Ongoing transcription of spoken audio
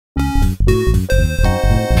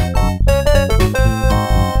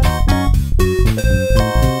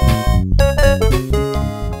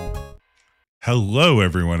Hello,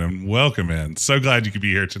 everyone, and welcome in. So glad you could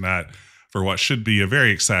be here tonight for what should be a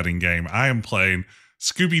very exciting game. I am playing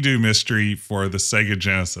Scooby-Doo Mystery for the Sega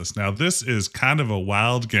Genesis. Now, this is kind of a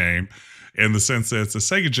wild game in the sense that it's a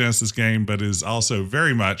Sega Genesis game, but is also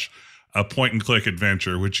very much a point-and-click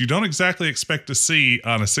adventure, which you don't exactly expect to see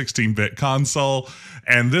on a 16-bit console.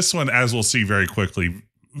 And this one, as we'll see very quickly,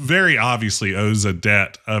 very obviously owes a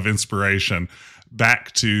debt of inspiration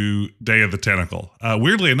back to Day of the Tentacle.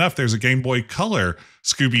 Weirdly enough, there's a Game Boy Color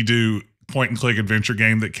Scooby-Doo point-and-click adventure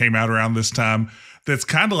game that came out around this time that's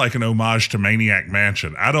kind of like an homage to Maniac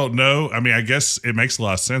Mansion. I don't know. I mean, I guess it makes a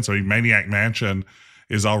lot of sense. I mean, Maniac Mansion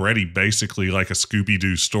is already basically like a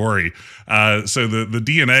Scooby-Doo story. So the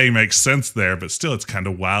DNA makes sense there, but still it's kind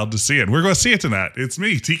of wild to see it. We're going to see it tonight. It's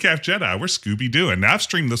me, TCAF Jedi. We're Scooby-Doo. And now I've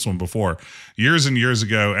streamed this one before, years and years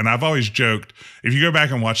ago, and I've always joked, if you go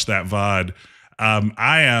back and watch that VOD,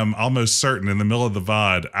 I am almost certain in the middle of the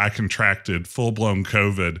VOD, I contracted full-blown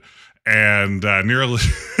COVID and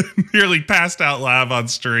nearly passed out live on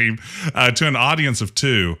stream to an audience of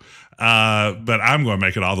 2. But I'm going to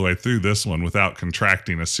make it all the way through this one without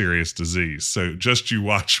contracting a serious disease. So just you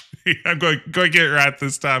watch me. I'm going to get it right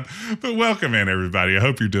this time. But welcome in, everybody. I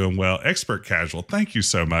hope you're doing well. Expert Casual, thank you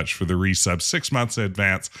so much for the resub. 6 months in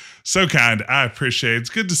advance. So kind. I appreciate it. It's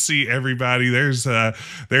good to see everybody. There's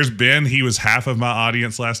Ben. He was half of my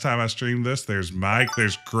audience last time I streamed this. There's Mike.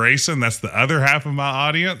 There's Grayson. That's the other half of my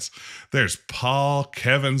audience. There's Paul.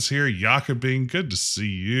 Kevin's here. Jakobing. Good to see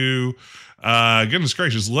you. Goodness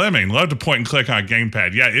gracious, Lemming, love to point and click on a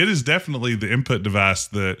gamepad. Yeah, it is definitely the input device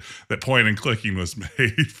that point and clicking was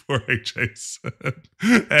made for, Jason.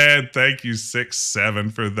 And thank you,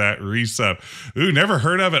 6-7, for that resub. Ooh, never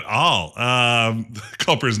heard of it all.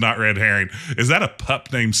 Culper is not red herring. Is that a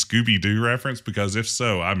pup named Scooby-Doo reference? Because if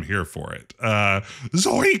so, I'm here for it.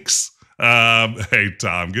 Zoinks! Hey,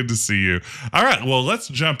 Tom, good to see you. All right, well, let's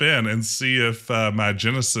jump in and see if my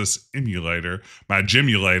Genesis emulator, my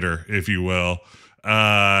Gymulator, if you will,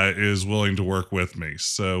 is willing to work with me.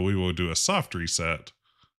 So we will do a soft reset.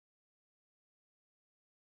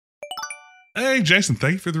 Hey, Jason,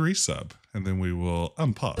 thank you for the resub. And then we will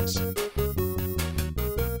unpause.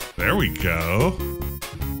 There we go.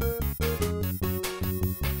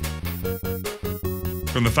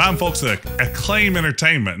 From the fine folks at Acclaim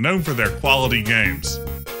Entertainment, known for their quality games.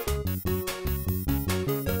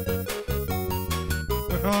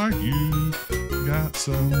 Where are you? Got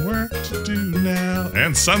some work to do now.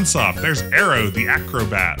 And Sunsoft, there's Arrow the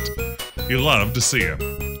Acrobat. You love to see him.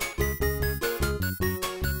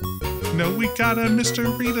 No, we got a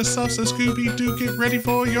mystery to solve, so Scooby-Doo, get ready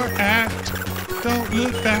for your act. Don't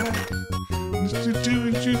look back.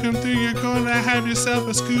 Do what you come through, you're gonna have yourself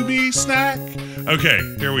a Scooby snack. Okay,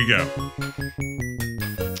 here we go.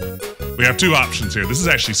 We have 2 options here. This is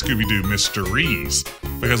actually Scooby-Doo Mysteries,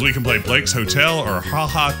 because we can play Blake's Hotel or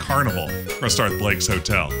Ha-Ha Carnival. We're gonna start Blake's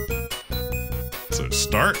Hotel. So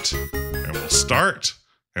start,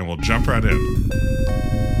 and we'll jump right in.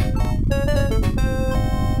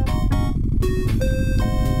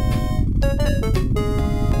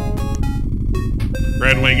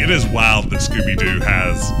 Red Wing, it is wild that Scooby-Doo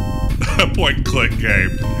has a point-and-click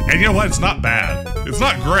game. And you know what? It's not bad. It's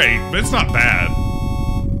not great, but it's not bad.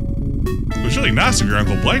 It was really nice of your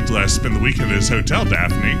Uncle Blake to let us spend the weekend at his hotel,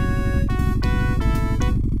 Daphne.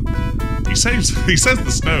 He says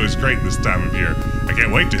the snow is great this time of year. I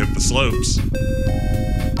can't wait to hit the slopes.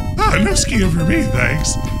 Ah, no skiing for me,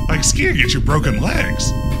 thanks. Like skiing gets you broken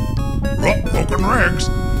legs. Broken legs?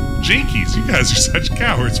 Jinkies, you guys are such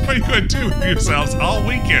cowards. What are you going to do with yourselves all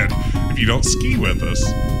weekend if you don't ski with us?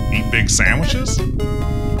 Eat big sandwiches?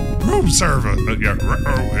 Room service. Yeah.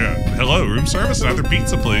 Hello, room service. Another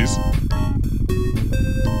pizza, please.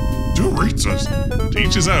 2 pizzas. To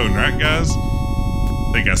each his own, right, guys?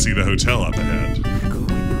 I think I see the hotel up ahead.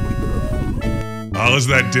 Oh, is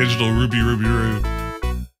that digital Ruby Ruby Roo?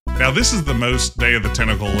 Now, this is the most Day of the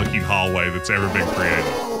Tentacle looking hallway that's ever been created.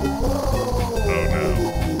 Oh, no.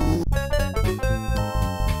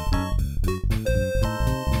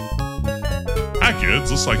 Hi,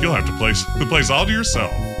 kids. Looks like you'll have to place the place all to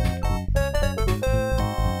yourself.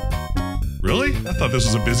 Really? I thought this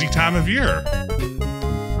was a busy time of year.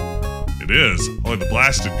 It is. Only the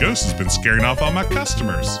blasted ghost has been scaring off all my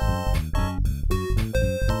customers.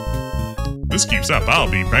 This keeps up, I'll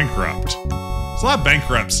be bankrupt. There's a lot of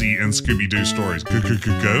bankruptcy in Scooby-Doo stories.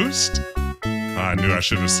 Ghost? I knew I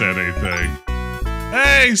shouldn't have said anything.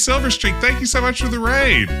 Hey, Silver Streak, thank you so much for the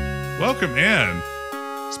raid. Welcome in.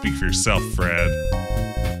 Speak for yourself, Fred.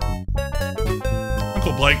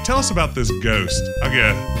 Blake, tell us about this ghost. I'll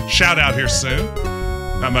get a shout out here soon.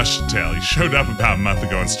 Not much to tell. He showed up about a month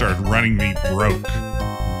ago and started running me broke.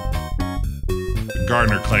 The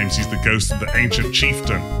gardener claims he's the ghost of the ancient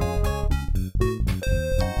chieftain.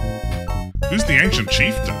 Who's the ancient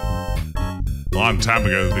chieftain? A long time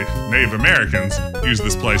ago, the Native Americans used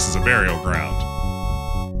this place as a burial ground.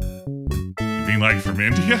 You mean like from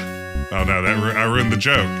India? Oh no, I ruined the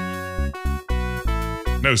joke.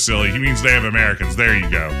 No, silly, he means Native Americans. There you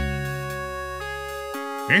go.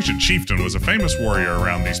 The ancient chieftain was a famous warrior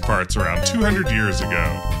around these parts around 200 years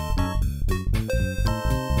ago.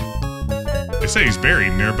 They say he's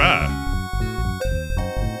buried nearby.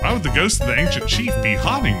 Why would the ghost of the ancient chief be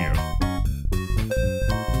haunting you?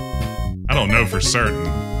 I don't know for certain.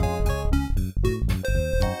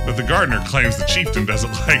 But the gardener claims the chieftain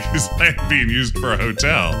doesn't like his land being used for a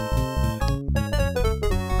hotel.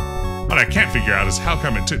 What I can't figure out is how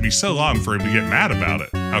come it took me so long for him to get mad about it.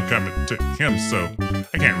 How come it took him so...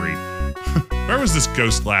 I can't read. Where was this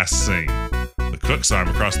ghost last seen? The cook saw him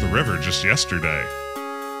across the river just yesterday.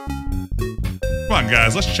 Come on,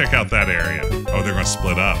 guys, let's check out that area. Oh, they're gonna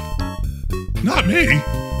split up. Not me!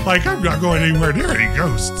 Like, I'm not going anywhere near any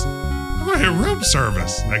ghosts. I'm gonna hit room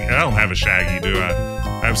service. I don't have a Shaggy, do I?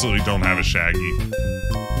 I absolutely don't have a Shaggy.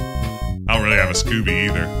 I don't really have a Scooby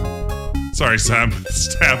either. Sorry, Sam.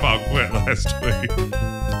 Staff all quit last week.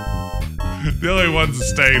 The only ones that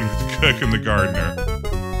stayed were the cook and the gardener.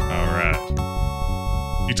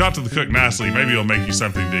 Alright. You talk to the cook nicely, maybe he'll make you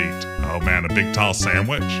something to eat. Oh man, a big tall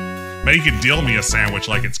sandwich? Maybe you could deal me a sandwich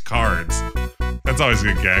like it's cards. That's always a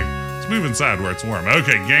good gag. Let's move inside where it's warm.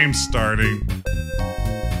 Okay, game's starting.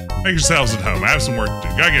 Make yourselves at home. I have some work to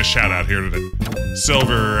do. Gotta get a shout out here to the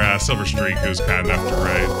Silver Streak, who's kind enough to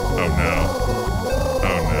raid. Oh no.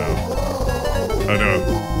 Oh no. Oh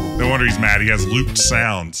no. No wonder he's mad. He has looped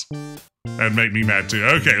sounds. That'd make me mad too.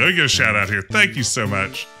 Okay, let me get a shout out here. Thank you so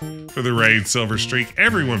much for the raid, Silver Streak.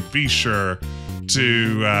 Everyone be sure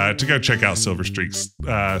to go check out Silver Streak's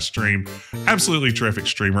stream. Absolutely terrific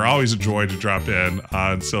streamer. Always a joy to drop in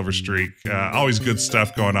on Silver Streak. Always good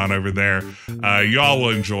stuff going on over there. Y'all will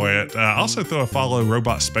enjoy it. Also throw a follow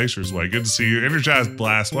Robot Spacer's way. Good to see you. Energized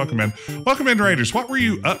Blast. Welcome in. Welcome in, Raiders. What were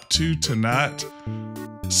you up to tonight?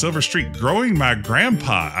 Silver Streak, growing my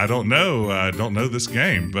grandpa. I don't know this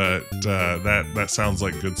game, but that sounds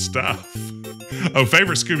like good stuff. Oh,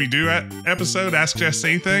 favorite Scooby-Doo episode? Ask Jess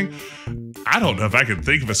anything? I don't know if I can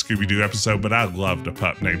think of a Scooby-Doo episode, but I loved a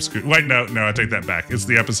pup named Scooby. Wait, no, I take that back. It's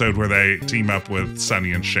the episode where they team up with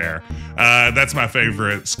Sonny and Cher. That's my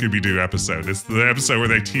favorite Scooby-Doo episode. It's the episode where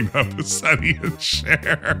they team up with Sonny and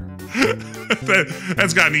Cher.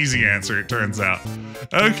 That's got an easy answer, it turns out.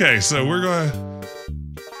 Okay, so we're going...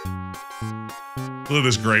 Look at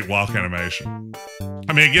this great walk animation.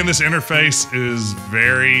 I mean, again, this interface is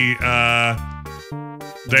very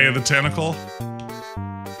Day of the Tentacle.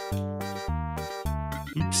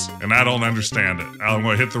 Oops. And I don't understand it. I'm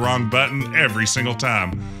going to hit the wrong button every single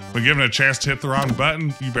time. When given a chance to hit the wrong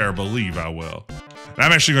button, you better believe I will. And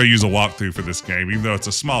I'm actually going to use a walkthrough for this game, even though it's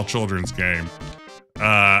a small children's game.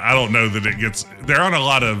 I don't know that it gets... There aren't a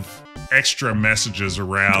lot of extra messages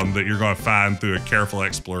around that you're going to find through a careful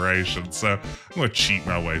exploration. So I'm going to cheat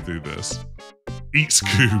my way through this. Eat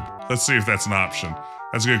Scoob. Let's see if that's an option.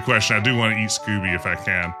 That's a good question. I do want to eat Scooby if I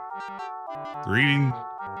can.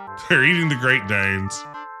 They're eating the Great Danes.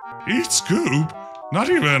 Eat Scoob? Not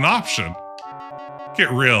even an option.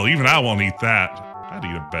 Get real. Even I won't eat that. I'd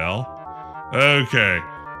eat a bell. Okay.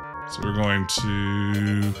 So we're going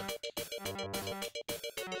to...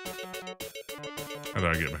 How do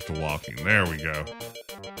I get back to walking? There we go.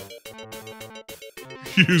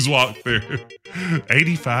 Use walkthrough.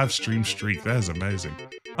 85 stream streak. That is amazing.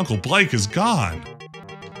 Uncle Blake is gone.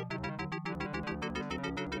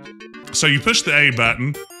 So you push the A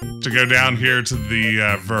button to go down here to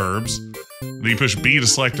the verbs. Then you push B to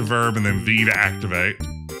select a verb and then V to activate.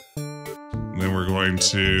 And then we're going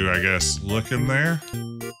to, I guess, look in there.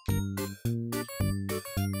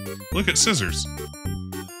 Look at scissors.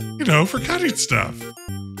 You know, for cutting stuff.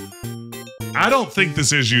 I don't think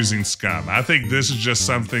this is using Scum. I think this is just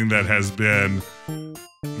something that has been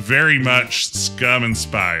very much Scum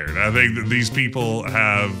inspired. I think that these people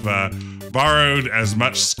have borrowed as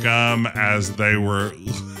much Scum as they were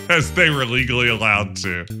legally allowed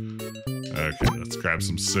to. Okay, let's grab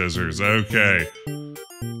some scissors. Okay.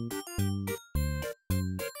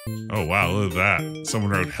 Oh wow, look at that.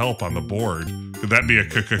 Someone wrote help on the board. Could that be a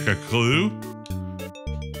clue?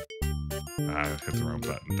 I hit the wrong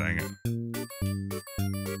button, dang it.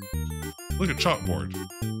 Look at chalkboard.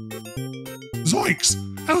 Zoinks!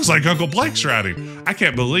 That looks like Uncle Blake's writing. I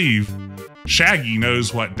can't believe Shaggy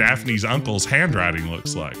knows what Daphne's uncle's handwriting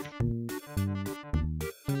looks like.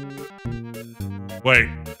 Wait,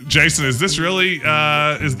 Jason, is this really,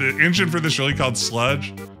 is the engine for this really called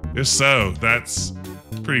Sludge? If so, that's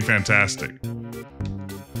pretty fantastic.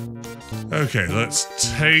 Okay, let's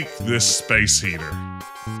take this space heater.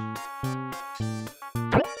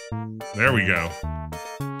 There we go.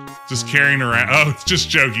 Just carrying around. Oh, just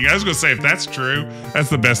joking. I was going to say, if that's true, that's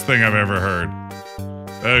the best thing I've ever heard.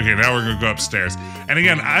 Okay, now we're going to go upstairs. And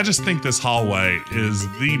again, I just think this hallway is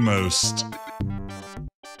the most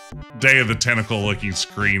Day of the Tentacle looking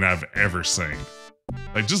screen I've ever seen.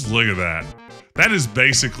 Like, just look at that. That is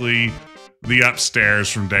basically the upstairs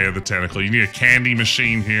from Day of the Tentacle. You need a candy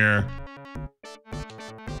machine here.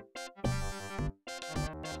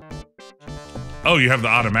 Oh, you have the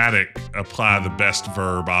automatic apply the best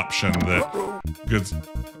verb option that good.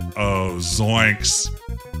 Oh, zoinks.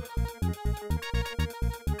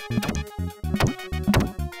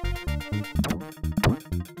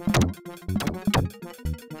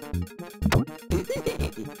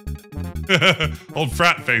 Old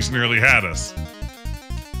frat face nearly had us.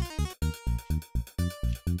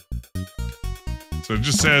 So it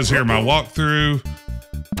just says here my walkthrough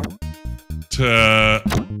to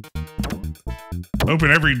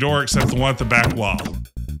open every door except the one at the back wall.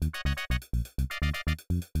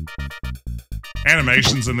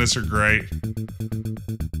 Animations in this are great.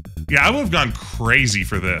 Yeah, I would have gone crazy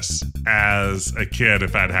for this as a kid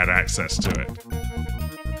if I'd had access to it.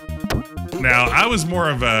 Now, I was more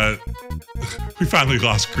of a... we finally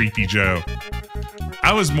lost Creepy Joe.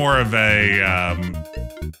 I was more of a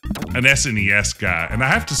an SNES guy, and I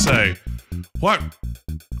have to say, what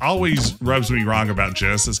always rubs me wrong about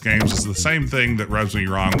Genesis games is the same thing that rubs me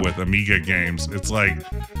wrong with Amiga games. It's like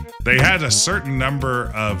they had a certain number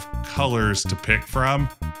of colors to pick from,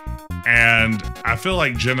 and I feel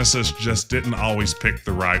like Genesis just didn't always pick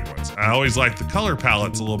the right ones. I always liked the color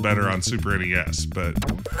palettes a little better on Super NES, but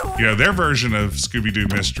you know, their version of Scooby-Doo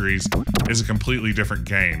Mysteries is a completely different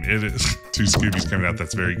game. It is two Scoobies coming out,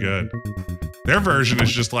 that's very good. Their version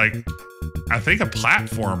is just like, I think, a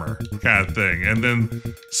platformer kind of thing. And then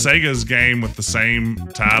Sega's game with the same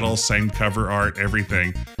title, same cover art,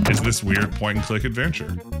 everything, is this weird point-and-click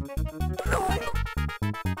adventure.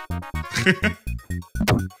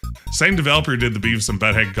 Same developer did the Beavis and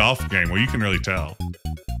Butthead golf game. Well, you can really tell.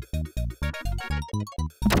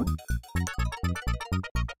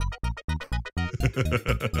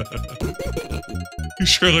 You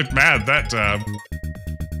sure looked mad that time.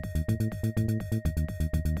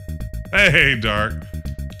 Hey, Dark.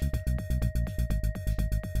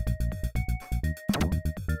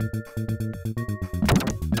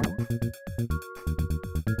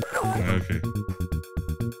 Okay.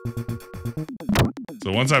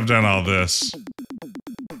 So once I've done all this,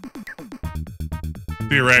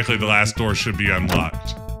 theoretically the last door should be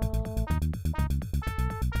unlocked.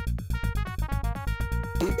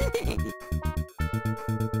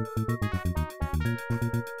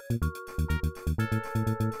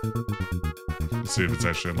 Let's see if it's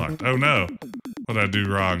actually unlocked. Oh no! What did I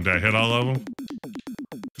do wrong? Did I hit all of them?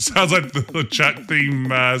 Sounds like the Chuck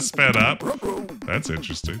theme sped up. That's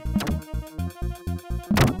interesting.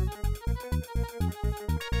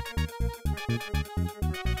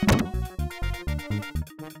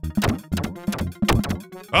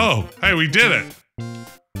 Oh, hey, we did it!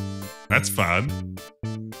 That's fun.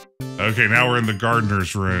 Okay, now we're in the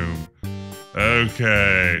gardener's room.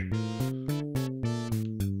 Okay.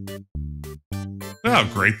 Look how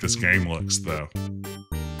great this game looks, though.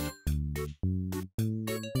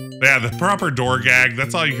 Yeah, the proper door gag,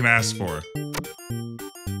 that's all you can ask for.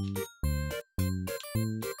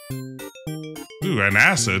 Ooh, an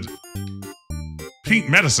acid. Pink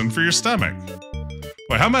medicine for your stomach.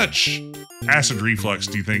 Well, how much acid reflux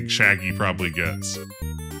do you think Shaggy probably gets?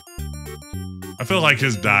 I feel like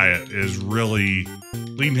his diet is really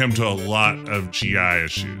leading him to a lot of GI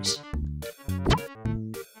issues.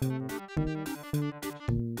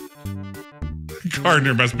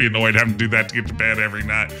 Gardner must be annoyed having to do that to get to bed every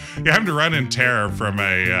night. You have to run in terror from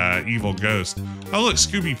a evil ghost. Oh look,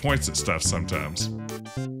 Scooby points at stuff sometimes.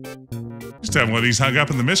 Used to have one of these hung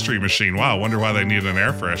up in the mystery machine. Wow, I wonder why they need an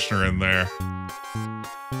air freshener in there.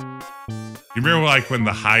 You remember like when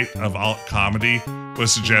the height of alt comedy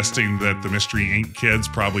was suggesting that the Mystery Inc. kids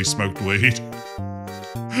probably smoked weed?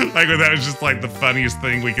 Like when that was just like the funniest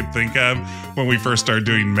thing we could think of when we first started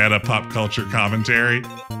doing meta pop culture commentary.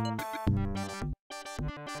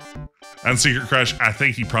 Unsecret Crush, I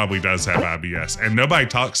think he probably does have IBS, and nobody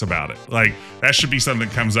talks about it. Like, that should be something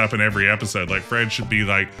that comes up in every episode. Like, Fred should be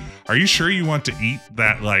like, are you sure you want to eat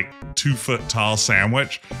that, like, 2 foot tall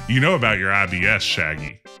sandwich? You know about your IBS,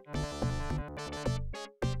 Shaggy.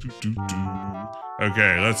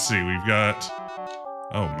 Okay, let's see. We've got...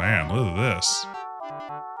 Oh, man, look at this.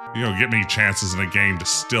 You don't get many chances in a game to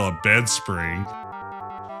steal a bed spring.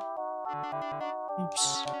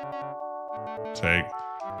 Oops. Take...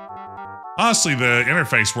 Honestly, the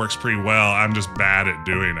interface works pretty well. I'm just bad at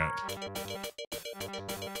doing it.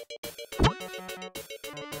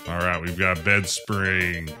 All right, we've got bed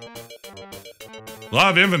spring. A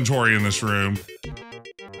lot of inventory in this room.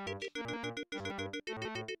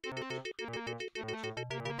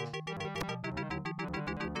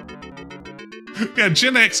 Yeah,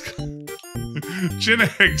 Gen X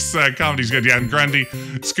comedy's good. Yeah, and Grundy.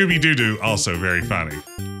 Scooby-Doo also very funny.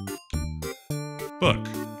 Book.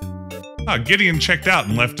 Oh, Gideon checked out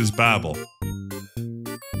and left his Bible.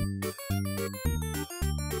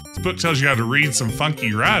 This book tells you how to read some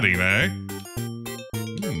funky writing, eh?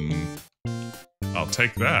 I'll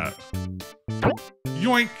take that.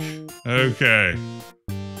 Yoink! Okay.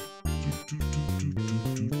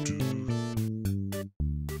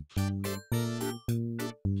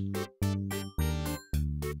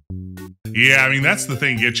 Yeah, I mean, that's the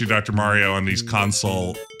thing gets you, Dr. Mario, on these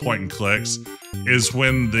console point and clicks, is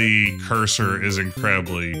when the cursor is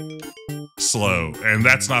incredibly slow, and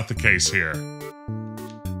that's not the case here.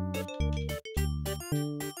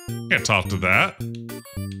 Can't talk to that.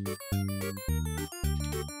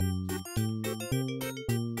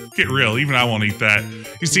 Get real, even I won't eat that.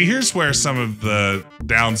 You see, here's where some of the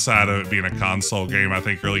downside of it being a console game, I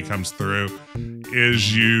think, really comes through,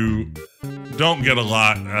 is you don't get a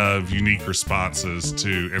lot of unique responses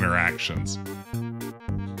to interactions.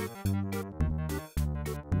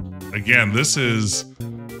 Again, this is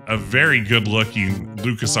a very good-looking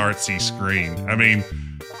LucasArtsy screen. I mean,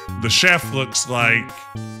 the chef looks like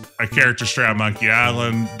a character straight out of Monkey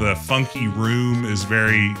Island. The funky room is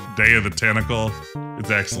very Day of the Tentacle.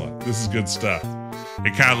 It's excellent. This is good stuff.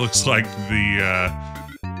 It kind of looks like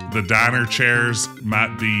the diner chairs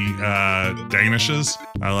might be Danishes.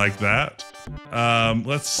 I like that.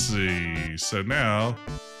 Let's see. So now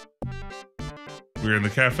we're in the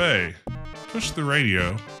cafe. Push the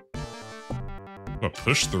radio. What,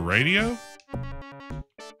 push the radio?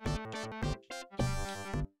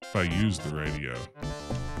 If I use the radio.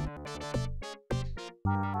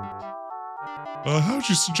 How would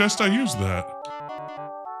you suggest I use that?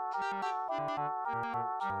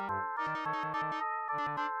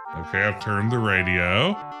 Okay, I've turned the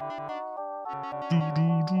radio.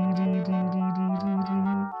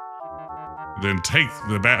 Then take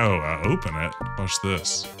the I open it. Watch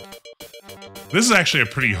this. This is actually a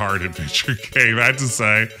pretty hard adventure game, I have to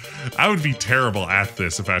say. I would be terrible at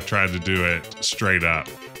this if I tried to do it straight up.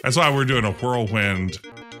 That's why we're doing a whirlwind,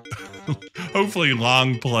 hopefully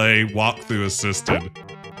long play, walkthrough assisted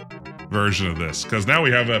version of this. Because now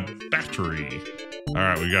we have a battery. All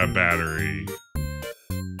right, we got a battery.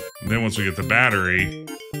 And then once we get the battery,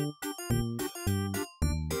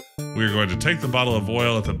 we're going to take the bottle of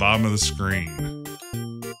oil at the bottom of the screen.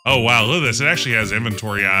 Oh, wow, look at this. It actually has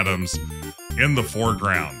inventory items in the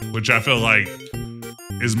foreground, which I feel like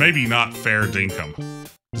is maybe not fair dinkum.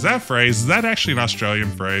 Is that a phrase? Is that actually an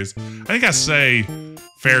Australian phrase? I think I say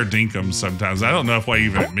fair dinkum sometimes. I don't know if what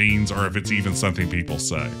even it means or if it's even something people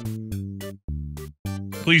say.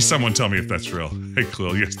 Please someone tell me if that's real. Hey,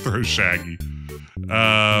 Quill, yes, throw Shaggy.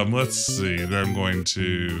 Let's see. Then I'm going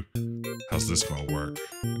to... How's this going to work?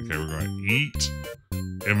 Okay, we're going to eat.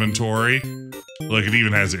 Inventory. Look, it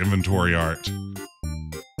even has inventory art.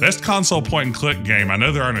 Best console point and click game. I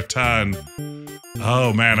know there aren't a ton.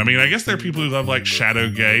 Oh, man. I mean, I guess there are people who love, like,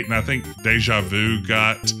 Shadowgate, and I think Deja Vu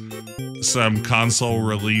got some console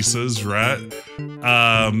releases, right?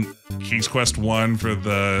 King's Quest 1 for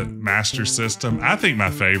the Master System. I think my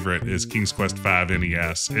favorite is King's Quest 5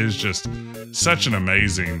 NES. It is just such an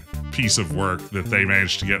amazing piece of work that they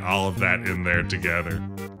managed to get all of that in there together.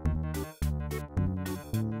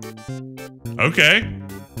 Okay.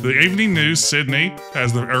 The Evening News, Sydney,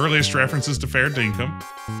 has the earliest references to fair dinkum.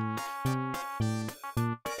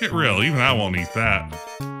 Get real, even I won't eat that.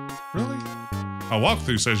 Really? My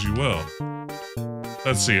walkthrough says you will.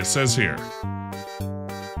 Let's see, it says here.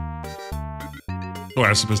 Oh,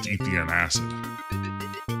 I'm supposed to eat the antacid.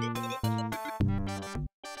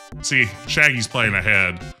 See, Shaggy's playing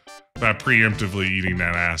ahead by preemptively eating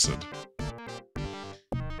that acid.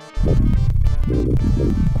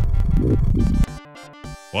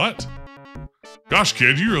 What? Gosh,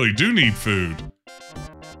 kid, you really do need food.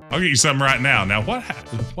 I'll get you something right now. Now, what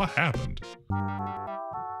happened?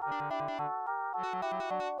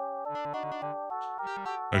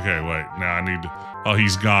 Okay, wait. Now I need to... Oh,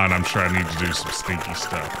 he's gone. I'm sure I need to do some sneaky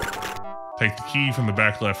stuff. Take the key from the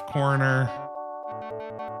back left corner.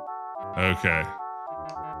 Okay.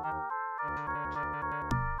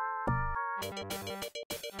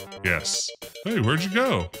 Yes. Hey, where'd you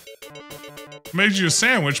go? I made you a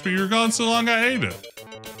sandwich, but you were gone so long I ate it.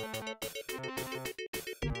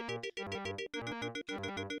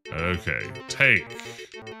 Okay, take.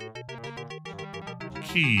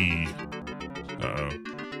 Key. Uh-oh.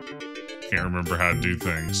 Can't remember how to do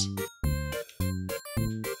things.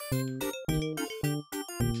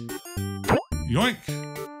 Yoink.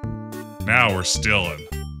 Now we're stealing.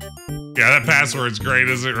 Yeah, that password's great,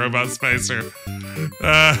 isn't it, Robot Spacer?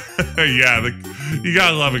 Yeah, you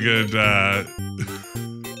gotta love a good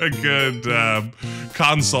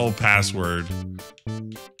console password.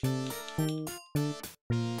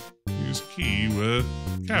 Use key with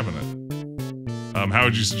cabinet. How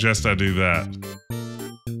would you suggest I do that?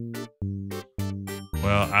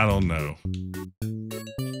 Well, I don't know.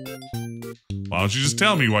 Why don't you just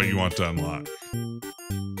tell me what you want to unlock?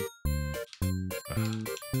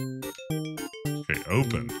 Okay,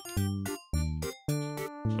 open.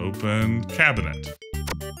 Open cabinet.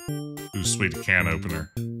 Ooh, sweet, a can opener.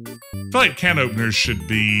 I feel like can openers should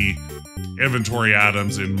be inventory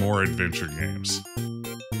items in more adventure games.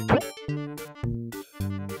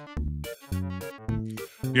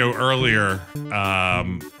 You know, earlier,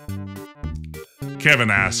 Kevin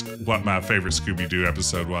asked what my favorite Scooby-Doo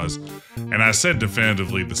episode was, and I said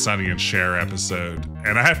definitively the Sonny and Cher episode.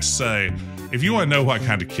 And I have to say, if you want to know what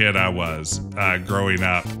kind of kid I was growing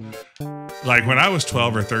up, like when I was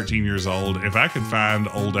 12 or 13 years old, if I could find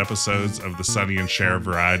old episodes of the Sonny and Cher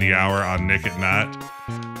Variety Hour on Nick at Night,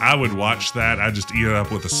 I would watch that. I'd just eat it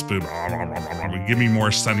up with a spoon. Give me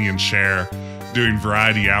more Sonny and Cher doing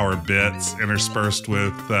Variety Hour bits interspersed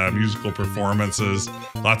with musical performances,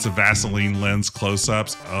 lots of Vaseline lens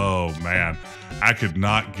close-ups. Oh man, I could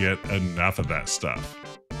not get enough of that stuff.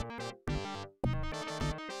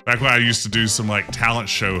 Back when I used to do some like talent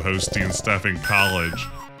show hosting and stuff in college,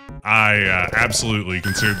 I absolutely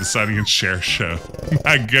considered the Sonny and Cher show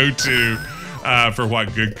my go-to for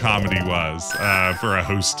what good comedy was for a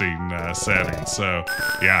hosting setting. So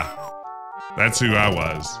yeah, that's who I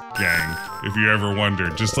was, gang, if you ever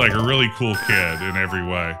wondered. Just like a really cool kid in every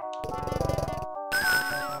way.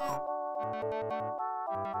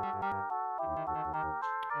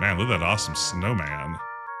 Man, look at that awesome snowman.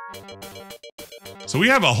 So we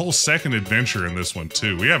have a whole second adventure in this one,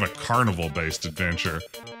 too. We have a carnival-based adventure.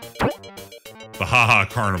 The Ha-Ha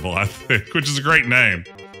Carnival, I think, which is a great name.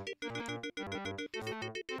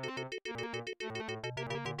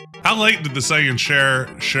 How late did the Say and Share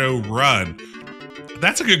show run?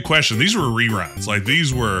 That's a good question. These were reruns. Like,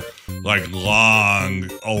 these were, like, long,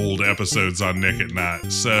 old episodes on Nick at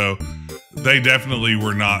Night. So they definitely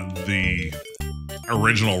were not the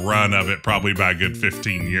original run of it, probably by a good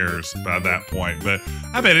 15 years by that point. But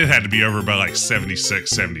I bet it had to be over by, like, 76,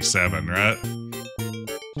 77, right?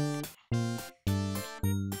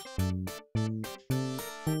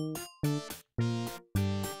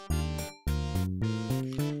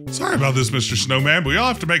 Sorry about this, Mr. Snowman, but we all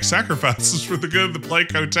have to make sacrifices for the good of the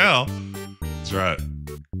Blake Hotel. That's right.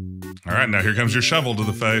 All right, now here comes your shovel to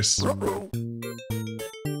the face.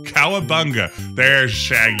 Cowabunga. There's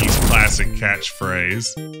Shaggy's classic catchphrase.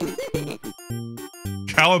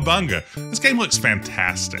 Cowabunga. This game looks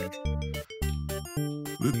fantastic.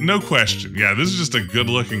 No question. Yeah, this is just a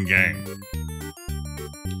good-looking game.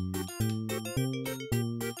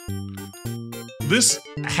 This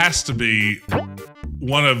has to be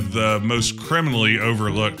one of the most criminally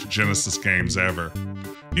overlooked Genesis games ever.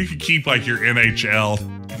 You could keep like your NHL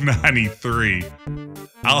 93.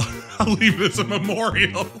 I'll leave it as a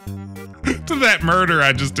memorial to that murder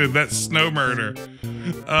I just did, that snow murder.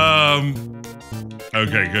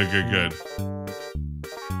 Okay, good.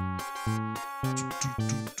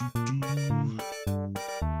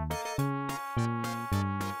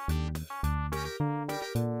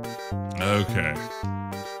 Okay.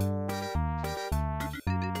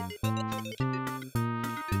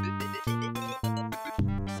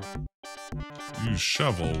 Use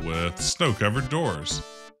shovel with snow-covered doors.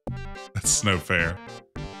 That's snow fair.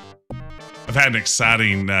 I've had an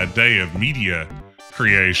exciting day of media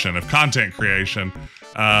creation, of content creation.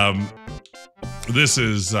 This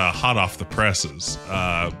is hot off the presses,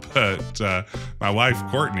 but my wife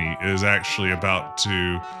Courtney is actually about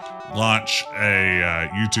to launch a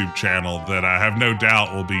YouTube channel that I have no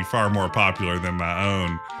doubt will be far more popular than my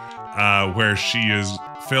own. where she has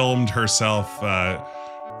filmed herself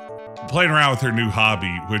playing around with her new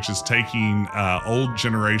hobby, which is taking old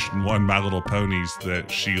Generation 1 My Little Ponies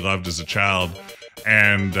that she loved as a child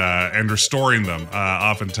and restoring them.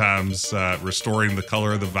 Oftentimes restoring the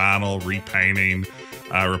color of the vinyl, repainting,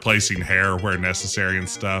 replacing hair where necessary and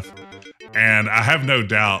stuff. And I have no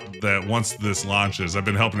doubt that once this launches, I've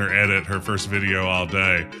been helping her edit her first video all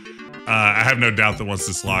day. I have no doubt that once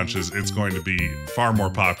this launches, it's going to be far more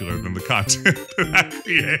popular than the content that I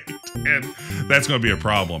create. And that's going to be a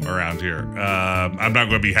problem around here. I'm not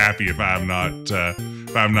going to be happy if I'm not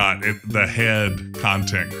the head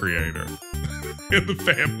content creator in the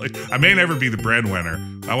family. I may never be the breadwinner.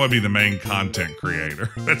 I want to be the main content creator.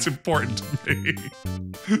 That's important to me.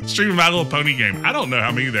 Streaming My Little Pony game. I don't know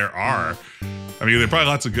how many there are. I mean, there are probably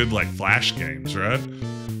lots of good, like, Flash games, right?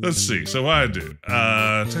 Let's see. So what I do,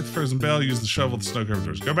 take the frozen bell, use the shovel, the snow-covered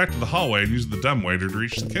doors. Go back to the hallway and use the dumbwaiter to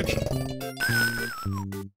reach the kitchen.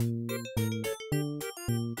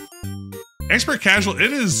 Expert Casual,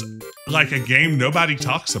 it is like a game nobody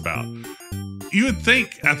talks about. You would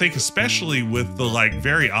think, I think especially with the like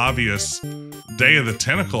very obvious Day of the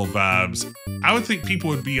Tentacle vibes, I would think people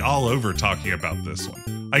would be all over talking about this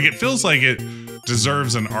one. Like it feels like it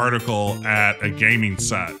deserves an article at a gaming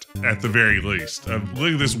site, at the very least.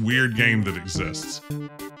 Look at this weird game that exists.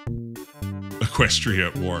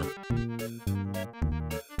 Equestria War.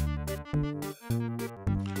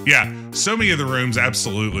 Yeah, so many of the rooms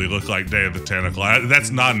absolutely look like Day of the Tentacle. That's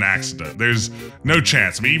not an accident. There's no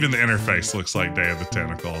chance. I mean, even the interface looks like Day of the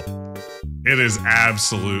Tentacle. It is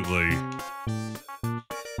absolutely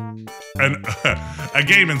a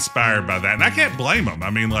game inspired by that. And I can't blame them. I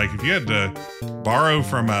mean, like, if you had to borrow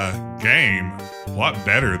from a game, what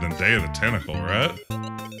better than Day of the Tentacle, right?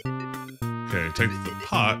 Okay, take the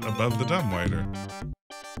pot above the dumbwaiter.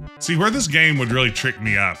 See, where this game would really trick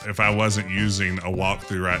me up if I wasn't using a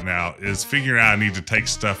walkthrough right now is figuring out I need to take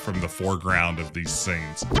stuff from the foreground of these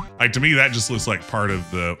scenes. Like, to me, that just looks like part of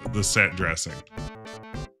the set dressing.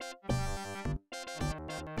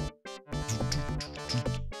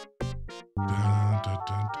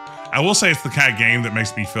 I will say it's the kind of game that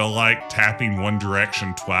makes me feel like tapping one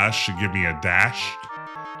direction twice should give me a dash.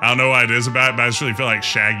 I don't know what it is about it, but I just really feel like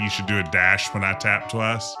Shaggy should do a dash when I tap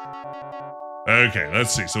twice. Okay,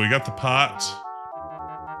 let's see. So we got the pot.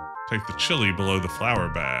 Take the chili below the flour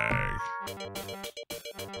bag.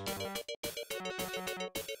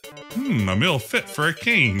 A meal fit for a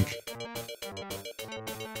king.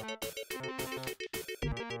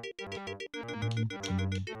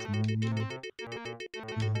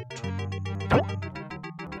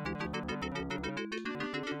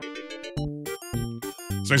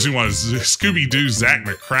 This makes me want a Scooby-Doo Zack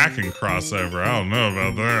McCracken crossover. I don't know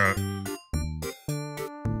about that.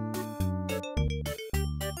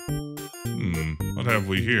 What have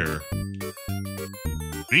we here?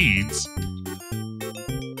 Beads?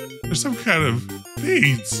 There's some kind of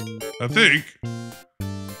beads, I think.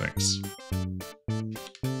 Thanks.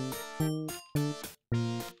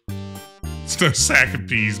 It's no sack of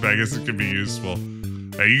peas, but I guess it could be useful.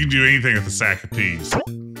 Hey, you can do anything with a sack of peas.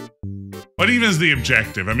 What even is the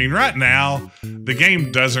objective? I mean, right now, the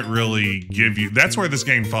game doesn't really give you... That's where this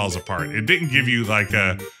game falls apart. It didn't give you like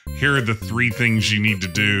a... Here are the 3 things you need to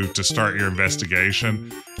do to start your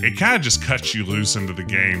investigation. It kind of just cuts you loose into the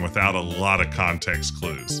game without a lot of context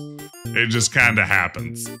clues. It just kind of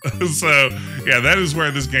happens. So, yeah, that is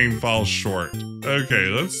where this game falls short. Okay,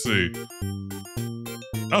 let's see.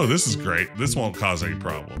 Oh, this is great. This won't cause any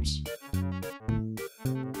problems.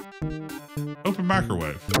 Open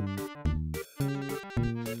microwave.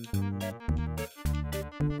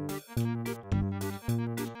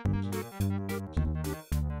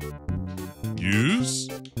 Use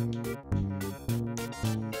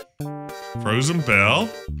frozen bell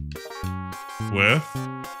with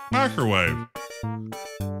microwave.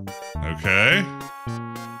 Okay.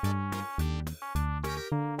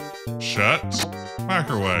 Shut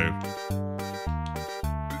microwave.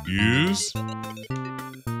 Use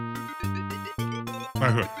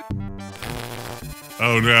microwave.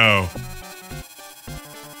 Oh no.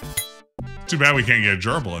 Too bad we can't get a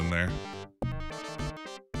gerbil in there.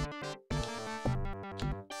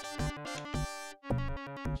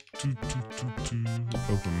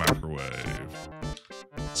 Open microwave.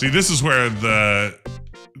 See, this is where the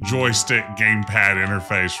joystick gamepad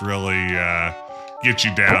interface really gets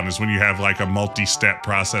you down, is when you have like a multi-step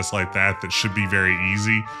process like that should be very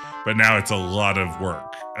easy, but now it's a lot of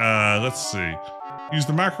work. Let's see. Use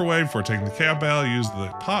the microwave for taking the cowbell. Use the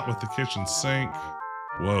pot with the kitchen sink.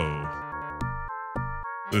 Whoa.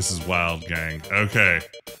 This is wild, gang. Okay.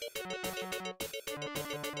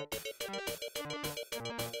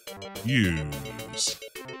 use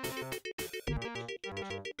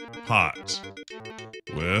pot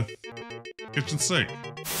with kitchen sink.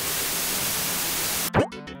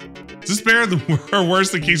 Is this better than, or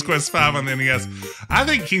worse than King's Quest V on the NES? I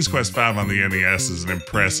think King's Quest V on the NES is an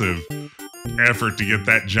impressive effort to get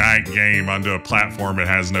that giant game onto a platform it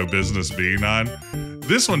has no business being on.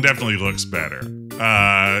 This one definitely looks better.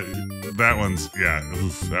 That one's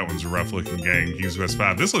a rough looking game, King's Quest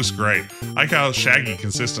V. This looks great. I like how Shaggy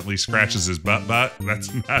consistently scratches his butt. That's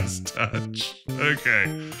a nice touch.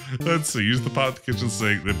 Okay, let's see. Use the pot with the kitchen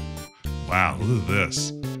sink. Wow, look at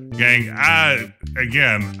this. Gang, I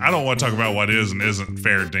don't want to talk about what is and isn't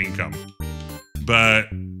fair dinkum, but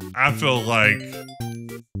I feel like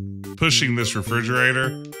pushing this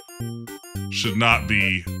refrigerator should not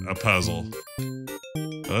be a puzzle.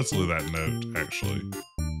 Let's leave that note, actually.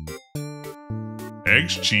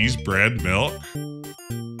 Eggs, cheese, bread, milk.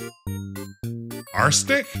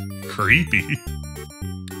 Arsenic? Creepy.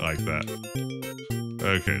 I like that.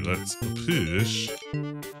 Okay, let's push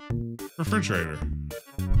refrigerator.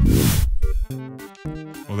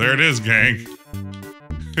 Well, there it is, gang.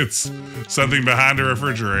 It's something behind a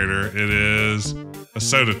refrigerator. It is a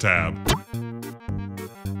soda tab.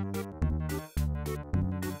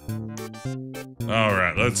 All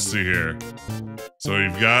right, let's see here. So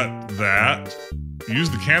we've got that. Use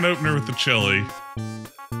the can opener with the chili.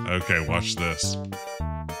 Okay, watch this.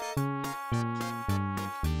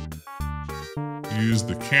 Use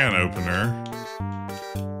the can opener.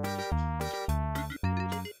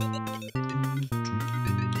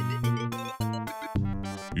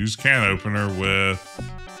 Use can opener with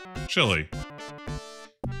chili.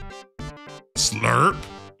 Slurp?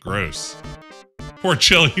 Gross. Poor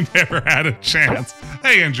Chili never had a chance.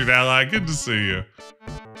 Hey, injured ally, good to see you.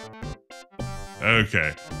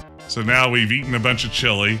 Okay, so now we've eaten a bunch of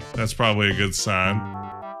chili. That's probably a good sign.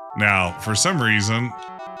 Now, for some reason,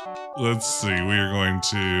 let's see, we are going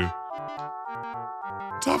to...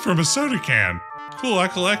 Top from a soda can. Cool, I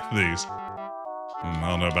collect these. I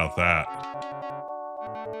don't know about that.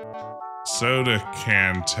 Soda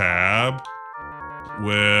can tab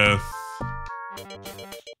with...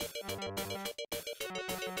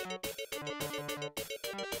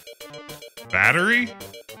 battery?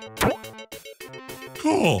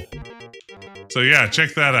 Cool. So yeah,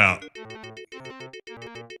 check that out.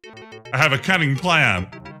 I have a cunning plan.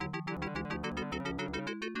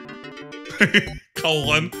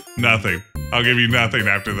 Colon, nothing. I'll give you nothing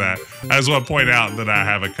after that. I just want to point out that I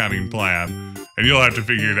have a cunning plan, and you'll have to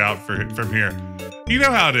figure it out from here. You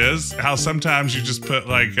know how it is, how sometimes you just put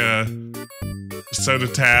like a soda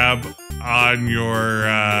tab on your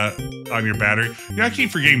battery. Yeah, I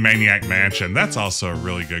keep forgetting Maniac Mansion. That's also a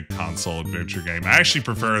really good console adventure game. I actually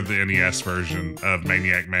prefer the NES version of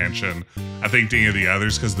Maniac Mansion, I think, to any of the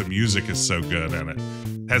others because the music is so good in it.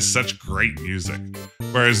 It has such great music.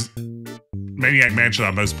 Whereas Maniac Mansion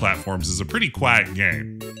on most platforms is a pretty quiet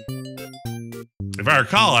game. If I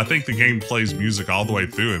recall, I think the game plays music all the way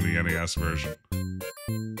through in the NES version.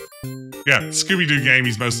 Yeah, Scooby-Doo game,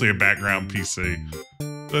 he's mostly a background PC.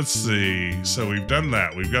 Let's see. So we've done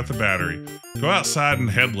that. We've got the battery. Go outside and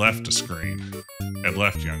head left to screen. Head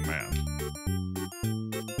left, young man.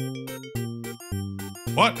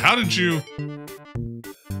 What? How did you...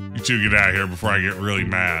 You two get out of here before I get really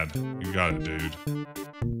mad. You got it, dude.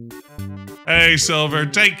 Hey, Silver.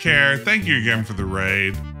 Take care. Thank you again for the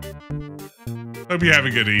raid. Hope you have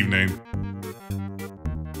a good evening.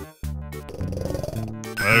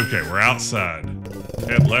 Okay, we're outside.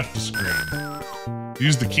 Head left to screen.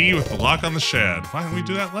 Use the key with the lock on the shed. Why didn't we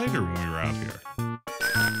do that later when we were out here?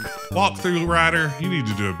 Walkthrough Rider, you need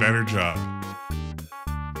to do a better job.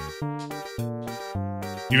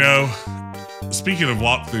 You know, speaking of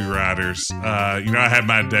walkthrough riders, you know, I had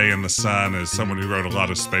my day in the sun as someone who wrote a lot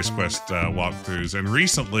of Space Quest walkthroughs, and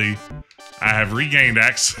recently I have regained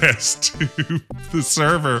access to the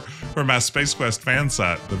server where my Space Quest fan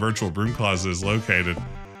site, the virtual broom closet, is located.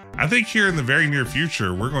 I think here in the very near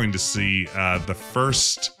future, we're going to see the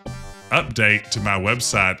first update to my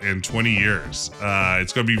website in 20 years.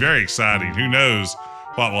 It's going to be very exciting. Who knows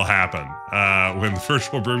what will happen when the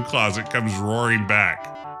virtual broom closet comes roaring back.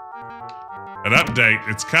 An update,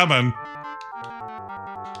 it's coming.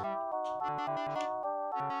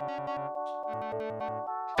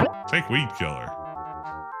 Take Weed Killer.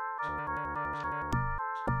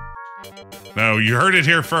 No, you heard it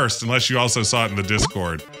here first, unless you also saw it in the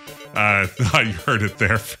Discord. I thought you heard it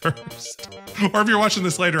there first. Or if you're watching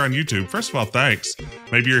this later on YouTube, first of all, thanks.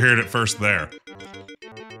 Maybe you're hearing it first there.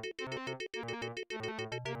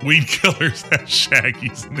 Weed Killer's that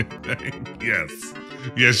Shaggy's nickname. Yes.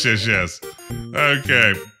 Yes, yes, yes.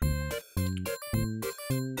 Okay.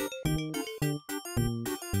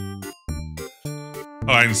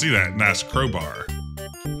 I didn't see that. Nice crowbar.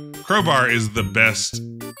 Crowbar is the best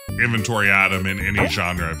inventory item in any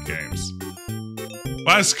genre of games.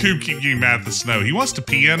 Why does Scoob keep getting mad at the snow? He wants to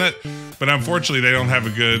pee in it, but unfortunately they don't have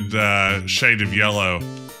a good shade of yellow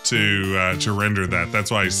to render that.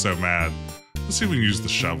 That's why he's so mad. Let's see if we can use the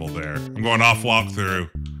shovel there. I'm going off walkthrough.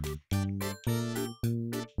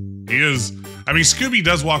 He is... I mean, Scooby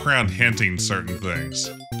does walk around hinting certain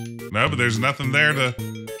things. No, but there's nothing there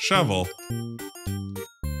to shovel.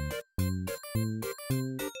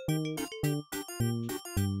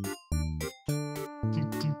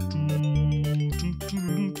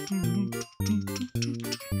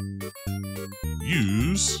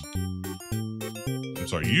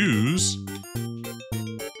 Use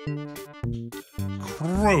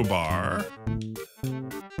crowbar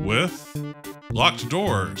with locked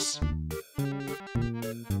doors.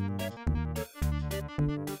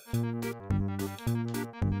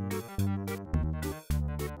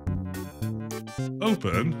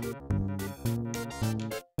 Open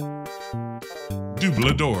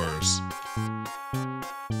double doors.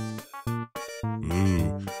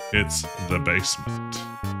 Ooh, it's the basement.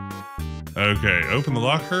 Okay, open the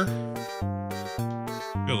locker.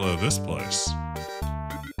 Get a load of this place.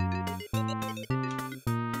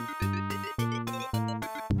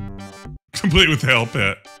 Complete with the hell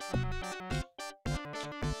pit.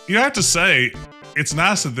 You have to say, it's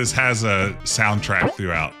nice that this has a soundtrack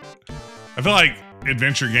throughout. I feel like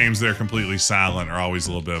adventure games that are completely silent are always a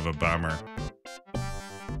little bit of a bummer.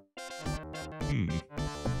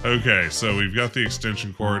 Okay, so we've got the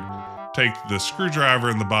extension cord. Take the screwdriver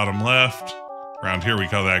in the bottom left. Around here we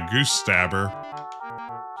call that goose stabber.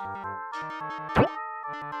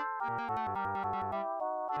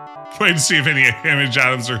 Wait to see if any image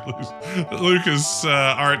items are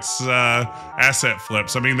LucasArts asset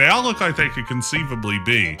flips. I mean, they all look like they could conceivably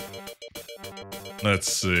be.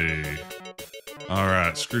 Let's see. All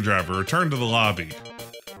right, screwdriver. Return to the lobby.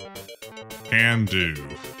 Can do.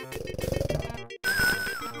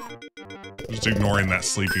 Just ignoring that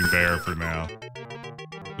sleeping bear for now.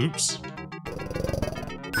 Oops.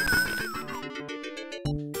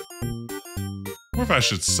 What if I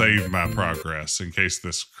should save my progress in case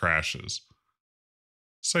this crashes?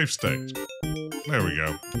 Save state. There we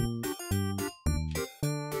go.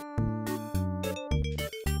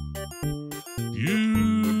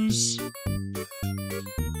 Use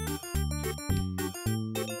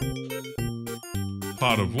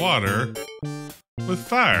pot of water with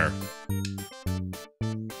fire.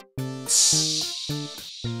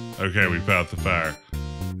 Okay, we put out the fire.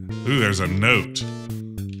 Ooh, there's a note.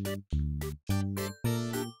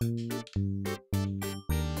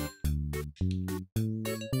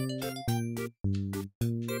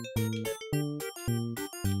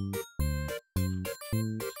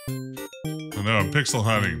 Oh no, I'm pixel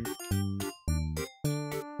hunting.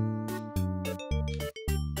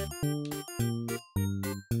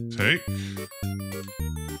 Take.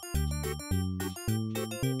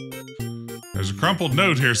 There's a crumpled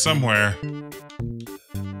note here somewhere.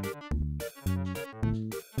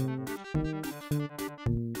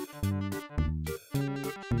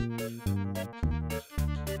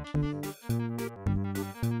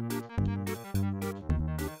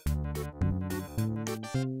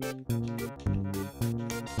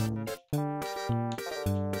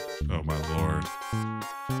 Oh my lord.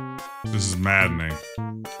 This is maddening.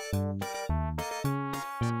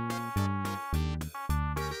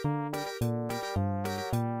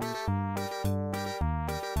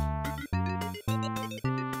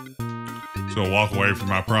 So I'll walk away from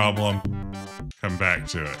my problem, come back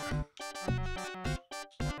to it.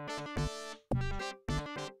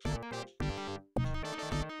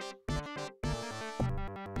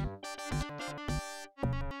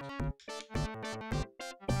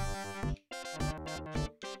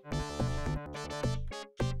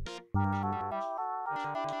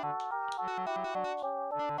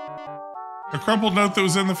 A crumpled note that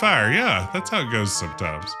was in the fire. Yeah, that's how it goes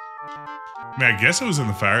sometimes. I mean, I guess it was in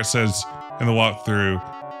the fire. It says in the walkthrough,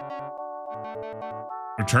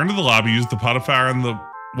 return to the lobby, use the pot of fire on the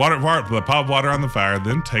pot of water on the fire,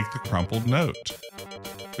 then take the crumpled note.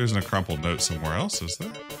 There isn't a crumpled note somewhere else, is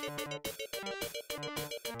there?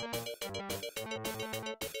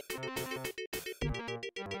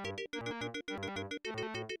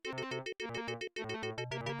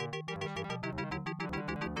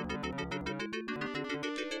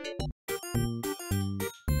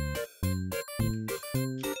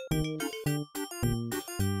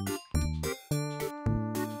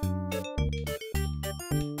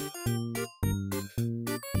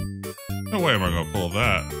 No way am I going to pull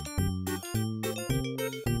that.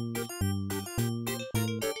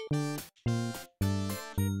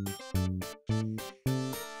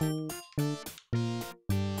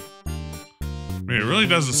 I mean, it really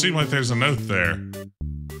doesn't seem like there's a note there.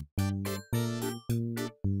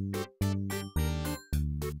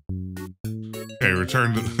 Okay,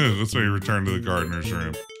 return to let's say return to the gardener's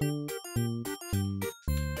room.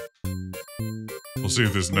 We'll see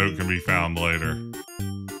if this note can be found later.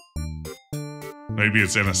 Maybe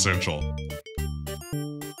it's inessential.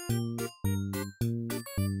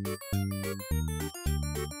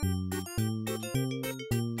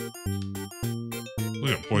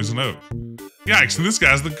 Look at poison oak. Yikes, and this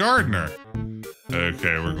guy's the gardener.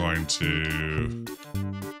 Okay, we're going to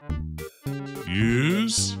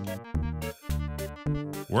use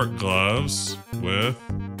work gloves with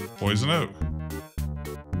poison oak.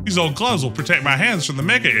 These old gloves will protect my hands from the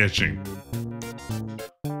mega itching.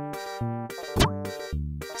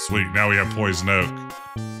 Sweet, now we have poison oak.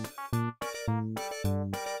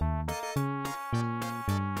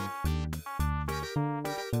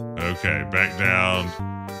 Okay, back down.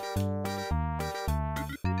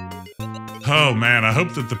 Oh man, I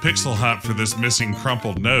hope that the pixel hunt for this missing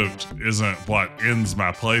crumpled note isn't what ends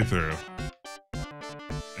my playthrough.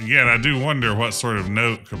 Again, I do wonder what sort of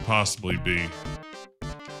note could possibly be.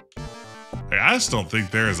 Hey, I just don't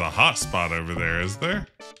think there is a hot spot over there, is there?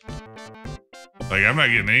 Like, I'm not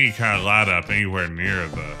getting any kind of light up anywhere near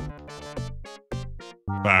the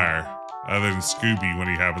fire, other than Scooby when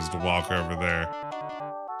he happens to walk over there.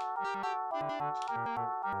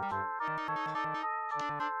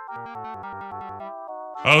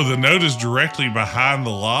 Oh, the note is directly behind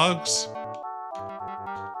the logs?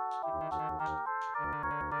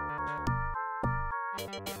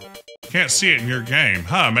 Can't see it in your game.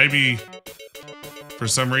 Huh, maybe for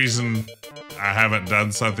some reason I haven't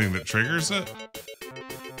done something that triggers it?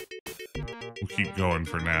 We'll keep going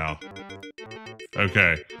for now.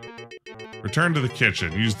 Okay. Return to the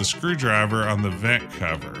kitchen. Use the screwdriver on the vent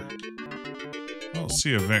cover. I don't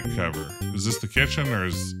see a vent cover. Is this the kitchen or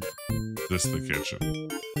is this the kitchen?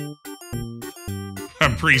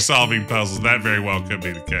 I'm pre-solving puzzles. That very well could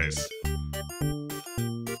be the case.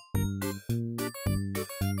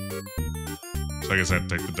 So I guess I have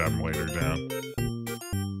to take the dumbwaiter down.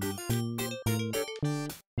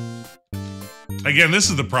 Again, this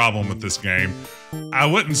is the problem with this game. I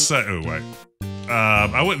wouldn't say... Oh, wait.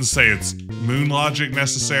 I wouldn't say it's moon logic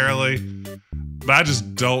necessarily, but I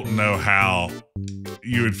just don't know how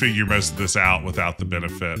you would figure most of this out without the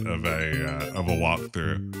benefit of a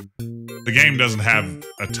walkthrough. The game doesn't have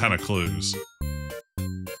a ton of clues.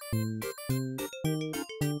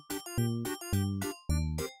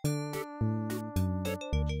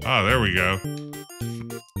 Oh, there we go.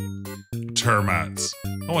 Termites.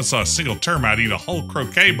 I once saw a single termite eat a whole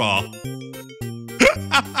croquet ball.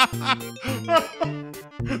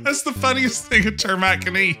 That's the funniest thing a termite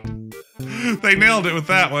can eat. They nailed it with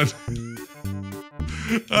that one.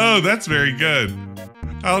 Oh, that's very good.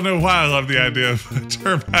 I don't know why I love the idea of a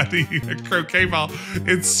termite eating a croquet ball.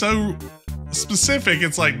 It's so specific.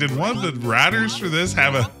 It's like, did one of the writers for this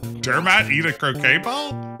have a termite eat a croquet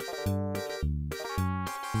ball?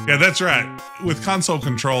 Yeah, that's right. With console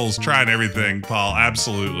controls, trying everything, Paul,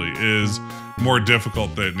 absolutely is more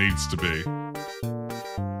difficult than it needs to be.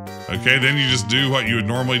 Okay, then you just do what you would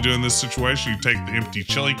normally do in this situation. You take the empty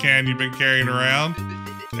chili can you've been carrying around,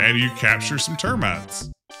 and you capture some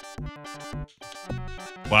termites.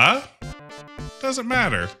 What? Doesn't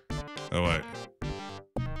matter. Oh, wait.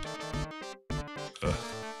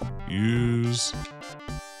 Use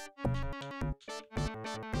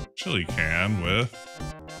chili can with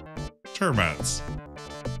termites.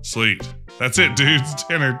 Sweet. That's it, dudes.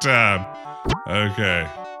 Dinner time. Okay.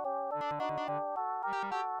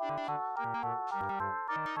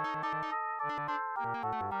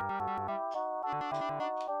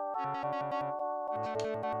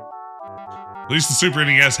 At least the Super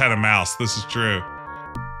NES had a mouse. This is true.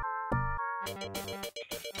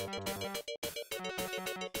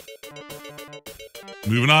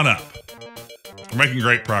 Moving on up. We're making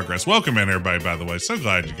great progress. Welcome in, everybody, by the way. So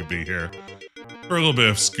glad you could be here for a little bit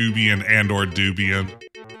of Scooby and or Doobian.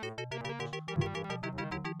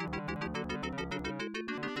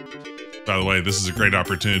 By the way, this is a great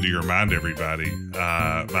opportunity to remind everybody.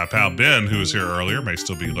 My pal Ben, who was here earlier, may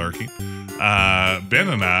still be lurking. Ben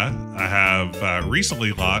and I have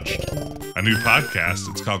recently launched a new podcast.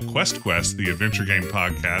 It's called Quest, the Adventure Game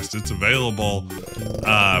Podcast. It's available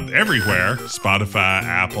everywhere, Spotify,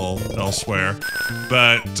 Apple, elsewhere.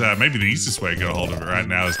 But maybe the easiest way to get a hold of it right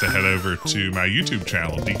now is to head over to my YouTube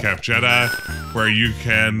channel, Decaf Jedi, where you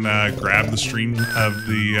can grab the stream of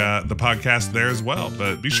the podcast there as well.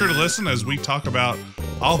 But be sure to listen as we talk about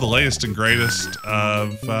all the latest and greatest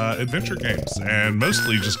of adventure games, and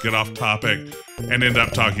mostly just get off topic and end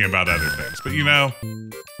up talking about other things. But you know,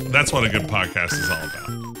 that's what a good podcast is all about.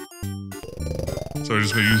 So we're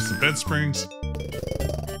just going to use the bed springs.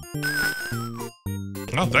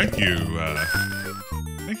 Oh, thank you.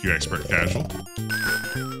 Thank you, Expert Casual.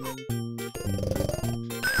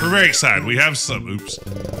 We're very excited. We have some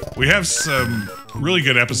really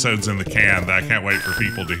good episodes in the can that I can't wait for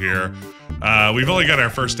people to hear. We've only got our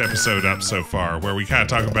first episode up so far, where we kind of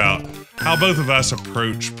talk about how both of us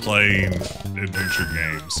approach playing adventure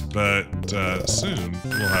games. But soon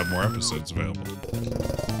we'll have more episodes available.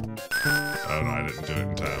 Oh no, I didn't do it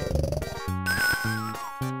in time.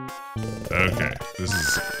 Okay,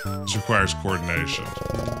 this requires coordination.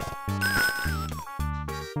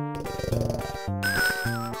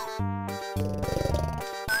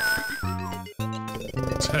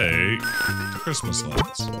 Take the Christmas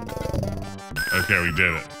lights. Okay, we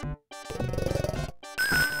did it.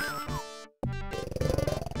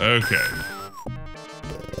 Okay.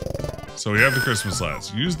 So we have the Christmas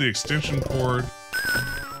lights. Use the extension cord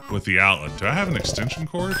with the outlet. Do I have an extension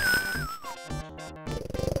cord?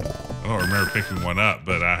 I don't remember picking one up,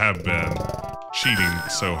 but I have been cheating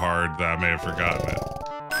so hard that I may have forgotten it.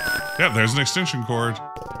 Yep, there's an extension cord.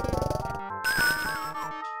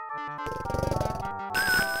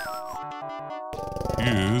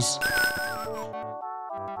 Use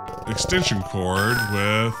extension cord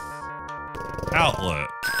with outlet.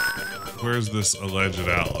 Where's this alleged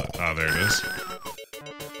outlet? Ah, there it is.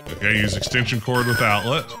 Okay, use extension cord with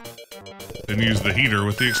outlet. Then use the heater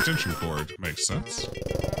with the extension cord. Makes sense.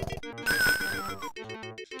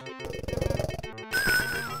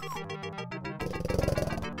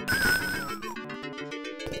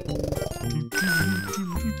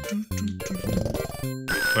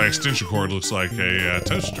 The extension cord looks like a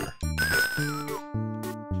toaster.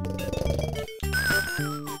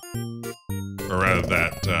 Or rather,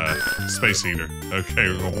 that space heater. Okay,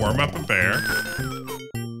 we're gonna warm up a bear.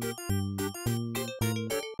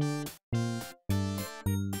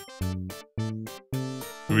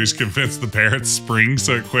 We just convinced the bear it's spring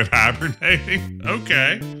so it quit hibernating.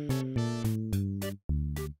 Okay.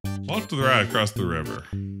 Walk to the right across the river.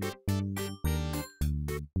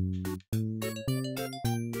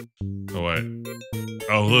 Oh, wait.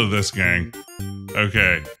 Oh, look at this, gang.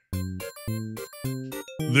 Okay.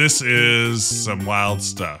 This is some wild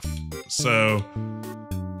stuff. So,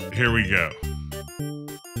 here we go.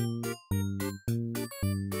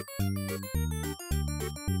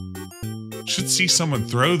 Should see someone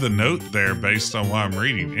throw the note there based on what I'm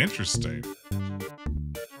reading. Interesting.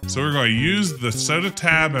 So we're going to use the soda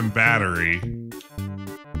tab and battery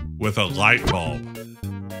with a light bulb.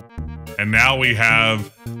 And now we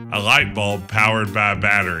have a light bulb powered by a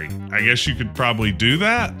battery. I guess you could probably do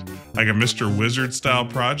that, like a Mr. Wizard style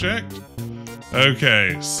project.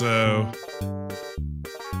 Okay, so...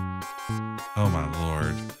 Oh my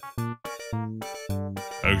lord.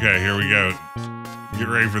 Okay, here we go. Get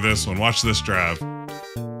ready for this one. Watch this drive.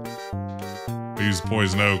 We use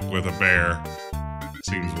poison oak with a bear.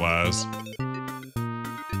 Seems wise.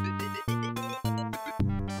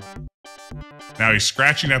 Now he's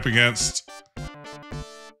scratching up against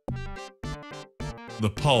the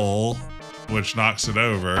pole, which knocks it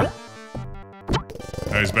over.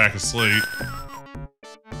 Now he's back asleep.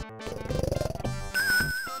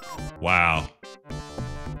 Wow.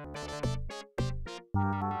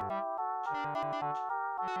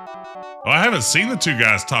 Oh, I haven't seen the two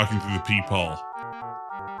guys talking through the peephole.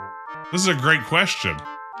 This is a great question.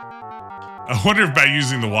 I wonder if by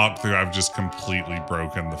using the walkthrough, I've just completely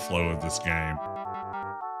broken the flow of this game.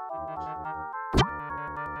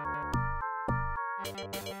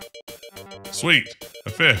 Sweet, a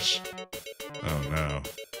fish. Oh no.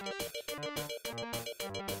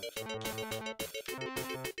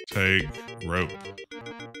 Take rope.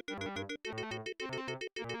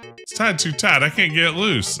 It's tied too tight. I can't get it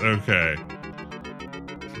loose. Okay.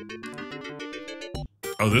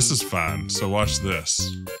 Oh, this is fun. So watch this.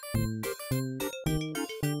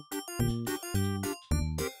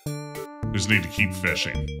 We just need to keep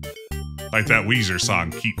fishing. Like that Weezer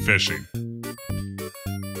song, Keep Fishing.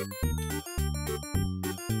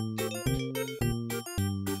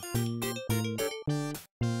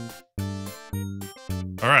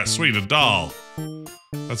 Alright, sweet, a doll.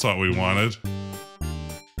 That's what we wanted.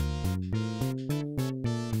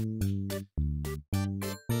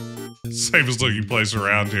 Safest looking place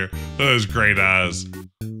around here. Those great eyes.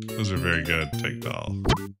 Those are very good. Take doll.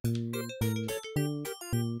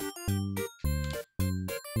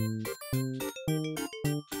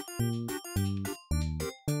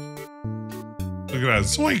 Look at that.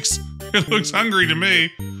 Zoinks! It looks hungry to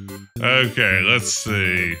me. Okay, let's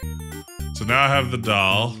see. So now I have the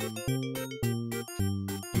doll.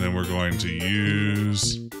 And then we're going to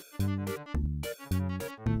use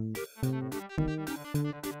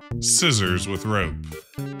scissors with rope.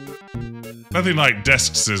 Nothing like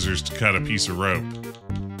desk scissors to cut a piece of rope.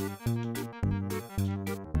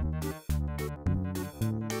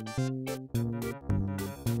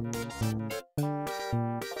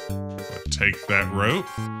 Take that rope,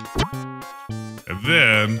 and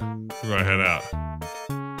then we're gonna head out.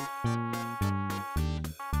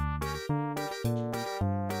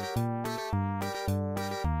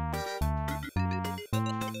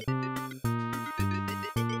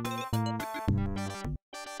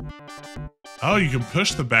 Oh, you can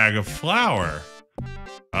push the bag of flour.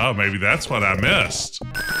 Oh, maybe that's what I missed.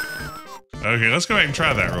 Okay, let's go ahead and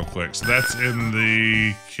try that real quick. So that's in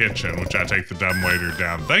the kitchen, which I take the dumb waiter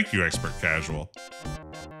down. Thank you, Expert Casual.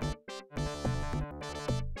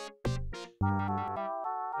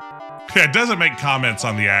 Yeah, it doesn't make comments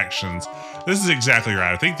on the actions. This is exactly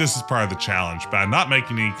right. I think this is part of the challenge. By not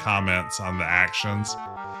making any comments on the actions,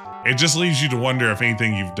 it just leaves you to wonder if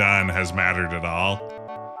anything you've done has mattered at all.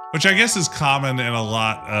 Which I guess is common in a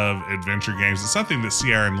lot of adventure games. It's something that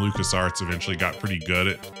Sierra and LucasArts eventually got pretty good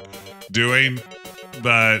at doing,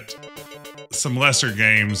 but some lesser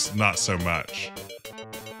games, not so much.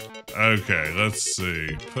 Okay, let's see.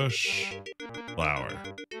 Push flower.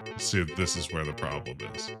 Let's see if this is where the problem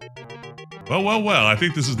is. Well, I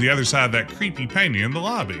think this is the other side of that creepy painting in the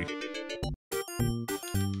lobby.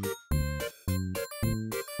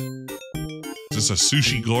 Is this a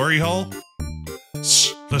sushi glory hole?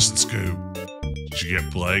 Shh, listen, Scoob. Did you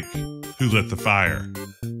get Blake? Who lit the fire?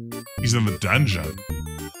 He's in the dungeon.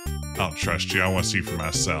 I don't trust you. I want to see for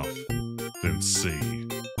myself. Then see.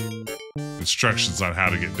 Instructions on how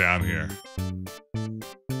to get down here.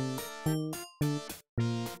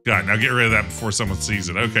 God, now get rid of that before someone sees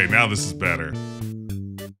it. Okay, now this is better.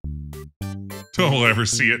 No one will ever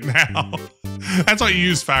see it now. That's what you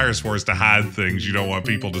use fires for, is to hide things you don't want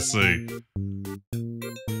people to see.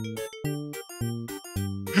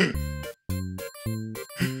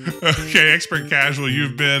 Okay, Expert Casual,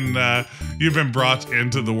 you've been brought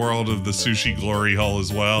into the world of the sushi glory hole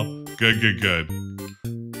as well. Good.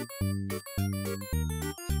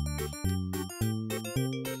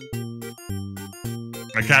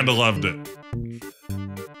 I kind of loved it.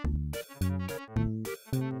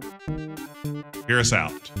 Hear us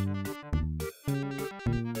out.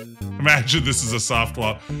 Imagine this is a soft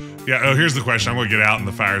wall. Yeah, oh, here's the question. I'm going to get out and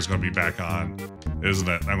the fire's going to be back on, isn't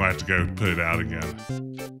it? I'm going to have to go put it out again.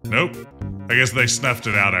 Nope. I guess they snuffed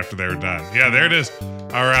it out after they were done. Yeah, there it is.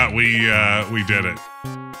 All right, we did it.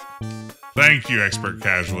 Thank you, Expert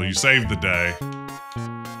Casual. You saved the day. I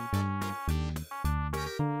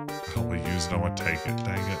don't want to use it. I want to take it.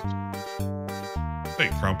 Dang it. Hey,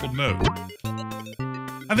 crumpled note.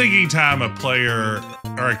 I think anytime a player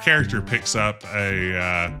or a character picks up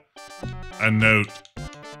a note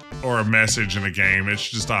or a message in a game, it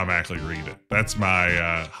should just automatically read it. That's my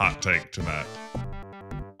hot take tonight.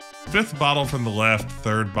 5th bottle from the left,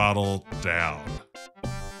 3rd bottle down.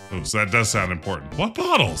 Oh, so that does sound important. What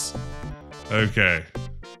bottles? Okay.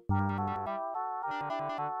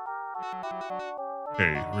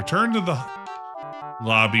 Okay, return to the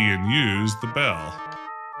lobby and use the bell.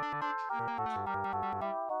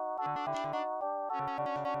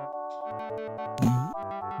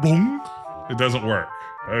 Boom. It doesn't work.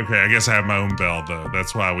 Okay, I guess I have my own bell, though.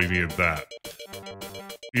 That's why we needed that.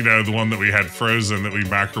 You know, the one that we had frozen that we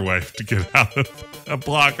microwaved to get out of a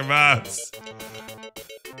block of ice.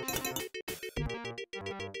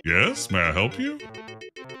 Yes, may I help you?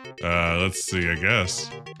 Let's see, I guess.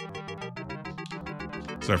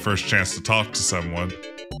 It's our first chance to talk to someone.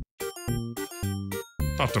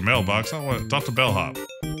 Talk to mailbox, I don't want to talk to bellhop.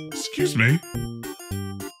 Excuse me.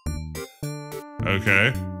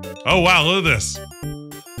 Okay. Oh, wow, look at this.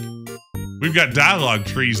 We've got dialogue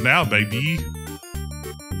trees now, baby.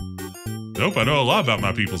 Nope, I know a lot about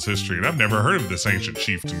my people's history, and I've never heard of this ancient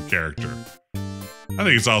chieftain character. I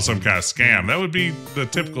think it's all some kind of scam. That would be the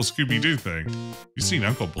typical Scooby-Doo thing. You seen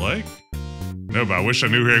Uncle Blake? No, but I wish I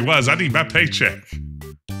knew who he was. I need my paycheck.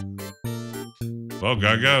 Well,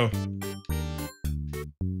 gotta go.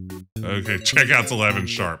 Okay, checkout's 11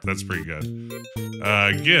 sharp. That's pretty good.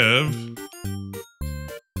 Give.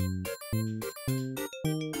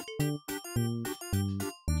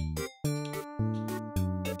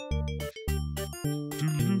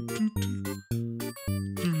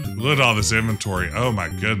 Look at all this inventory. Oh my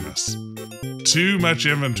goodness. Too much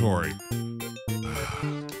inventory.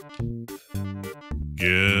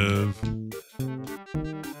 Give.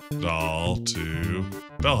 doll to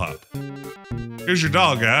bellhop. Here's your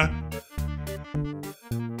doll, guy.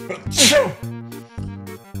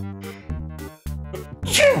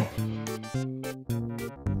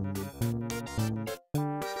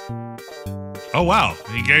 Oh, wow.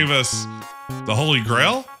 He gave us the Holy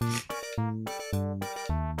Grail?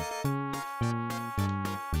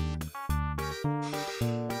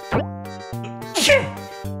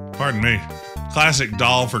 Pardon me. Classic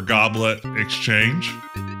doll for goblet exchange.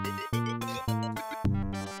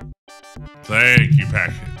 Thank you,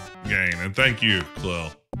 Packet Gang, and thank you,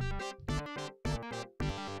 Quill.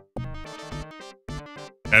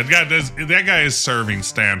 That guy is serving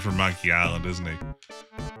Stan from Monkey Island, isn't he?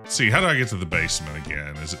 Let's see, how do I get to the basement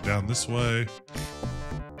again? Is it down this way?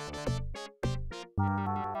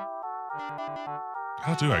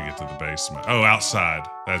 How do I get to the basement? Oh, outside.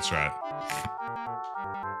 That's right.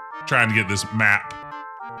 Trying to get this map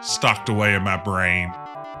stocked away in my brain.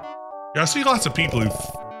 Yeah, I see lots of people who've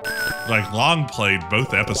long played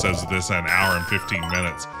both episodes of this in an hour and 15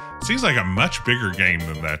 minutes. Seems like a much bigger game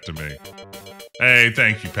than that to me. Hey,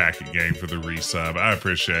 thank you, Packet Game, for the resub. I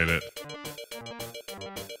appreciate it.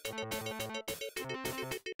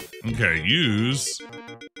 Okay, use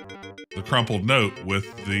the crumpled note with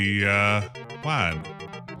the wine.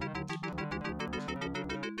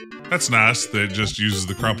 That's nice that it just uses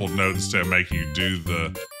the crumpled note instead of making you do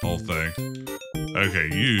the whole thing. Okay,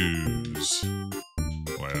 use.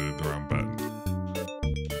 Wait, I did the wrong button.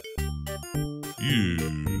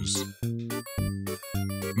 Use.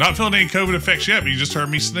 Not feeling any COVID effects yet, but you just heard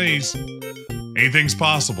me sneeze. Anything's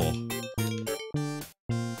possible.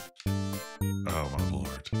 Oh, my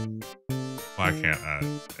lord. Why can't I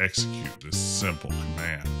execute this simple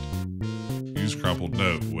command? Use crumpled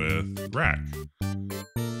note with rack.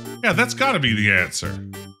 Yeah, that's got to be the answer.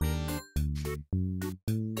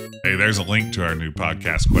 Hey, there's a link to our new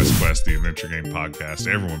podcast, Quest, the Adventure Game Podcast.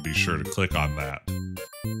 Everyone be sure to click on that.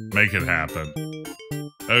 Make it happen.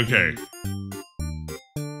 Okay.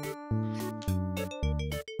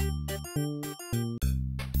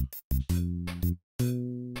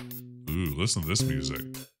 Ooh, listen to this music.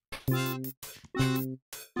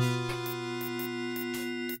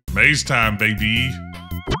 Maze time, baby.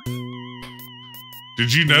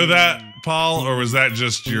 Did you know that, Paul, or was that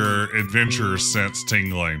just your adventurer sense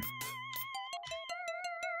tingling?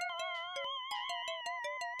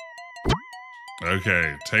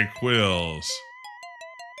 Okay, take wheels.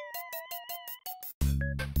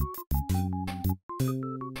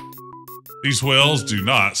 These wheels do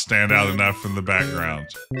not stand out enough from the background.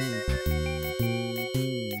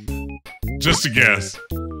 Just a guess.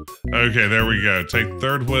 Okay, there we go. Take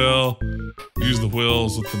third wheel. Use the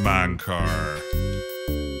wheels with the mine car.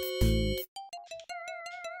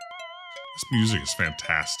 This music is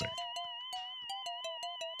fantastic.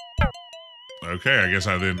 Okay, I guess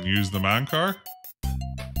I didn't use the mine car.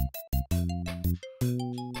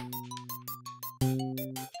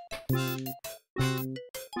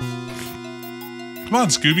 Come on,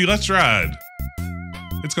 Scooby, let's ride.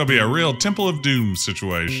 It's gonna be a real Temple of Doom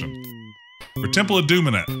situation. We're Temple of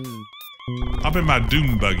Dooming it. Hop in my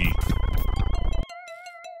Doom buggy.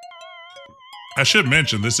 I should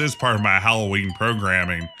mention, this is part of my Halloween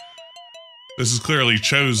programming. This is clearly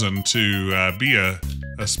chosen to be a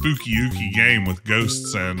spooky ooky game with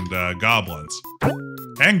ghosts and goblins.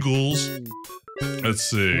 And ghouls. Let's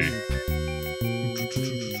see.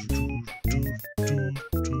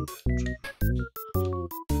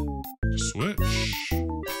 Switch.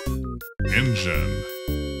 Engine.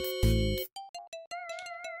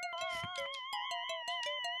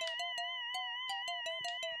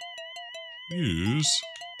 Use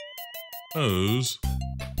hose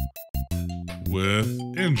with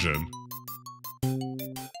engine.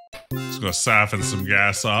 Just gonna siphon some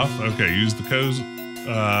gas off. Okay, use the hose.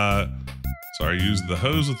 Use the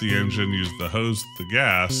hose with the engine. Use the hose with the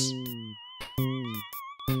gas.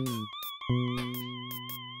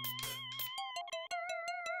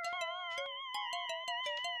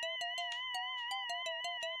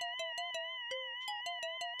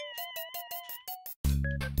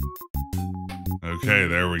 Okay,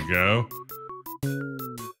 there we go.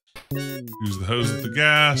 Use the hose with the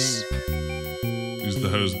gas. Use the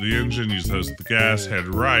hose with the engine. Use the hose with the gas. Head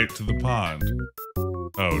right to the pond.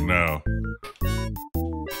 Oh no.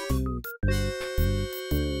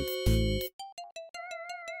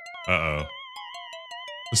 Uh-oh.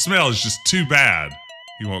 The smell is just too bad.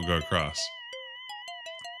 He won't go across.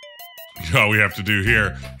 All we have to do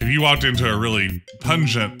here, if you walked into a really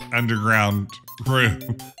pungent underground room,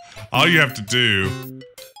 all you have to do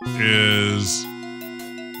is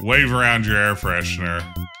wave around your air freshener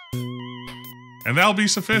And that'll be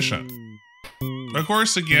sufficient. Of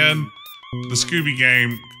course, again, the Scooby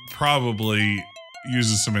Gang probably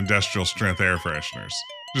uses some industrial strength air fresheners.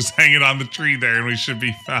 Just hang it on the tree there and we should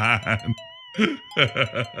be fine.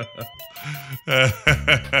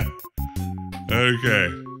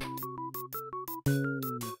 Okay.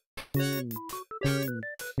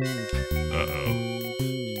 Uh-oh.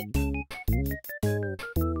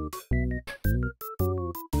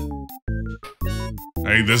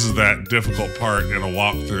 I think this is that difficult part in a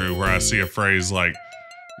walkthrough where I see a phrase like,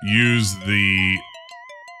 use the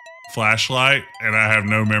flashlight, and I have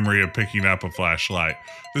no memory of picking up a flashlight.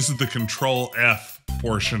 This is the Control F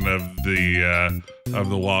portion of the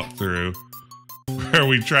walkthrough, where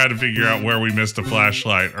we try to figure out where we missed a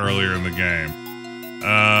flashlight earlier in the game.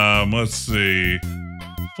 Let's see.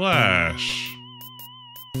 Flash.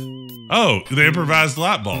 Oh, the improvised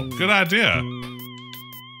light bulb. Good idea.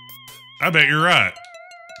 I bet you're right.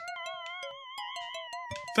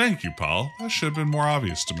 Thank you, Paul. That should have been more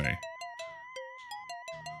obvious to me.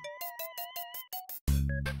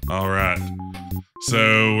 All right.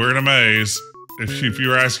 So we're in a maze. If you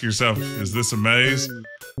were asking yourself, is this a maze?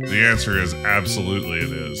 The answer is absolutely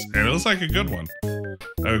it is. And it looks like a good one.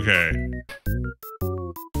 Okay.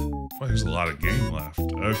 Boy, there's a lot of game left.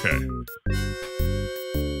 Okay.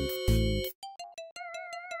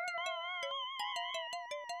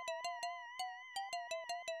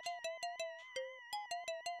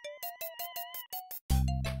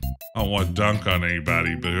 I don't want to dunk on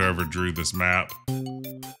anybody, but whoever drew this map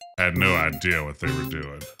had no idea what they were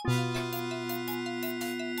doing.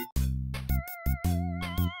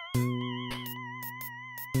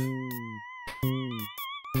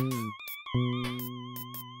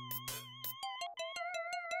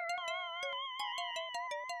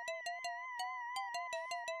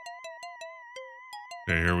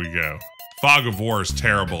 Okay, here we go. Fog of War is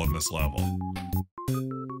terrible in this level.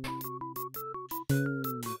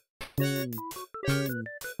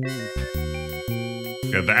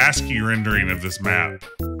 Yeah, the ASCII rendering of this map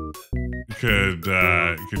could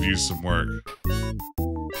use some work.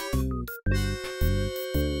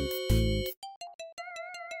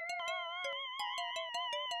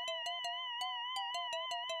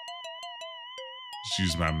 Just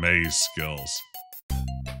use my maze skills.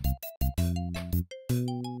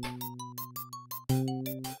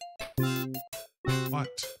 What?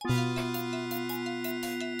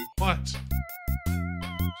 What?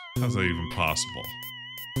 How's that even possible?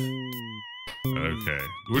 Okay.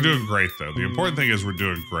 We're doing great, though. The important thing is we're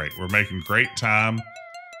doing great. We're making great time.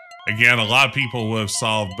 Again, a lot of people will have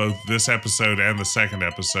solved both this episode and the second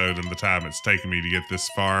episode in the time it's taken me to get this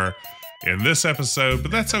far in this episode,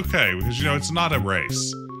 but that's okay, because, you know, it's not a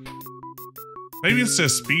race. Maybe instead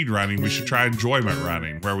of speed running, we should try enjoyment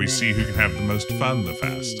running, where we see who can have the most fun the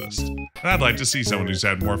fastest. And I'd like to see someone who's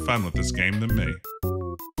had more fun with this game than me.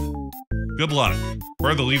 Good luck.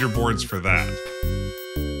 Where are the leaderboards for that?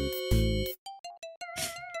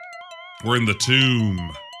 We're in the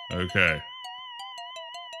tomb. Okay.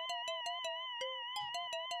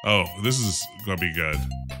 Oh, this is gonna be good.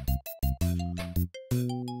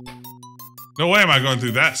 No way am I going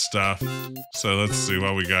through that stuff. So let's see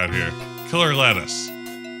what we got here. Killer lettuce.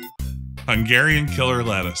 Hungarian killer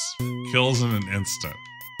lettuce. Kills in an instant.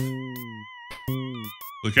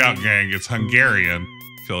 Look out, gang. It's Hungarian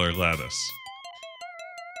killer lettuce.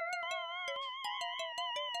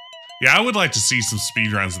 Yeah, I would like to see some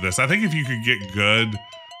speedruns of this. I think if you could get good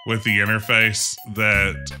with the interface,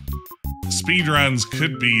 that speedruns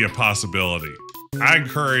could be a possibility. I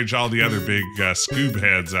encourage all the other big Scoob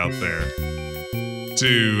heads out there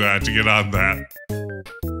to get on that.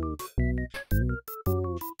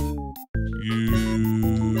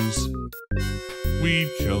 Use weed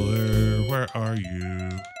killer, where are you?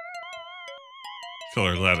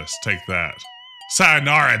 Killer lettuce, take that.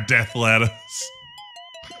 Sayonara, death lettuce.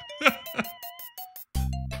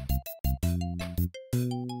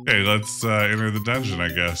 Okay, let's enter the dungeon, I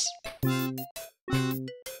guess. The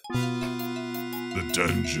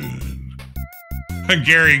dungeon.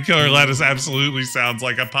 Hungarian killer lettuce absolutely sounds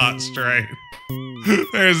like a pot strain.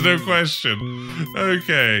 There's no question.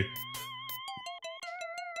 Okay.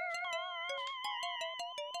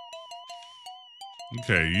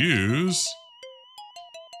 Okay, use.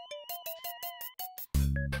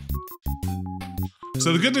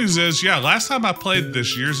 So the good news is, yeah, last time I played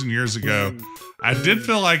this years and years ago, I did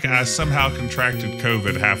feel like I somehow contracted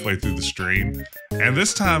COVID halfway through the stream. And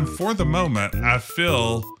this time, for the moment, I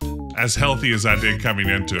feel as healthy as I did coming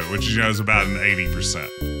into it, which, you know, is about an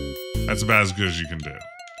 80%. That's about as good as you can do.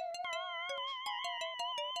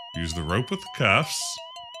 Use the rope with the cuffs.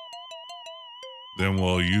 Then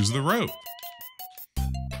we'll use the rope.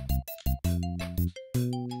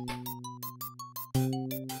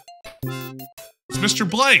 Mr.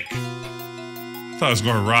 Blake. I thought I was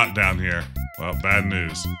going to rot down here. Well, bad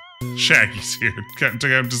news. Shaggy's here. Can't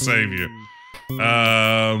him to save you.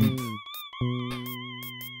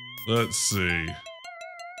 Let's see.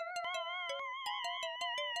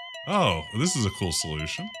 Oh, this is a cool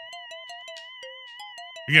solution.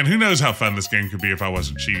 Again, who knows how fun this game could be if I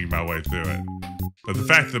wasn't cheating my way through it. But the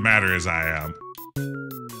fact of the matter is I am.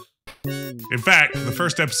 In fact, the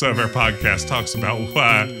first episode of our podcast talks about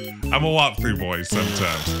why I'm a walkthrough boy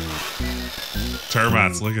sometimes.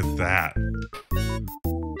 Termites, look at that.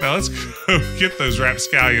 Now let's go get those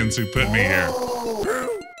rapscallions who put me here.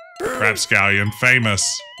 Rapscallion, famous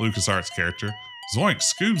LucasArts character. Zoink,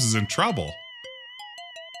 Scoobs is in trouble.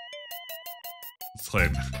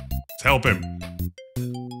 Let's help him.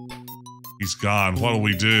 He's gone. What'll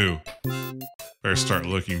we do? Better start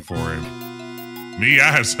looking for him. Me,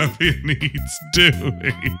 I have something that needs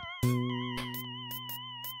doing.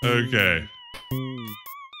 Okay.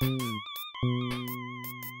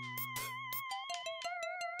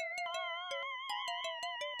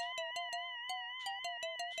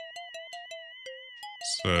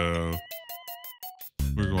 So,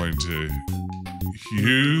 we're going to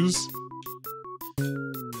use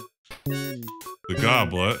the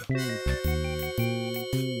goblet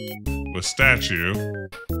with statue.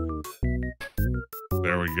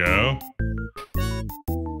 There we go.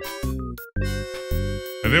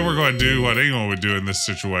 And then we're going to do what anyone would do in this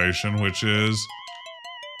situation, which is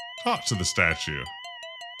talk to the statue.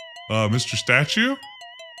 Mr. Statue?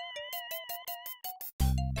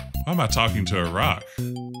 Why am I talking to a rock?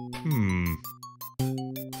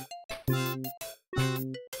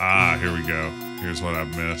 Ah, here we go. Here's what I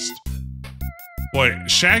missed. Boy,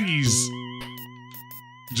 Shaggy's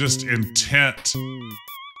just intent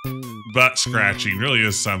butt scratching really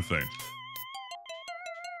is something.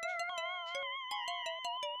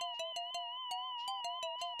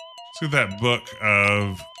 Let's get that book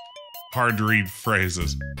of hard to read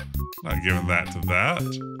phrases. Not giving that to that.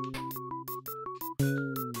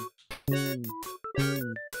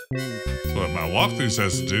 That's what my walkthrough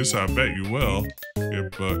says to do, so I bet you will.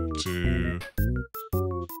 Give book to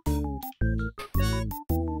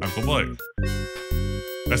Uncle Blake.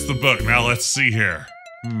 That's the book. Now let's see here.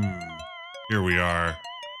 Here we are.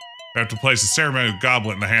 We have to place a ceremonial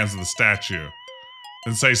goblet in the hands of the statue.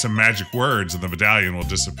 Then say some magic words and the medallion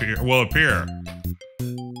will appear.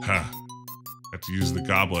 Huh. Have to use the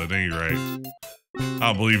goblet at any rate. I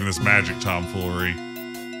don't believe in this magic tomfoolery.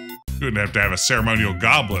 You wouldn't have to have a ceremonial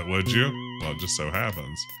goblet, would you? Well, it just so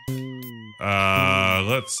happens.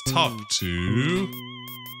 Let's talk to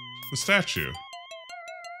the statue.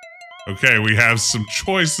 Okay, we have some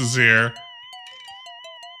choices here.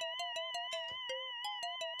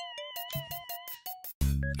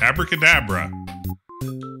 Abracadabra.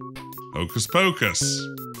 Hocus Pocus.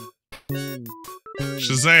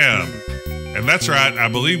 Shazam. And that's right, I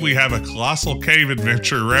believe we have a Colossal Cave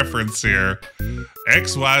Adventure reference here.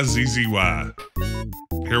 XYZZY.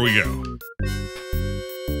 Here we go.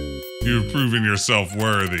 You've proven yourself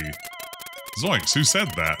worthy. Zoinks, who said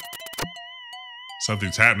that?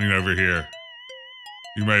 Something's happening over here.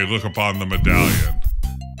 You may look upon the medallion.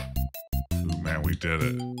 Ooh, man, we did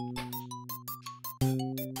it.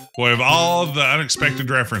 Boy, of all the unexpected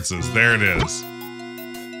references, there it is.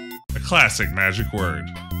 A classic magic word.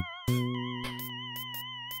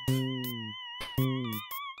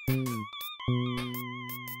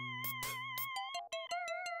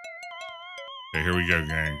 Okay, here we go,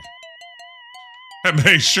 gang.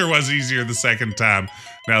 That sure was easier the second time.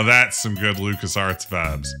 Now that's some good LucasArts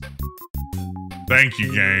vibes. Thank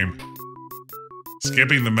you, game.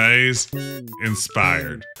 Skipping the maze,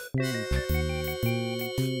 inspired.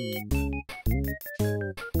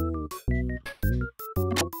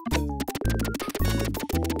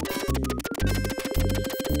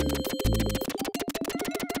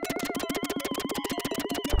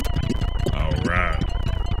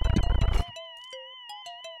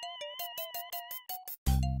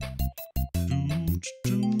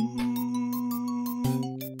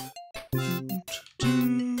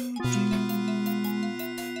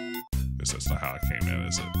 That's not how it came in,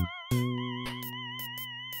 is it?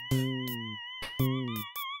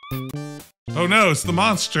 Oh no, it's the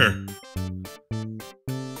monster!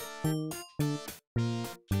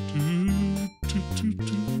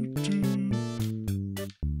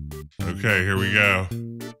 Okay, here we go.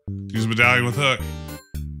 Use medallion with hook.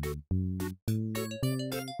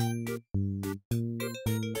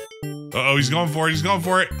 Uh-oh, he's going for it, he's going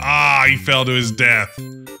for it! Ah, he fell to his death.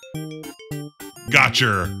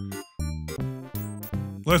 Gotcha!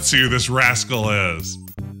 Let's see who this rascal is.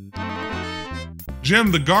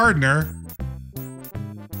 Jim the gardener?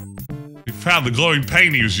 Found the glowing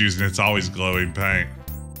paint he was using. It's always glowing paint.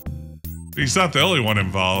 He's not the only one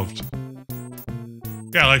involved.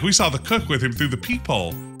 Yeah, like we saw the cook with him through the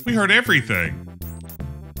peephole. We heard everything.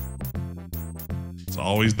 It's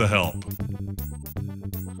always the help.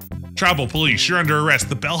 Tribal police, you're under arrest.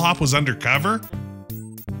 The bellhop was undercover?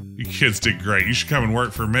 You kids did great. You should come and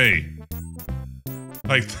work for me.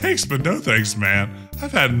 Like, thanks, but no thanks, man.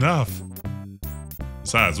 I've had enough.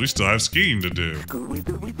 Besides, we still have skiing to do.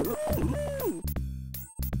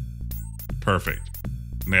 Perfect.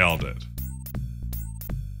 Nailed it.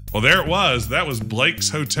 Well, there it was. That was Blake's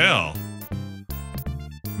Hotel.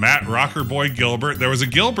 Matt Rocker Boy Gilbert. There was a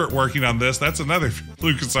Gilbert working on this. That's another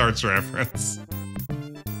LucasArts reference.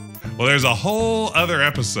 Well, there's a whole other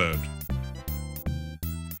episode.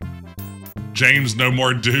 James No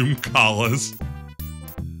More Doom Collas.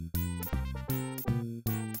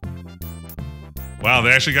 Wow,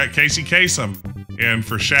 they actually got Casey Kasem in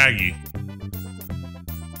for Shaggy.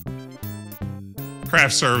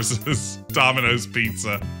 Craft Services, Domino's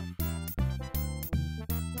Pizza.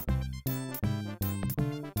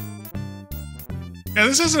 Yeah,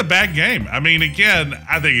 this isn't a bad game. I mean, again,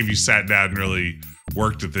 I think if you sat down and really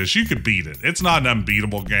worked at this, you could beat it. It's not an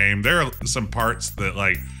unbeatable game. There are some parts that,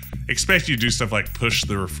 like, expect you to do stuff like push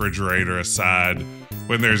the refrigerator aside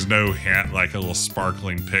when there's no hint, like a little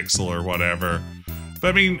sparkling pixel or whatever. But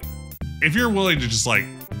I mean, if you're willing to just like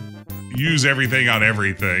use everything on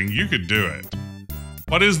everything, you could do it.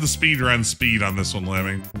 What is the speedrun speed on this one,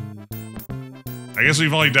 Lemming? I guess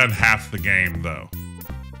we've only done half the game though.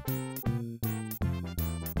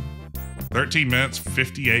 13 minutes,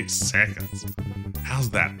 58 seconds. How's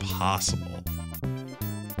that possible?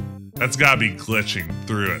 That's gotta be glitching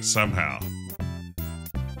through it somehow.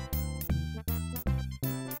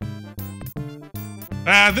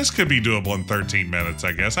 This could be doable in 13 minutes,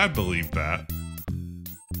 I guess. I'd believe that.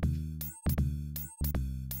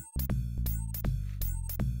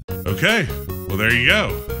 Okay, well there you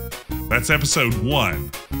go. That's episode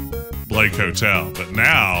 1, Blake Hotel. But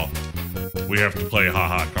now, we have to play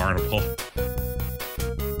Ha-Ha Carnival.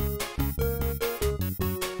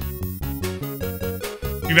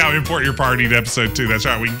 You now import your party to episode 2. That's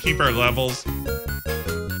right, we can keep our levels.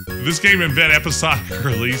 This game invent episodic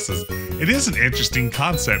releases. It is an interesting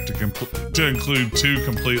concept to include 2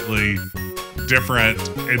 completely different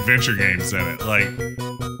adventure games in it. Like,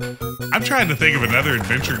 I'm trying to think of another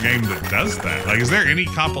adventure game that does that. Like, is there any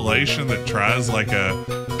compilation that tries like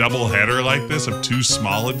a double header like this of 2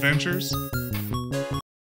 small adventures?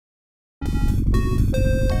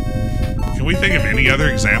 Can we think of any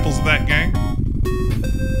other examples of that game?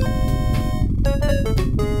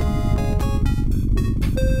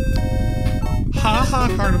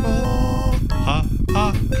 Ha-Ha Carnival,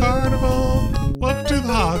 Ha-Ha Carnival, welcome to the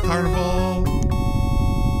Ha-Ha Carnival.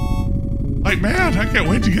 Like, man, I can't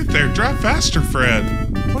wait to get there. Drive faster, Fred.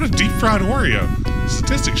 What a deep-fried Oreo.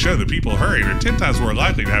 Statistics show that people hurrying are 10 times more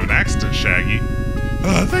likely to have an accident, Shaggy.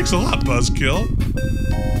 Thanks a lot, Buzzkill.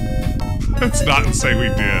 That's not to say we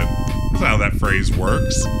did. That's how that phrase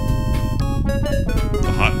works.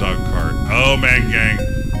 The hot dog cart. Oh, man, gang.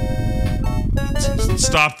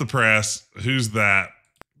 Stop the press. Who's that?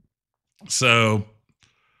 So,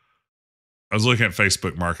 I was looking at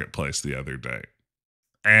Facebook Marketplace the other day,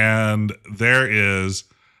 and there is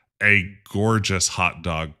a gorgeous hot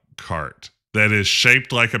dog cart that is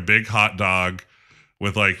shaped like a big hot dog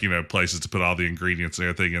with, like, you know, places to put all the ingredients and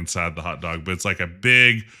everything inside the hot dog. But it's like a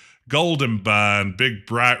big golden bun, big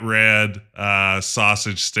bright red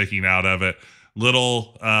sausage sticking out of it,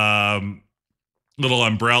 little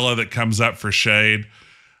umbrella that comes up for shade.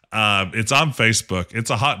 It's on Facebook. It's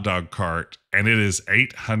a hot dog cart, and it is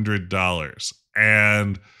 $800.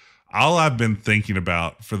 And all I've been thinking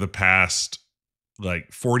about for the past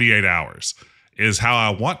like 48 hours is how I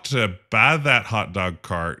want to buy that hot dog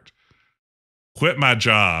cart, quit my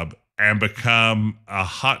job, and become a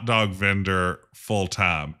hot dog vendor full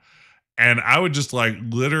time. And I would just like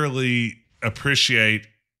literally appreciate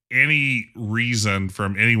any reason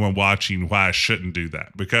from anyone watching why I shouldn't do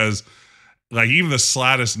that, because like even the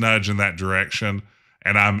slightest nudge in that direction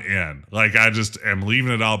and I'm in. Like, I just am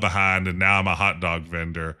leaving it all behind, and now I'm a hot dog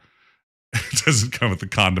vendor. It doesn't come with the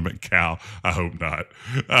condiment cow. I hope not.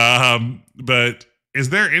 But is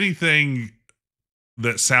there anything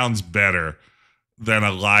that sounds better than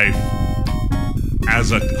a life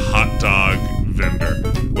as a hot dog vendor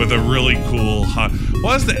with a really cool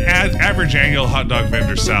what is the average annual hot dog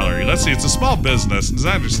vendor salary? Let's see. It's a small business. As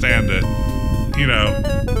I understand it, you know,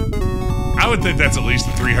 I would think that's at least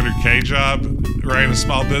a $300K job running a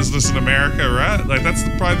small business in America, right? Like, that's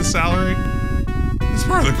probably the salary. It's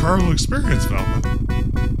part of the Carnival experience, Velma.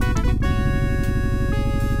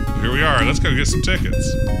 here we are. Let's go get some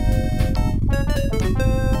tickets.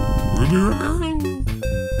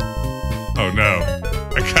 Oh no.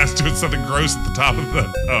 That guy's doing something gross at the top of the...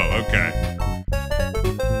 Oh, okay. I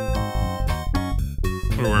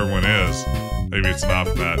wonder where everyone is. Maybe it's an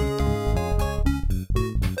off nut.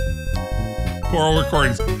 Poor old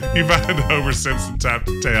recordings. You find Homer Simpson top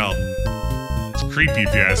to tail. It's creepy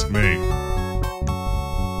if you ask me.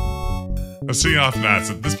 I've seen off nights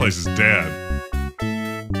that this place is dead.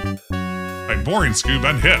 Like, boring, Scoob,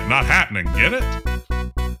 unhip, not happening, get it? I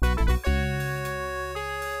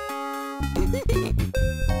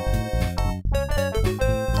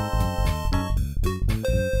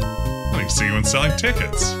didn't see anyone selling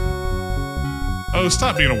tickets. Oh,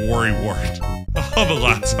 stop being a worrywart. All the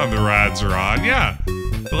lights on the rides are on. Yeah,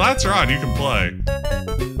 the lights are on, you can play.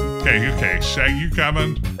 Okay, Shaggy, you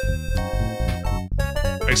coming?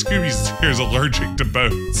 Hey, Scooby's here's allergic to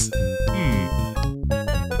boats.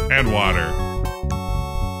 And water.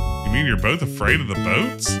 You mean you're both afraid of the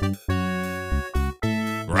boats?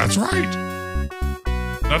 Well, that's right.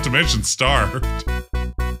 Not to mention starved.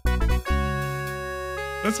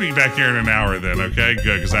 Let's meet back here in an hour then, okay?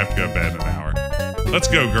 Good, because I have to go to bed in an hour. Let's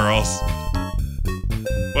go, girls.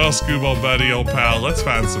 Well, Scoob, old buddy, old pal, let's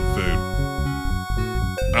find some food.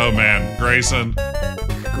 Oh man, Grayson.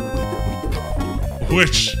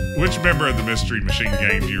 Which member of the Mystery Machine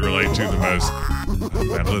Gang do you relate to the most? Oh,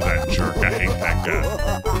 man, look at that jerk. I hate that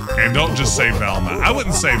guy. And don't just say Velma. I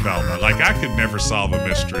wouldn't say Velma. Like, I could never solve a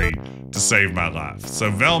mystery to save my life. So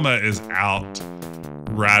Velma is out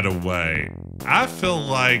right away. I feel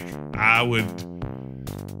like I would...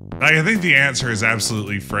 Like, I think the answer is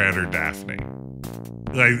absolutely Fred or Daphne.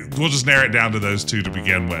 Like, we'll just narrow it down to those two to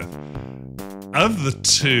begin with. Of the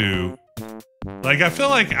two, like, I feel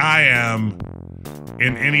like I am...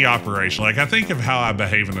 in any operation, like I think of how I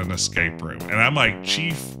behave in an escape room, and I'm like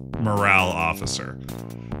chief morale officer.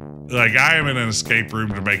 Like I am in an escape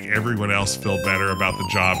room to make everyone else feel better about the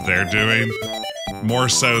job they're doing, more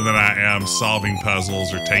so than I am solving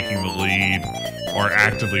puzzles or taking the lead or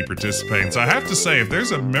actively participating. So I have to say, if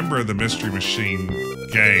there's a member of the Mystery Machine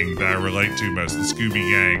Gang that I relate to most, the Scooby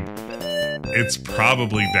Gang, it's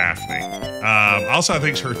probably Daphne. Also, I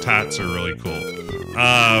think her tats are really cool.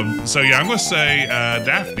 So yeah, I'm gonna say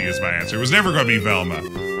Daphne is my answer. It was never gonna be Velma.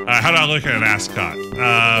 How do I look at an ascot?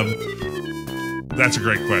 That's a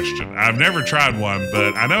great question. I've never tried one,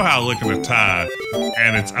 but I know how I look in a tie,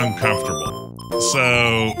 and it's uncomfortable.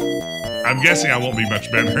 So I'm guessing I won't be much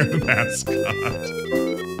better in an ascot.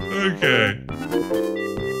 Okay.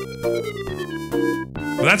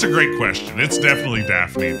 Well, that's a great question. It's definitely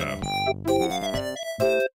Daphne, though.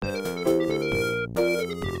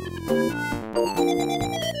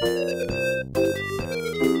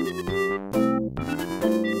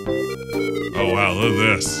 Oh wow, look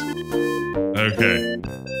at this. Okay.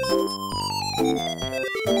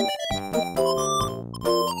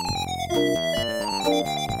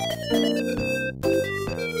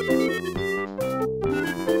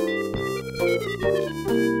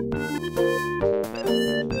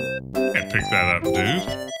 Can't pick that up, dude.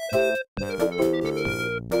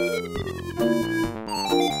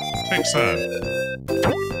 Take sign.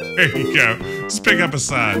 There you go. Just pick up a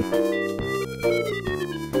sign.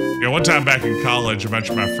 Yeah, one time back in college, a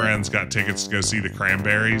bunch of my friends got tickets to go see the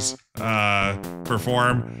Cranberries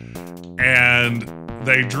perform, and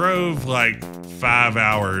they drove like 5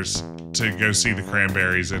 hours to go see the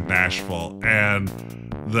Cranberries in Nashville, and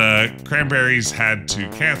the Cranberries had to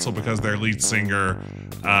cancel because their lead singer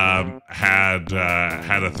had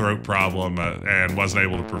a throat problem and wasn't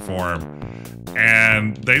able to perform.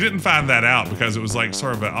 And they didn't find that out because it was like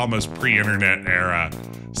sort of an almost pre-internet era.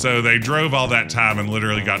 So they drove all that time and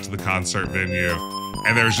literally got to the concert venue,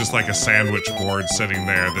 and there was just like a sandwich board sitting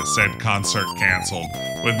there that said concert canceled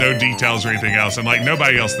with no details or anything else, and like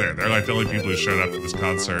nobody else there. They're like the only people who showed up to this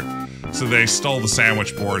concert. So they stole the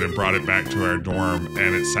sandwich board and brought it back to our dorm,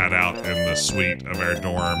 and it sat out in the suite of our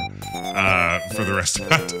dorm for the rest of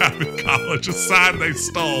my time in college. A sign they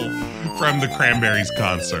stole from the Cranberries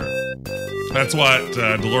concert. That's what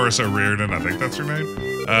Dolores O'Riordan, I think that's her name,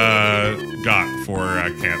 got for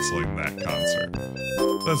canceling that concert.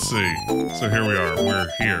 Let's see. So here we are. We're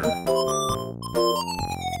here. Look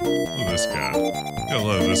at this guy. Gotta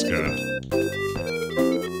love this guy.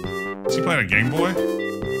 Is he playing a Game Boy?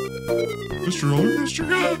 Mr. Roller Coaster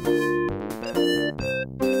guy?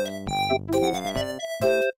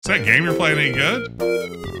 Is that game you're playing any good?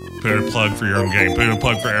 Put in a plug for your own game. Put in a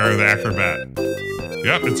plug for Arrow the Acrobat.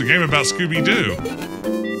 Yep, it's a game about Scooby-Doo.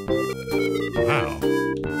 Wow.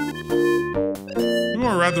 You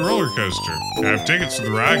want to ride the roller coaster? I have tickets to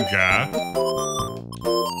the ride, guy.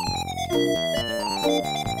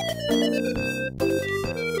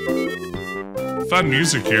 fun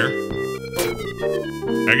music here.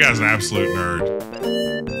 That guy's an absolute nerd.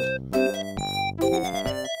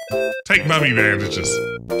 Take mummy bandages.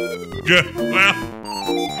 Good. Well,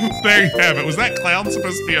 there you have it. Was that clown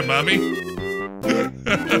supposed to be a mummy?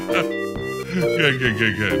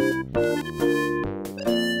 Good.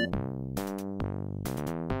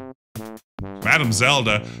 Madam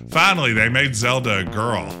Zelda. Finally, they made Zelda a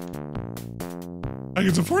girl. Like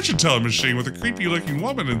it's a fortune-telling machine with a creepy-looking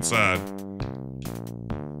woman inside.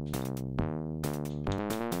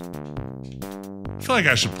 I feel like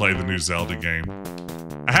I should play the new Zelda game.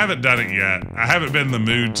 I haven't done it yet. I haven't been in the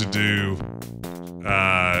mood to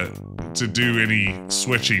do any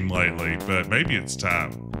switching lately, but maybe it's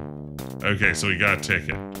time. Okay, so we got a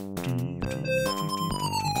ticket.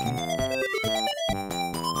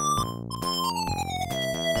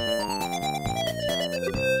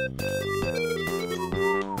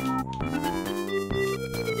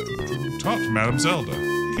 Talk to Madam Zelda.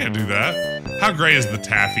 You can't do that. How great is the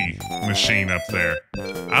taffy machine up there?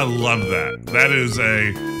 I love that. That is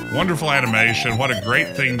a wonderful animation. What a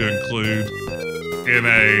great thing to include in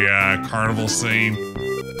a carnival scene.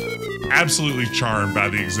 Absolutely charmed by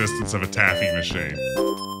the existence of a taffy machine.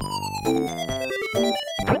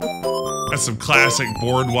 That's some classic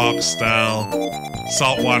boardwalk style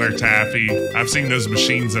saltwater taffy. I've seen those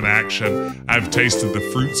machines in action. I've tasted the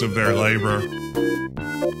fruits of their labor.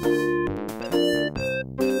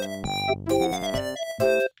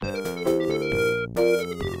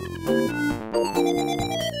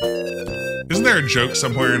 Isn't there a joke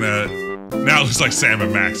somewhere in a... Now it looks like Sam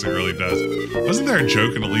and Max, it really does. Wasn't there a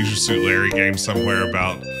joke in a Leisure Suit Larry game somewhere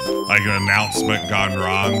about like an announcement gone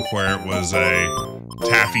wrong where it was a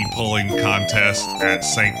taffy pulling contest at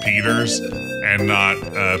St. Peter's and not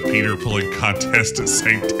a Peter pulling contest at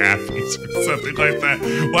St. Taffy's or something like that?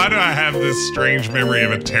 Why do I have this strange memory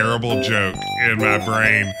of a terrible joke in my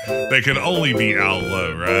brain that could only be Al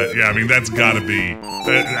Lowe, right? Yeah, I mean, that's gotta be...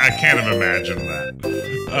 I can't have imagined that.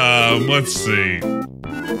 Let's see.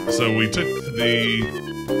 So we took the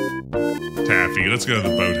taffy. Let's go to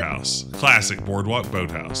the boathouse. Classic boardwalk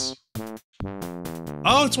boathouse.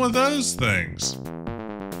 Oh, it's one of those things.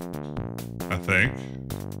 I think.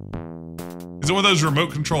 Is it one of those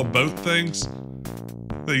remote control boat things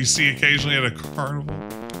that you see occasionally at a carnival?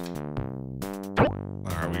 All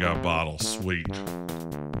right, we got a bottle. Sweet.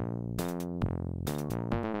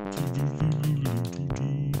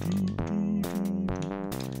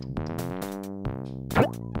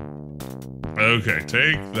 Okay,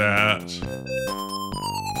 take that.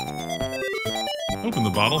 Open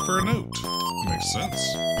the bottle for a note. Makes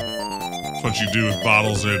sense. That's what you do with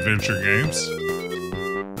bottles in adventure games.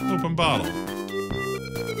 Open bottle.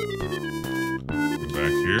 Go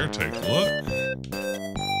back here, take a look.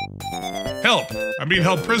 Help! I'm being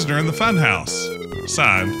held prisoner in the funhouse.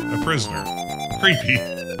 Signed, a prisoner. Creepy.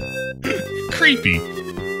 Creepy.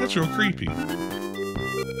 That's real creepy.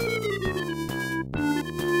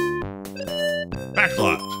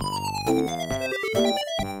 Backlocked.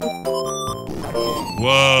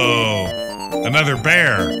 Whoa! Another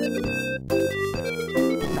bear.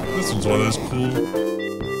 This one's one of those cool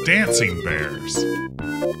dancing bears.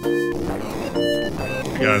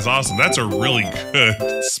 That guy's awesome. That's a really good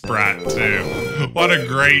sprite too. What a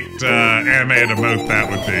great animated emote that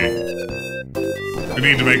would be. We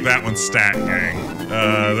need to make that one stat, gang.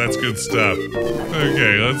 That's good stuff.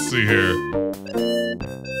 Okay, let's see here.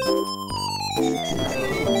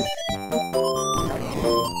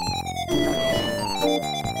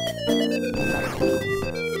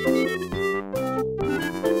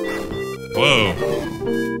 Whoa.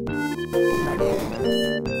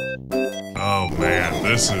 Oh man,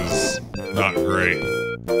 this is not great.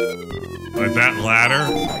 Like that ladder,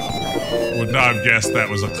 would not have guessed that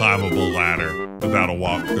was a climbable ladder without a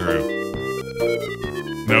walkthrough.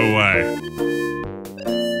 No way.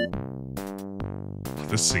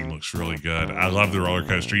 This scene looks really good. I love the roller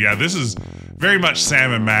coaster. Yeah, this is very much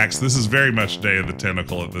Sam and Max. This is very much Day of the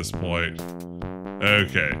Tentacle at this point.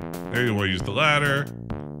 Okay, there you want to use the ladder.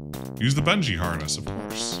 Use the bungee harness, of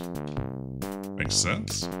course. Makes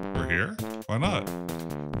sense. We're here. Why not?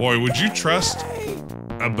 Boy, would you trust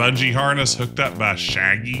a bungee harness hooked up by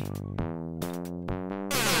Shaggy?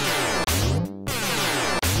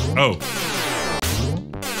 Oh.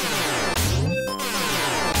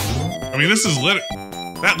 I mean, this is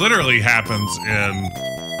that literally happens in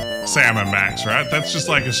Sam and Max, right? That's just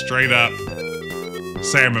like a straight up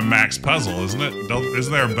Sam and Max puzzle, isn't it?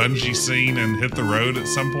 Isn't there a bungee scene in Hit the Road at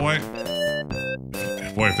some point?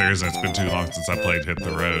 Boy, if there isn't, it's been too long since I played Hit the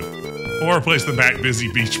Road. Or replace the Back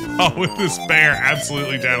Busy Beach Ball with this bear.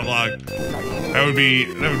 Absolutely down a log. That would be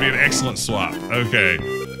an excellent swap. Okay.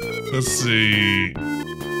 Let's see.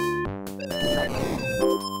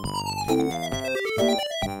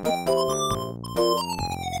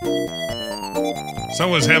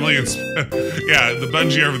 Someone's heavily yeah, the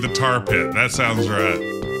bungee over the tar pit. That sounds right.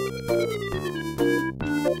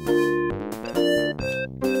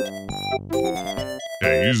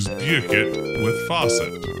 Yeah, use bucket with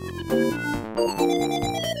faucet.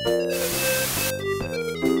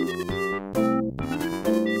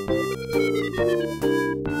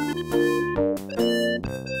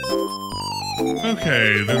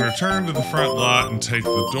 Okay, then return to the front lot and take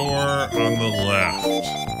the door on the left.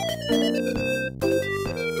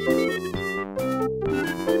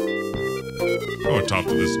 Go and talk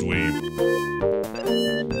to this dweeb.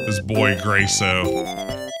 This boy Grayso.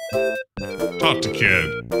 Talk to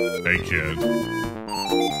kid. Hey kid.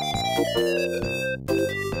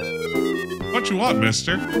 What you want,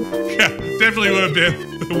 mister? Yeah, definitely would have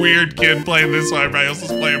been the weird kid playing this while everybody else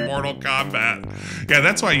is playing Mortal Kombat. Yeah,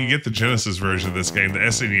 that's why you get the Genesis version of this game. The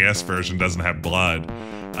SNES version doesn't have blood.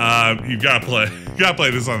 You gotta play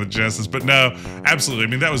this on the Genesis. But no, absolutely. I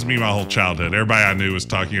mean, that was me my whole childhood. Everybody I knew was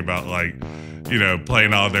talking about, like, you know,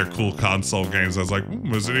 playing all their cool console games. I was like,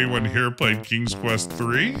 was anyone here played King's Quest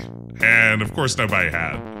 3? And of course, nobody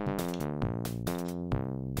had.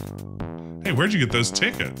 Hey, where'd you get those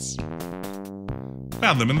tickets?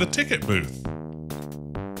 Found them in the ticket booth.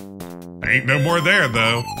 Ain't no more there,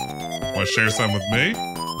 though. Want to share some with me?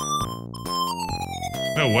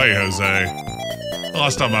 No way, Jose. I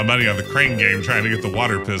lost all my money on the crane game trying to get the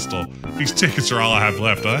water pistol. These tickets are all I have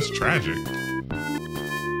left. Oh, that's tragic.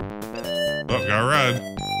 Oh, gotta run.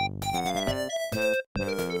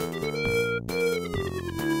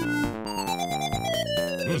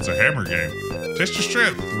 Ooh, it's a hammer game. Test your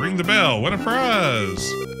strength. Ring the bell. Win a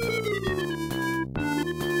prize.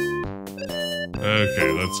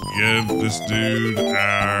 Okay, let's give this dude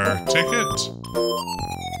our ticket.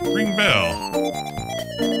 Ring bell.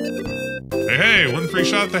 Hey, hey, one free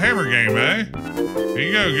shot at the hammer game, eh? Here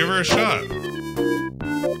you go, give her a shot.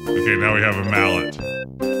 Okay, now we have a mallet.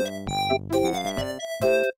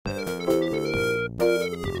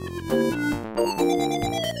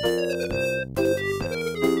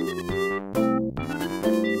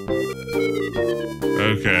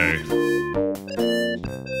 Okay.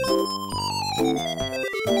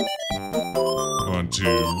 Going to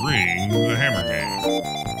ring the hammer game.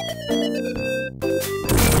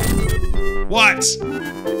 What?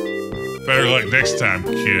 Better luck next time,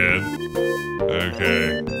 kid.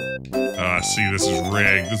 Okay. See, this is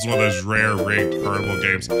rigged. This is one of those rare rigged carnival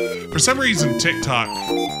games. For some reason, TikTok,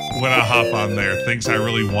 when I hop on there, thinks I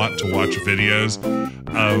really want to watch videos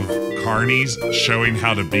of carnies showing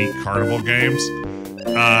how to beat carnival games.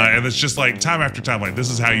 And it's just like time after time, like, this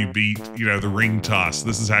is how you beat, you know, the ring toss.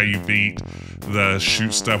 This is how you beat the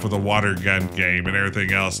shoot stuff with a water gun game and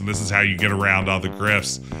everything else. And this is how you get around all the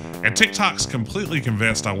grifts. And TikTok's completely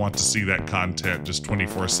convinced I want to see that content just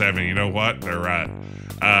 24/7. You know what? They're right.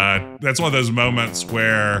 That's one of those moments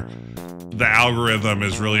where the algorithm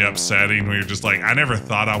is really upsetting, where you're just like, I never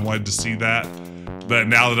thought I wanted to see that. But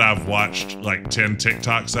now that I've watched like 10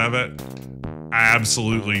 TikToks of it, I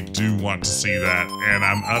absolutely do want to see that. And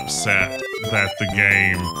I'm upset that the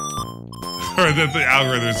game, or that the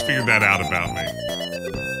algorithm has figured that out about me.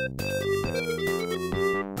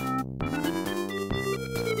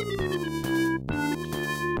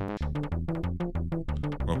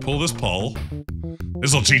 We'll pull this pole.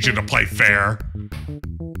 This will teach you to play fair.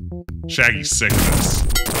 Shaggy's sick of this.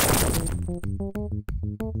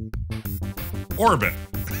 Orbit.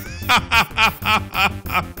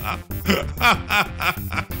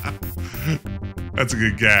 That's a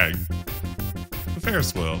good gag. The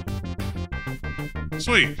Ferris wheel.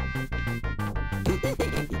 Sweet.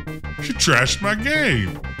 You trashed my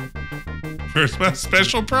game. Where's my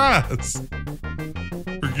special prize?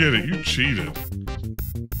 Forget it, you cheated.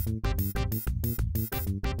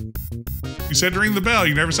 You said to ring the bell.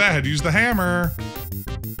 You never said I had to use the hammer.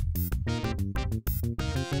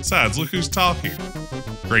 Besides, look who's talking.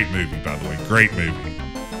 Great movie, by the way. Great movie.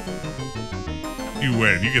 You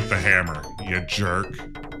win. You get the hammer, you jerk.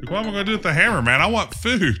 Like, what am I going to do with the hammer, man? I want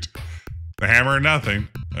food. The hammer or nothing.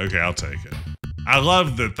 Okay, I'll take it. I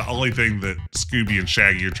love that the only thing that Scooby and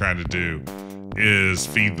Shaggy are trying to do is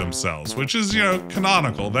feed themselves, which is, you know,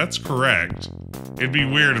 canonical. That's correct. It'd be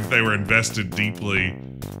weird if they were invested deeply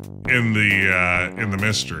in the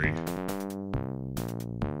mystery.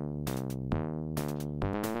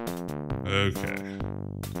 Okay.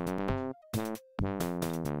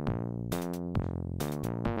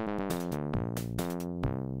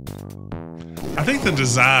 I think the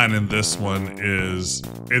design in this one is,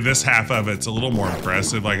 in this half of it's a little more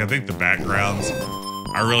impressive. Like, I think the backgrounds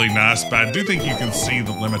are really nice, but I do think you can see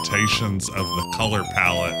the limitations of the color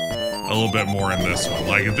palette a little bit more in this one.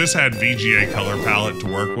 Like, if this had VGA color palette to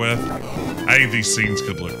work with, I think these scenes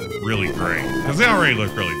could look really great. Because they already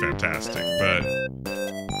look really fantastic, but...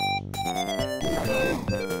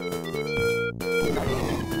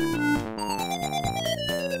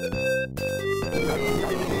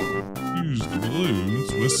 Use the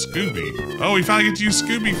balloons with Scooby. Oh, we finally get to use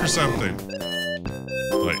Scooby for something.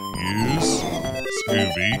 Like, use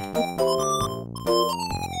Scooby.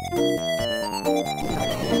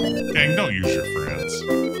 Gang, don't use your friends.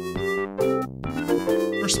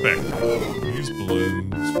 Respect. Use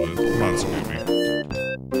balloons with... Come on, Scooby.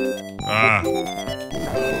 Ah.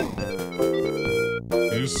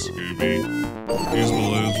 Use Scooby. Use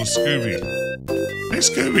balloons with Scooby. Hey,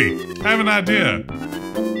 Scooby! I have an idea.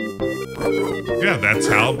 Yeah, that's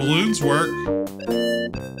how balloons work.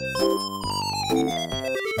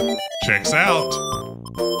 Checks out.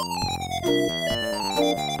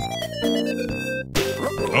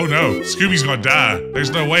 Oh no, Scooby's gonna die. There's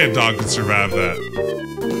no way a dog can survive that.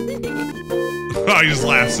 Oh, he just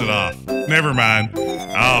laughs it off. Never mind.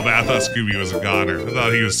 Oh, but I thought Scooby was a goner. I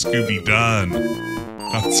thought he was Scooby done.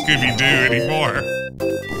 Not Scooby-Doo anymore.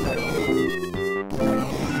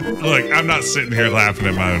 Look, I'm not sitting here laughing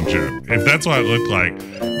at my own joke. If that's what it looked like,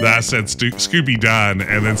 that I said Scooby done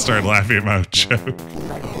and then started laughing at my own joke.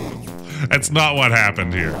 That's not what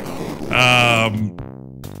happened here.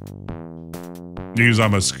 News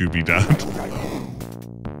almost Scooby done.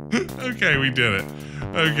 Okay, we did it.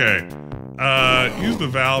 Okay. Use the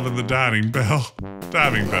valve in the diving bell.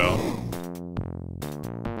 Diving bell.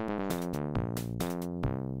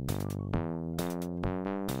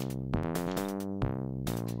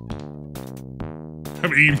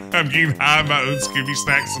 I'm getting high on my own Scooby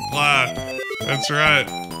Snack supply. That's right.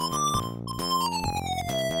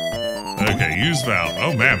 Okay, use valve.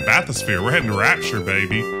 Oh man, bathysphere. We're heading to Rapture,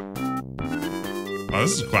 baby. Oh,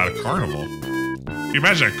 this is quite a carnival. Can you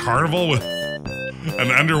imagine a carnival with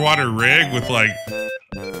an underwater rig with like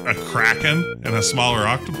a kraken and a smaller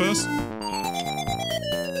octopus?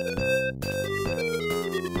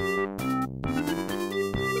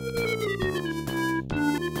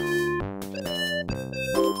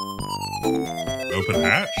 Open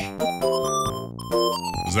hatch?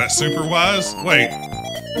 Is that super wise? Wait.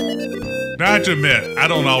 Now I have to admit, I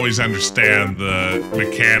don't always understand the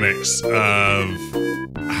mechanics of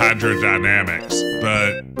hydrodynamics,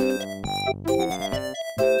 but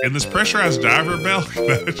in this pressurized diving bell, can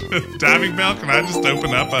I just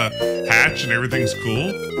open up a hatch and everything's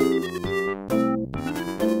cool?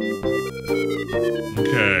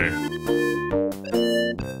 Okay.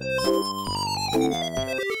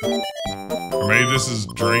 Or maybe this is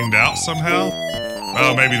drained out somehow?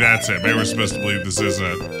 Oh, maybe that's it. Maybe we're supposed to believe this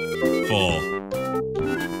isn't full.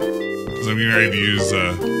 Because I'm getting ready to use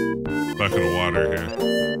a bucket of water here.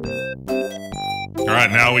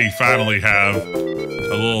 Alright, now we finally have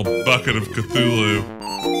a little bucket of Cthulhu.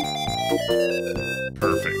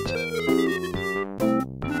 Perfect.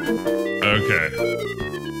 Okay.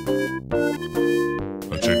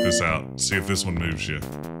 Let's check this out. See if this one moves you.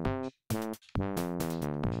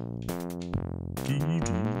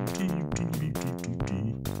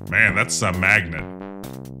 Man, that's a magnet.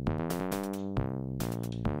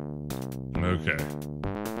 Okay.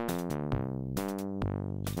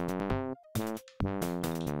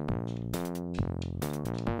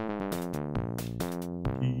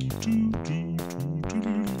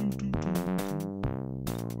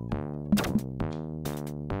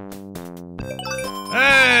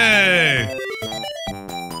 Hey!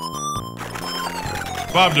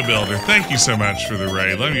 Bob the Builder, thank you so much for the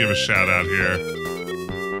raid. Let me give a shout out here.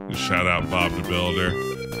 Shout out Bob the Builder.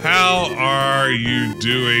 How are you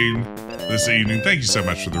doing this evening? Thank you so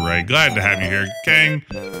much for the raid. Glad to have you here. Gang,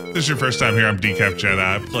 this is your first time here. I'm Decaf Jedi.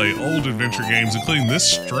 I play old adventure games, including this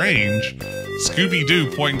strange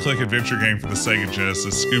Scooby-Doo point-and-click adventure game for the Sega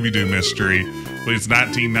Genesis, Scooby-Doo Mystery. I believe it's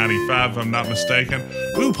 1995, if I'm not mistaken.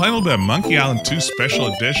 Ooh, playing a little bit of Monkey Island 2 Special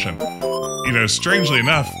Edition. You know, strangely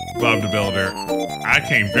enough, Bob the Builder, I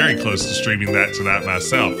came very close to streaming that tonight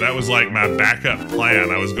myself. That was like my backup plan.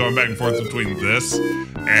 I was going back and forth between this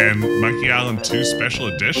and Monkey Island 2 Special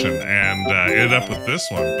Edition, and ended up with this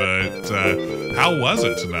one. But how was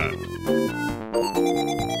it tonight?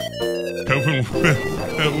 Coping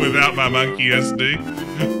without my monkey SD?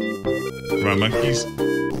 My monkeys?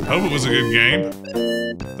 Hope it was a good game.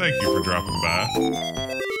 Thank you for dropping by.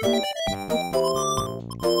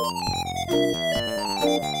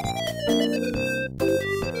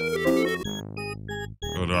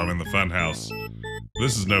 the fun house.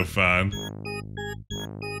 This is no fun.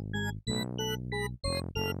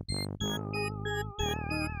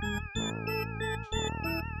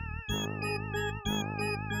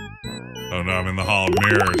 Oh no, I'm in the Hall of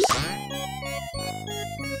Mirrors.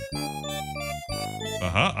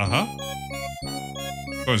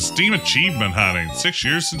 Oh, Steam achievement hunting. 6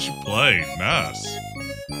 years since you played. Nice.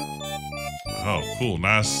 Oh, cool.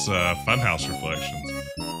 Nice funhouse reflections.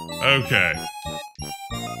 Okay.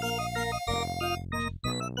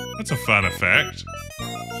 That's a fun effect.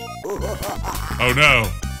 Oh no.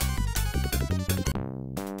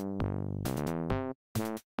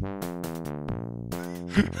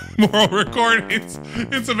 Moral recordings.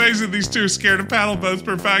 It's amazing these two are scared of paddle boats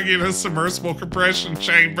providing in a submersible compression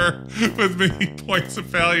chamber with many points of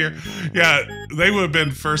failure. Yeah, they would have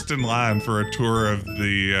been first in line for a tour of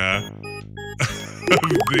the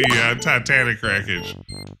Titanic wreckage.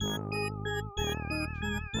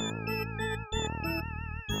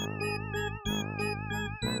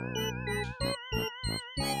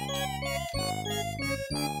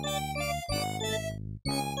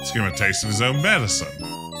 Let's give him a taste of his own medicine.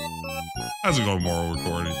 How's it going, moral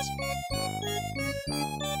recordings?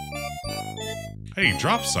 Hey,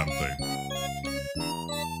 drop something.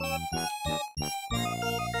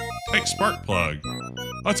 Take spark plug.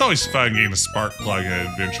 Oh, it's always fun getting a spark plug in an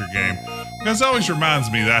adventure game, because it always reminds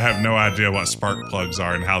me that I have no idea what spark plugs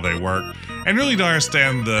are and how they work, and really don't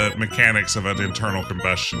understand the mechanics of an internal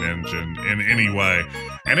combustion engine in any way.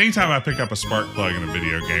 And anytime I pick up a spark plug in a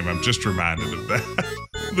video game, I'm just reminded of that.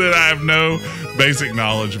 That I have no basic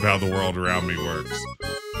knowledge of how the world around me works.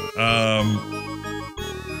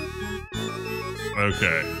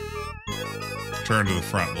 Okay. Turn to the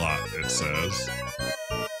front lot, it says.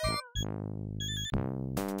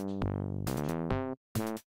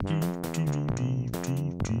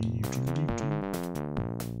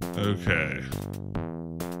 Okay.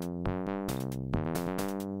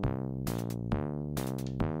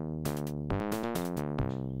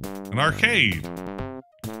 An arcade.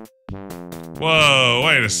 Whoa,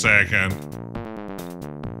 wait a second.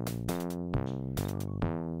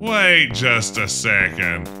 Wait just a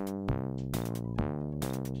second.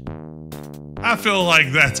 I feel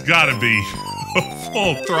like that's gotta be a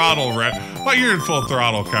full throttle, right? What year did Full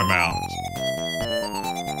Throttle come out?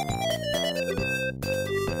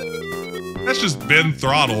 That's just Ben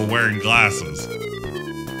Throttle wearing glasses.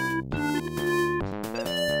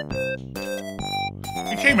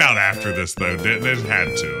 It came out after this though, didn't it? It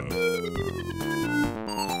had to have.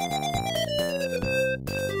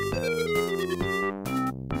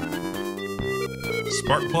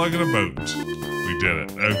 Spark plug in a boat. We did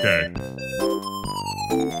it. Okay.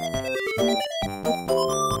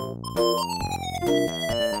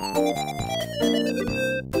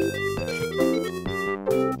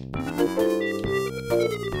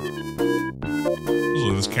 Look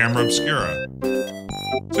at this camera obscura.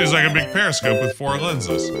 Seems like a big periscope with 4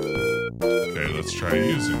 lenses. Okay, let's try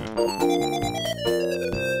using it.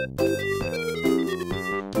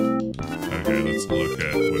 Okay, let's look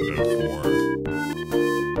at window 4.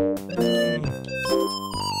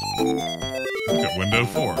 Look at window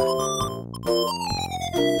 4.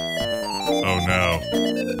 Oh no.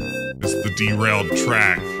 It's the derailed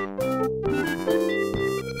track.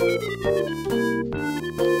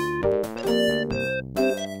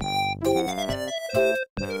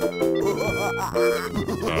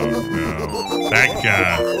 Oh no. That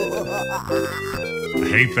guy. I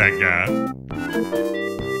hate that guy.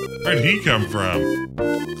 Where'd he come from?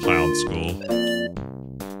 Clown school.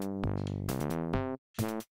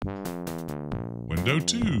 Window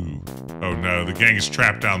 2. Oh no, the gang is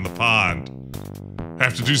trapped down the pond.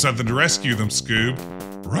 Have to do something to rescue them, Scoob.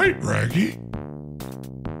 Right, Raggy?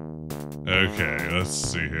 Okay, let's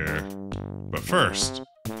see here. But first,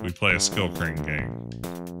 we play a skill crane game.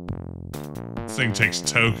 This thing takes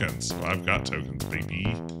tokens. Well, I've got tokens,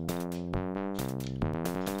 baby.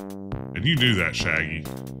 And you do that, Shaggy.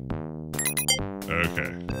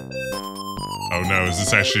 Okay. Oh no, is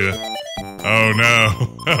this actually a... Oh no.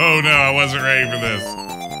 Oh no, I wasn't ready for this.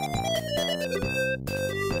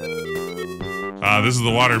 This is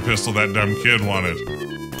the water pistol that dumb kid wanted.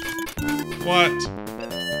 What?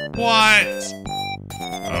 What?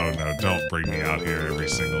 Oh no, don't bring me out here every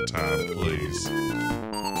single time, please.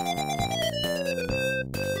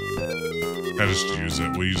 I just use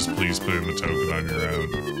it. Will you just please put in the token on your own?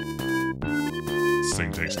 This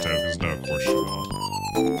thing takes tokens. No, of course you won't.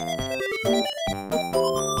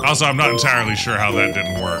 Also, I'm not entirely sure how that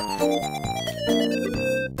didn't work.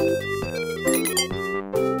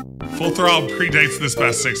 Full Throttle predates this by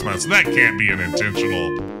 6 months. That can't be an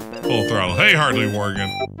intentional Full throttle. Hey, Hardly Morgan.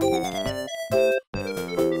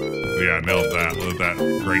 Yeah, I nailed that. Look at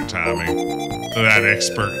that great timing. Look at that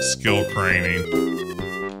expert skill craning.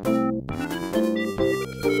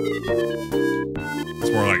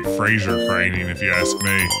 It's more like Frasier craning, if you ask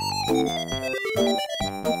me.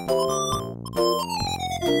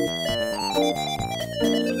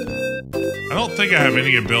 I don't think I have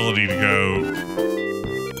any ability to go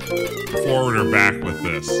forward or back with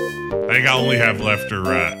this. I think I only have left or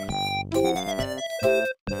right.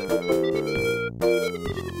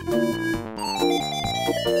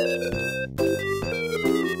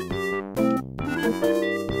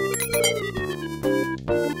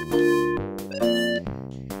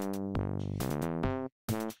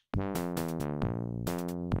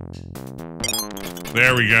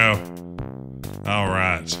 There we go. All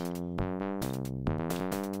right.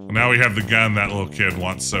 Well, now we have the gun that little kid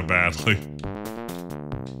wants so badly.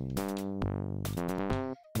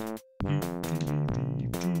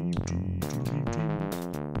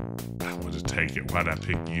 I want to take it. Why'd I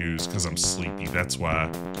pick use? Because I'm sleepy. That's why.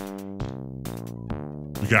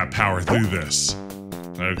 We got power through this.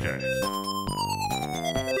 Okay.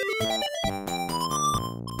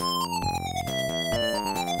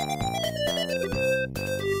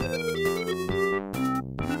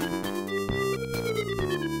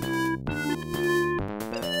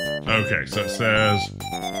 Okay, so it says,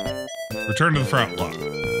 return to the front block.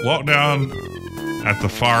 Walk down at the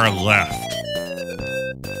far left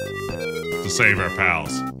to save our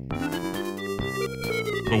pals.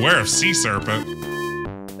 Beware of sea serpent.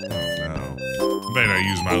 Oh no. I bet I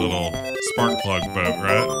use my little spark plug boat,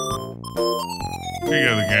 right? Here you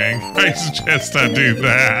go, the gang. I suggest I do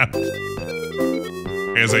that.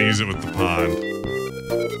 As I use it with the pond.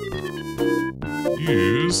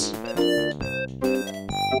 Use.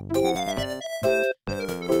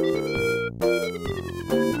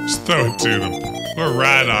 Just throw it to them. Or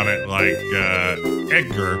ride on it like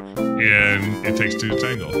Edgar, and it takes two to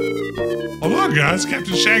tangle. Hold on, guys.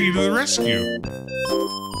 Captain Shaggy to the rescue.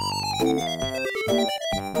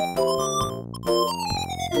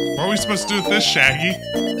 What are we supposed to do with this, Shaggy?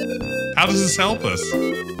 How does this help us?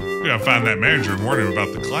 We gotta find that manager and warn him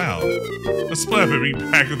about the clown. Let's split up and meet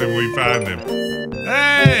back with him when we find him.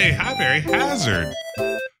 Hey, hi, Barry Hazard.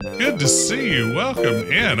 Good to see you.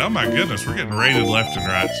 Welcome in. Oh my goodness, we're getting raided left and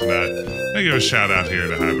right tonight. Let me give a shout out here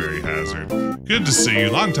to Highberry Hazard. Good to see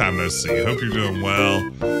you. Long time no see. Hope you're doing well.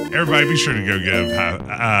 Everybody, be sure to go give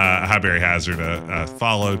Highberry Hazard a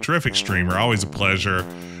follow. Terrific streamer. Always a pleasure.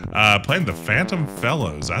 Playing the Phantom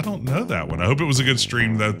Fellows. I don't know that one. I hope it was a good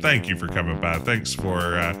stream, though. Thank you for coming by. Thanks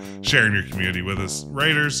for sharing your community with us.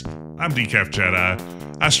 Raiders, I'm Decaf Jedi.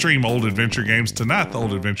 I stream old adventure games. Tonight, the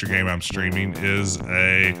old adventure game I'm streaming is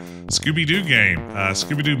a Scooby-Doo game,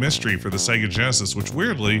 Scooby-Doo Mystery for the Sega Genesis, which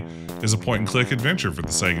weirdly is a point-and-click adventure for the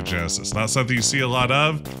Sega Genesis. Not something you see a lot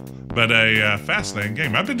of, but a fascinating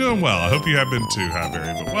game. I've been doing well. I hope you have been too,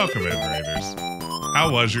 Highberry, but welcome in, Raiders.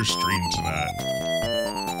 How was your stream tonight?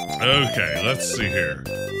 Okay, let's see here.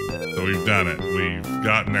 So we've done it. We've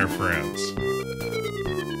gotten our friends.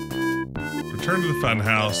 Return to the fun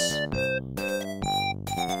house.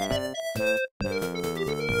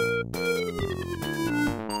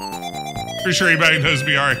 Pretty sure anybody knows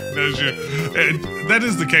me already knows you. And that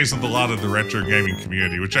is the case with a lot of the retro gaming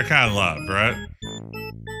community, which I kind of love, right?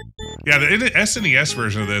 Yeah, the SNES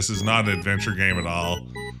version of this is not an adventure game at all.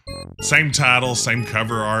 Same title, same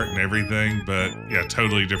cover art and everything, but yeah,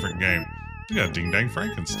 totally different game. We got Ding Dang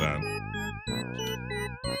Frankenstein.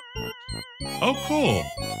 Oh, cool.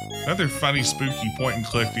 Another funny, spooky point and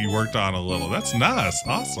click that you worked on a little. That's nice.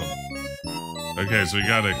 Awesome. Okay, so we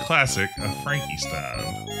got a classic, a Frankenstein.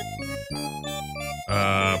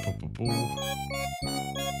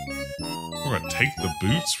 We're gonna take the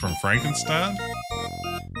boots from Frankenstein?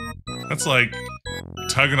 That's like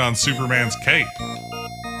tugging on Superman's cape.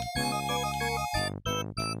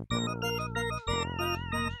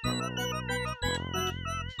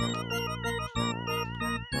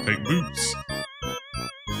 Take boots.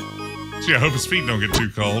 Gee, I hope his feet don't get too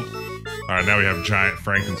cold. Alright, now we have giant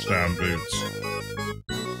Frankenstein boots.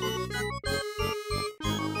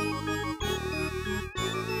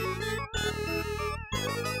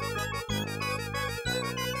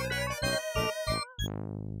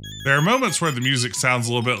 There are moments where the music sounds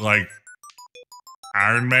a little bit like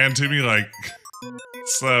Iron Man to me, like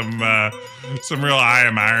some real I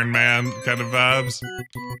Am Iron Man kind of vibes.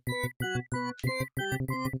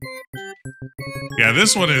 Yeah,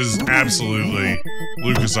 this one is absolutely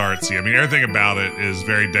LucasArtsy. I mean, everything about it is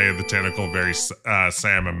very Day of the Tentacle, very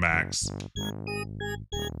Sam and Max.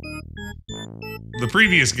 the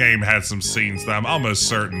previous game had some scenes that I'm almost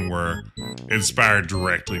certain were inspired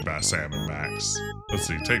directly by Sam and Max. Let's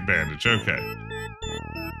see, take bandage, okay.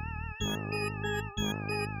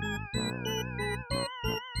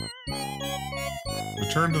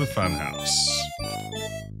 Return to the funhouse.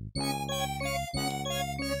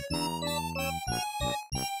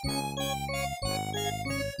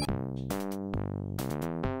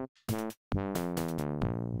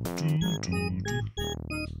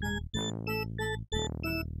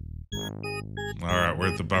 Alright, we're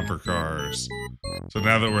at the bumper cars. So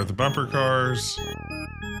now that we're at the bumper cars...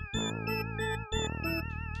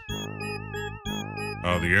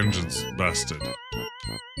 Oh, the engine's busted.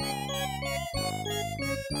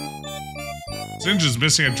 This engine's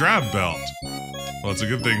missing a drive belt. Well, it's a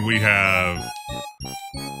good thing we have...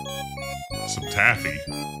 some taffy.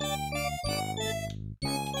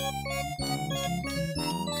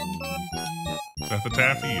 Is that the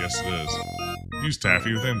taffy? Yes, it is. Use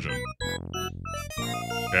taffy with engine.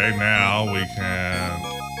 Okay, now we can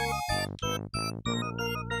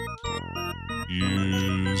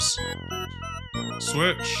use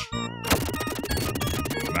switch.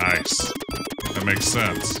 Nice. That makes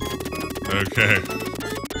sense. Okay.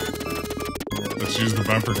 Let's use the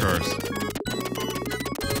bumper cars.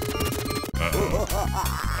 Uh-oh.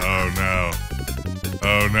 Oh no.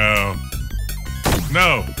 Oh no.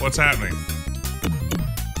 No! What's happening?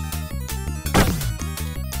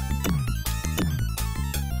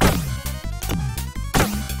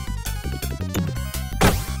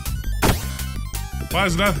 Why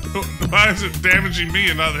is it damaging me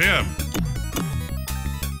and not him?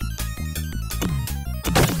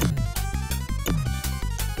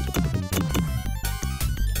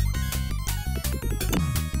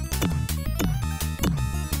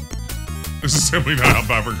 This is simply not how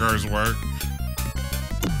bumper cars work.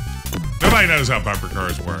 Nobody knows how bumper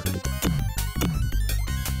cars work.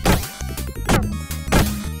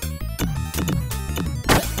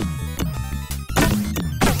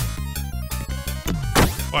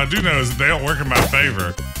 What I do know is that they don't work in my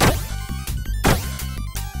favor.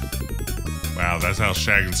 Wow, that's how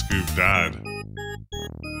Shaggy and Scoob died.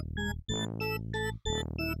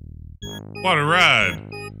 What a ride!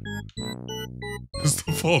 It's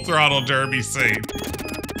the full throttle derby scene.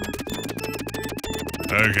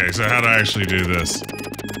 Okay, so how do I actually do this?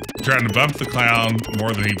 I'm trying to bump the clown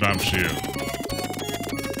more than he bumps you.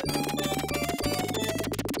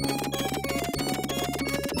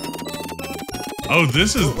 Oh,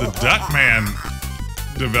 this is the Duckman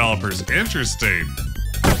developers. Interesting.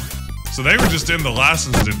 So they were just in the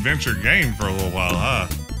licensed adventure game for a little while, huh?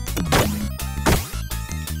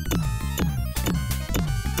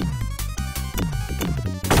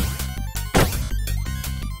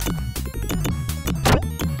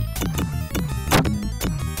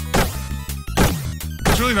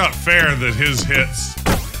 It's really not fair that his hits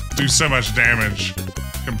do so much damage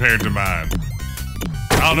compared to mine.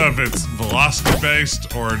 I don't know if it's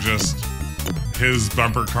velocity-based or just his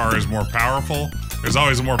bumper car is more powerful. There's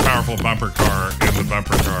always a more powerful bumper car in the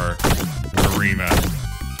bumper car arena.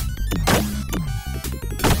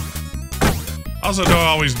 Also, don't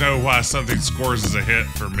always know why something scores as a hit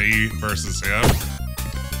for me versus him.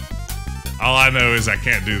 All I know is I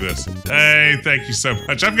can't do this. Hey, thank you so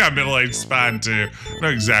much. I've got middle-aged spine too. I know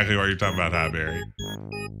exactly what you're talking about, Hi-Berry.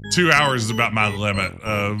 2 hours is about my limit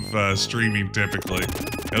of streaming typically.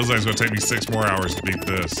 It looks like it's gonna take me 6 more hours to beat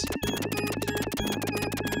this.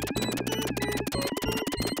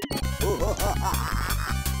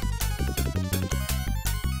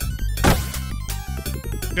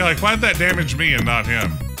 Yeah, like why'd that damage me and not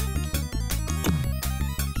him?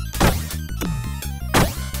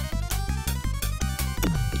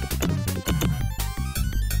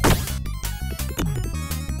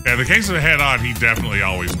 Yeah, in the case of a head-on, he definitely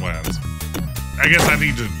always wins. I guess I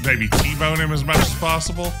need to maybe T-bone him as much as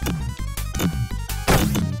possible.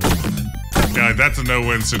 Yeah, like that's a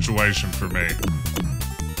no-win situation for me.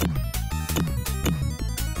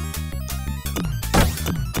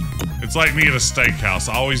 It's like me at a steakhouse.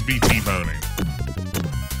 I'll always be T-boning.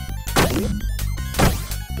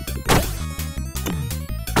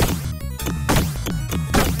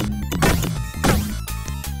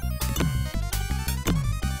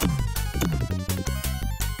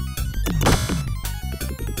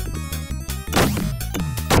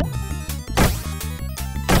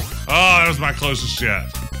 Oh, that was my closest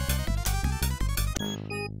yet.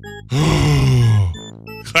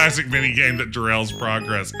 Classic minigame that derails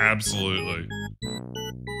progress, absolutely.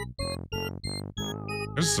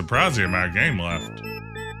 There's a surprising amount of game left.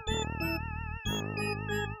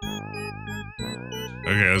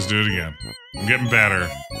 Okay, let's do it again. I'm getting better.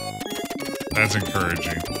 That's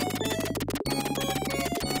encouraging.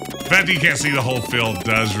 The fact that you can't see the whole field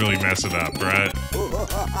does really mess it up, right?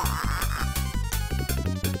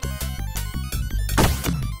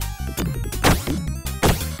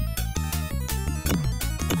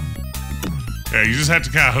 Yeah, you just have to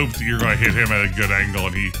kind of hope that you're going to hit him at a good angle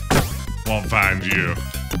and he won't find you.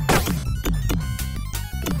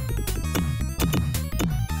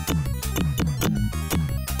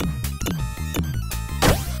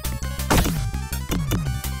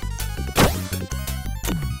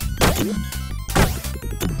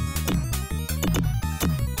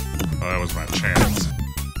 Oh, that was my chance.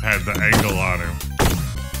 I had the angle on him.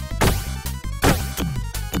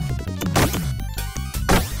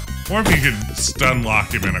 Or if you could stun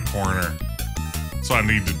lock him in a corner. That's what I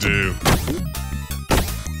need to do.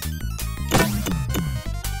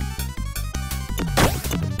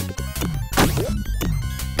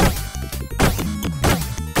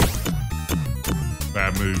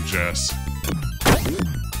 Bad move, Jess.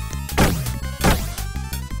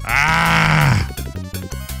 Ah!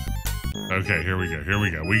 Okay, here we go. Here we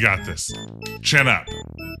go. We got this. Chin up.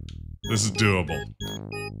 This is doable.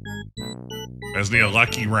 Just need a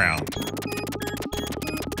lucky round.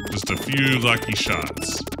 Just a few lucky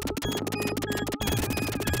shots.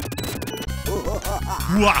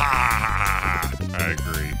 Wah! I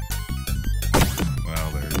agree.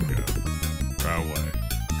 Well, there you go. Right away.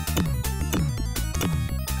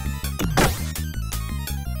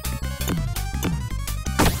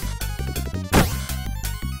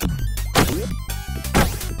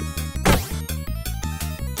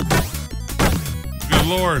 Good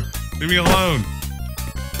Lord, leave me alone.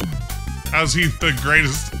 How's he the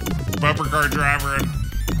greatest bumper car driver in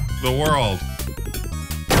the world?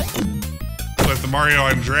 Like the Mario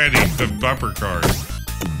Andretti of bumper cars.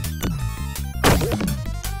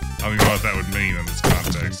 I don't even know what that would mean in this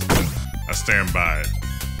context, but I stand by it.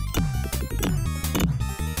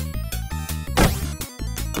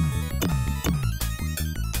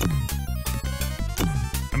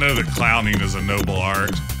 I know that clowning is a noble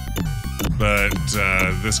art, but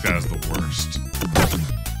this guy's the worst.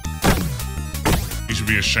 He should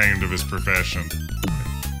be ashamed of his profession.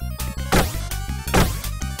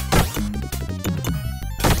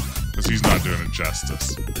 Because he's not doing it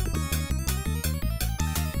justice.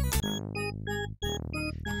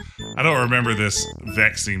 I don't remember this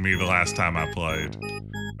vexing me the last time I played.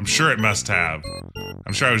 I'm sure it must have.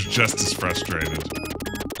 I'm sure I was just as frustrated.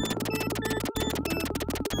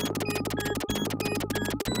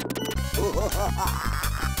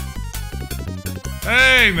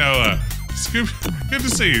 Hey, Noah. Good to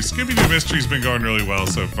see you. Scooby-Doo Mystery's been going really well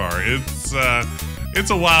so far. It's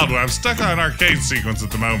a wild one. I'm stuck on an arcade sequence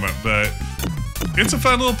at the moment, but it's a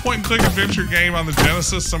fun little point-and-click adventure game on the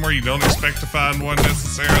Genesis, somewhere you don't expect to find one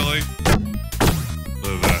necessarily.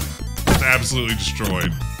 Look at that. It's absolutely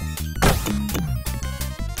destroyed.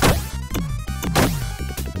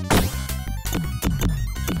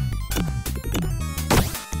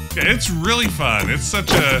 Yeah, it's really fun. It's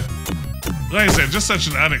such a... Like I said, just such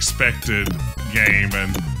an unexpected game,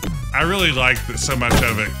 and I really like that so much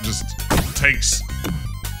of it just takes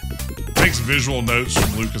visual notes from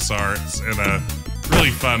LucasArts in a really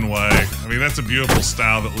fun way. I mean, that's a beautiful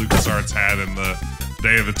style that LucasArts had in the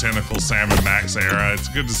Day of the Tentacle, Sam and Max era. It's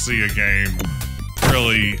good to see a game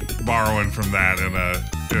really borrowing from that in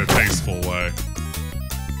a tasteful way.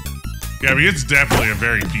 Yeah, I mean, it's definitely a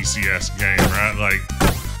very PCS game, right? Like,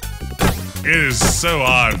 it is so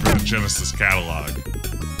odd for the Genesis catalog.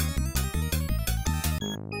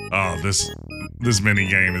 Oh, this mini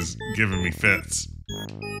game is giving me fits.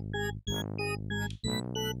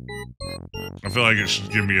 I feel like it should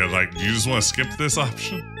give me a, like, do you just want to skip this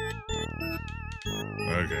option?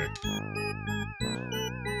 Okay.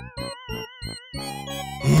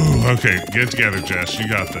 Ooh, okay, get it together, Jess. You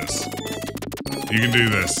got this. You can do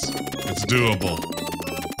this. It's doable.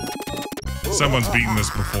 Someone's beaten this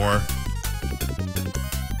before.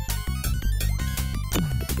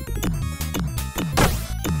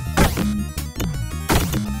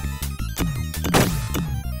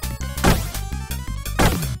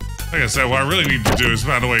 Like I said, what I really need to do is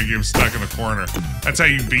find a way to get him stuck in a corner. That's how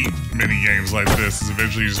you beat mini games like this, is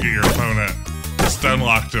eventually you just get your opponent stun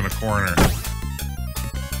locked in a corner.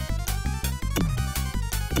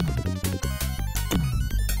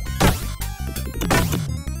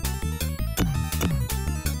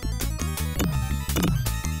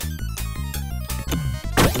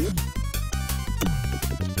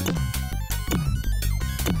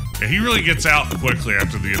 Yeah, he really gets out quickly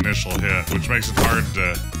after the initial hit, which makes it hard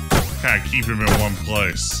to kind of keep him in one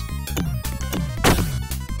place.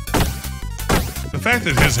 The fact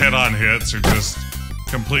that his head-on hits are just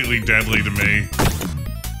completely deadly to me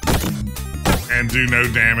and do no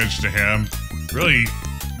damage to him really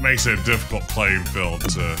makes it a difficult playing field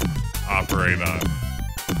to operate on.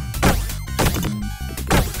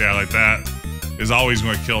 Yeah, like that is always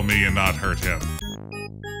going to kill me and not hurt him.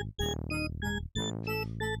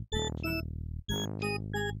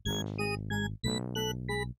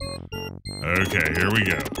 Okay, here we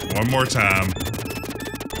go. One more time.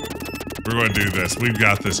 We're going to do this. We've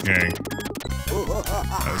got this, gang.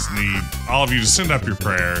 I just need all of you to send up your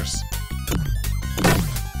prayers.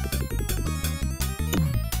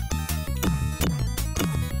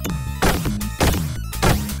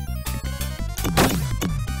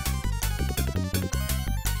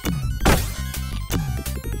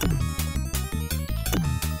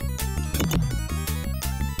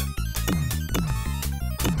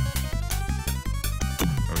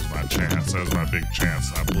 That was my big chance.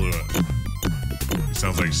 I blew it. He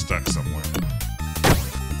sounds like he's stuck somewhere.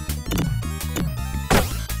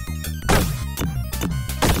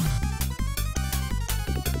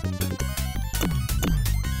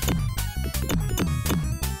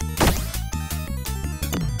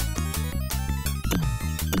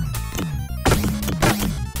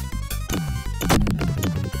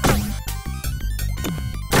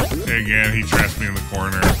 Again, he trapped me in the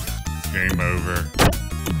corner. It's game over.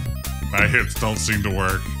 My hits don't seem to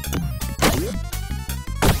work.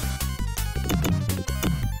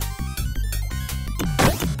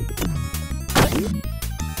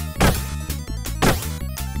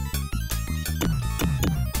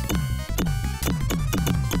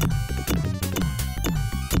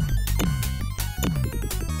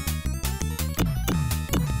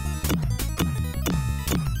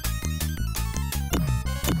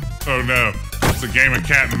 Oh no, it's a game of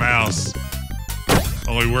cat and mouse.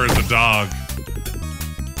 Only we're the dog.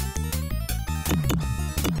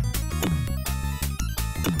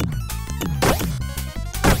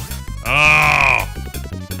 Oh!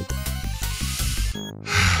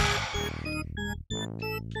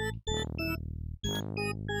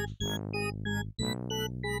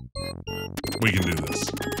 We can do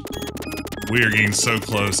this. We are getting so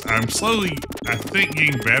close. I'm slowly, I think,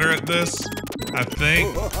 getting better at this. I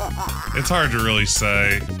think. It's hard to really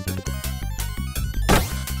say.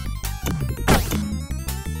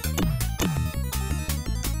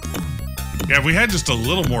 Yeah, if we had just a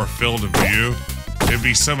little more field of view, it'd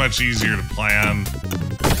be so much easier to plan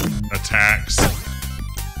attacks.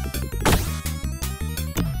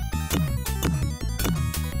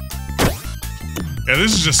 Yeah,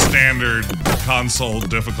 this is just standard console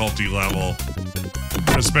difficulty level,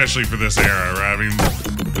 especially for this era, right? I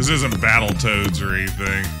mean, this isn't Battletoads or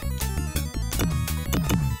anything.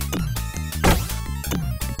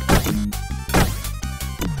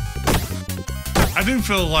 I do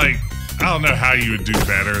feel like, I don't know how you would do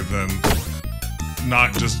better than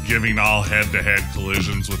not just giving all head-to-head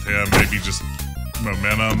collisions with him, maybe just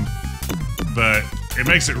momentum, but it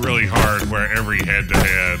makes it really hard where every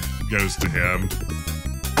head-to-head goes to him.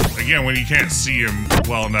 Again, when you can't see him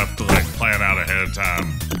well enough to like plan out ahead of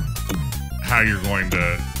time how you're going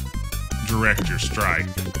to direct your strike.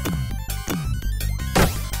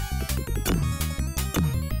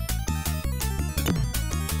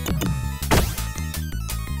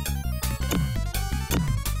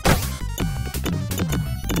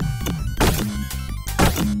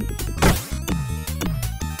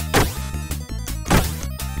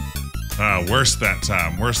 Worse that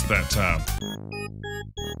time. Worse that time.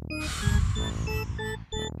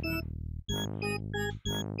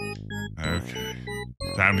 Okay.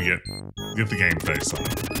 Time to get the game face on.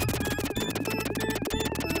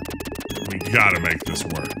 We gotta make this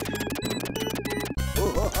work.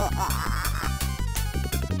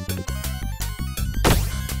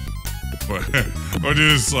 We'll do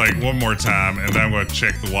this like one more time, and then I'm gonna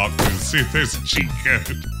check the walkthrough and see if there's a cheat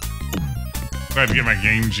code. I have to get my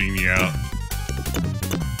Game Genie out.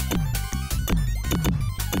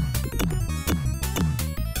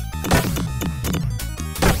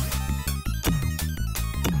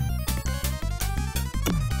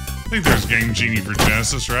 I think there's Game Genie for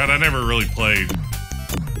Genesis, right? I never really played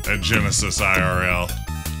at Genesis IRL.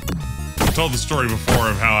 I've told the story before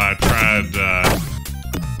of how I tried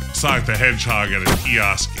Sonic the Hedgehog at a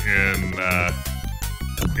kiosk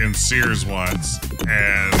in Sears once,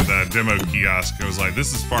 and demo kiosk. I was like,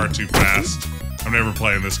 this is far too fast. I'm never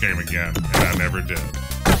playing this game again, and I never did.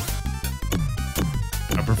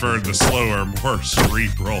 I preferred the slower, more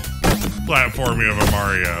cerebral platforming of a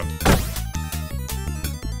Mario.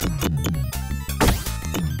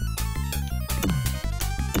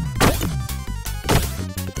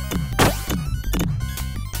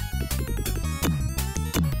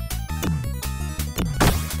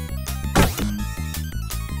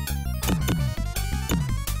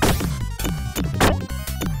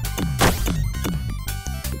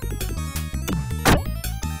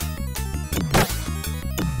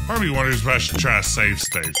 Part of me wonders if I should try a save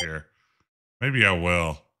state here. Maybe I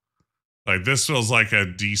will. Like, this feels like a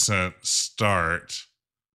decent start.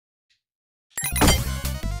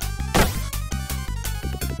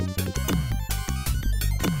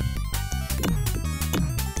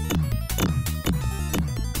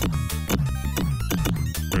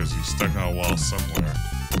 Or is he stuck on a wall somewhere?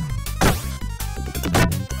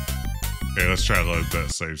 Okay, let's try to load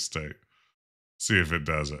that save state. See if it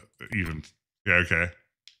does it. Even. Yeah, okay.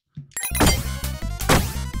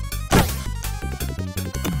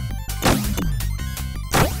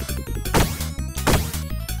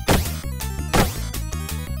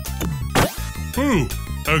 Whew.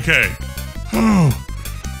 Okay.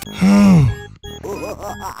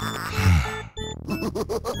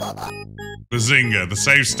 Bazinga. The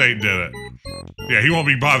save state did it. Yeah, he won't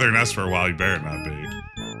be bothering us for a while. He better not be.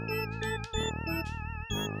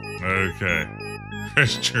 Okay.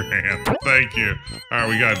 Rest your hand. Thank you. Alright,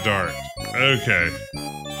 we got dark. Okay.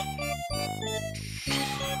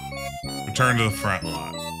 Return to the front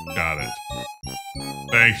lot. Got it.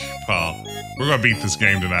 Thank you, Paul. We're gonna beat this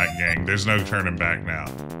game tonight, gang. There's no turning back now.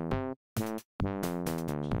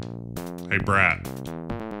 Hey, Brat.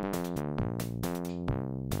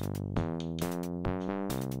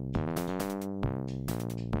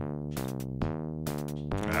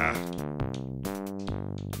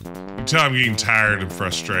 You tell I'm getting tired and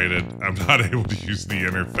frustrated. I'm not able to use the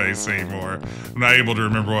interface anymore. I'm not able to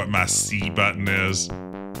remember what my C button is.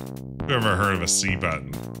 Who ever heard of a C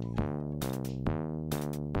button?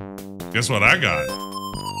 Guess what I got?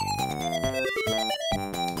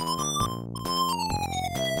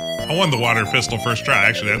 I won the water pistol first try.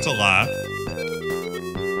 Actually, that's a lie.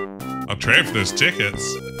 I'll trade for those tickets.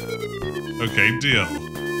 Okay, deal.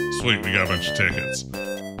 Sweet, we got a bunch of tickets.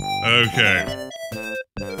 Okay.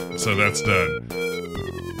 So that's done.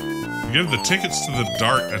 Give the tickets to the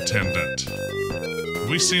dart attendant. Have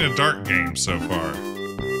we seen a dart game so far?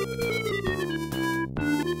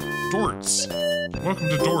 Dorts. Welcome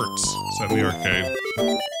to Dorts. Is that in the arcade?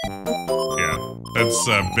 Yeah. That's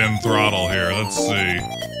Ben Throttle here. Let's see.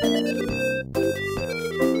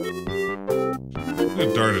 Look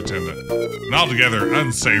at dart attendant. An altogether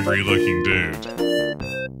unsavory looking dude.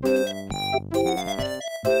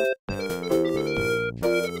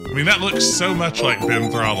 I mean, that looks so much like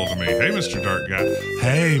Ben Throttle to me. Hey, Mr. Dark Guy.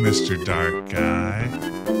 Hey, Mr. Dark Guy.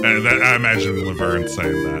 I imagine Laverne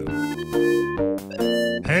saying that.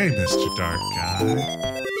 Hey, Mr. Dark Guy.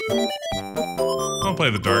 Don't play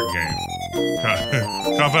the dart game.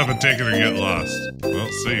 Cough up a ticket or get lost. Well,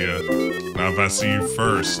 see ya. Now if I see you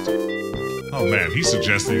first. Oh man, he's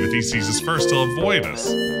suggesting that if he sees us first, he'll avoid us.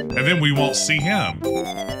 And then we won't see him.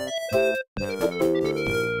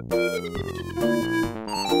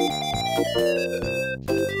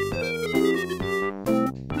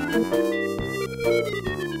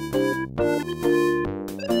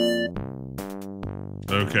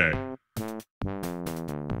 Okay.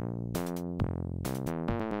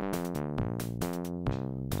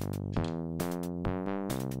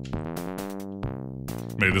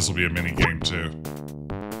 Maybe this will be a mini game too.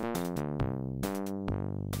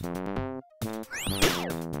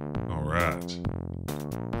 All right.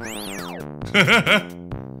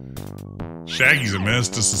 Shaggy's a menace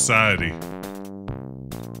to society.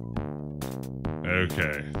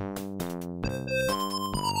 Okay.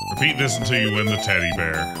 Repeat this until you win the teddy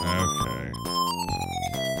bear. Okay.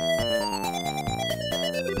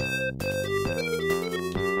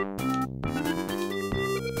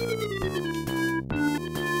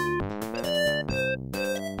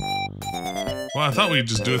 Well, I thought we'd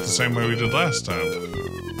just do it the same way we did last time.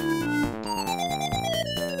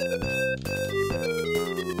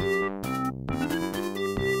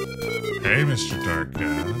 Hey, Mr. Dark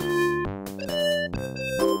Guy.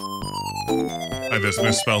 I just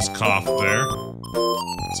misspells cough there.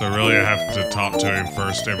 So really I have to talk to him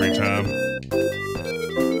first every time.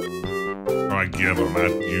 Or I give him. I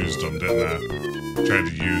used them, didn't I? Tried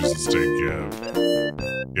to use instead of give.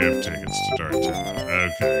 Give tickets to Dart Attendant.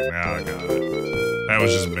 Okay, now I got it. That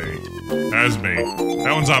was just me. That was me.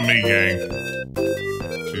 That one's on me, gang.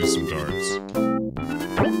 Choose some darts.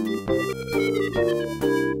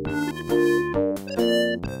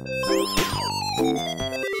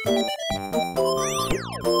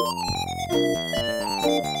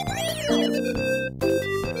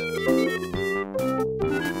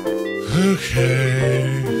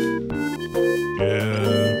 Okay.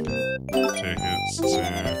 Give tickets to...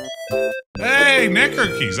 Hey,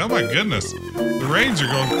 Necrokeys! Oh my goodness. The raids are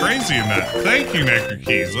going crazy in that. Thank you,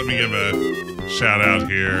 Necrokeys. Let me give a shout out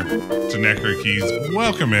here to Necrokeys.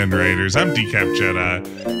 Welcome in, Raiders. I'm Decap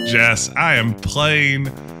Jedi. Jess, I am playing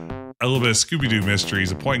a little bit of Scooby-Doo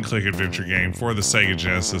Mysteries, a point-and-click adventure game for the Sega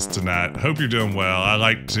Genesis tonight. Hope you're doing well. I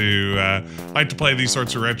like to play these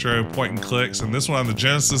sorts of retro point-and-clicks, and this one on the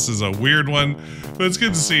Genesis is a weird one, but it's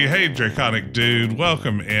good to see you. Hey, Draconic Dude,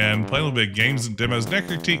 welcome in. Play a little bit of games and demos.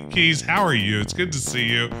 Jinkies, how are you? It's good to see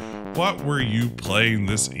you. What were you playing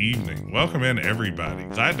this evening? Welcome in, everybody.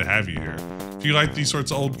 Glad to have you here. If you like these sorts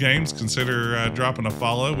of old games, consider dropping a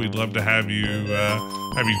follow. We'd love to have you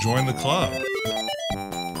join the club.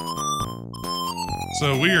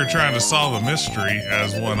 So we are trying to solve a mystery,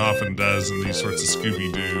 as one often does in these sorts of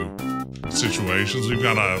Scooby-Doo situations. We've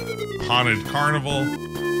got a haunted carnival.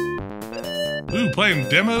 Ooh, playing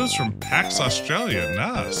demos from PAX Australia.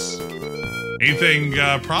 Nice. Anything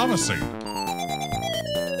promising?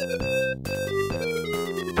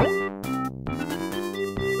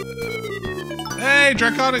 Hey,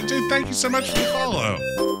 Draconic Dude, thank you so much for the follow.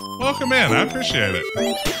 Welcome in, I appreciate it.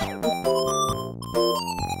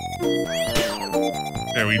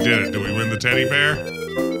 Yeah, we did it. Did we win the teddy bear?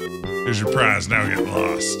 Here's your prize. Now get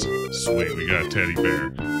lost. Sweet, we got a teddy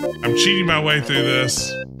bear. I'm cheating my way through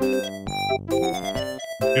this.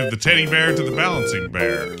 Give the teddy bear to the balancing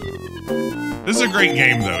bear. This is a great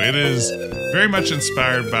game, though. It is very much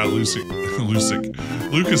inspired by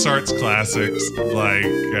LucasArts classics like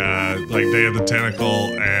Day of the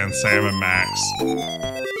Tentacle and Sam Max.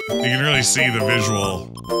 You can really see the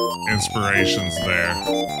visual inspirations there.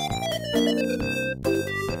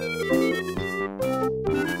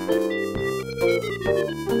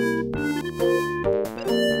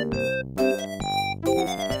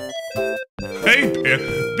 Hey,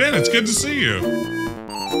 Ben, it's good to see you.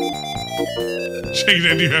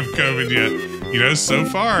 Shaggy, do you have COVID yet? You know, so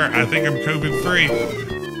far, I think I'm COVID-free.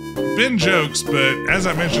 Ben jokes, but as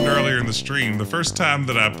I mentioned earlier in the stream, the first time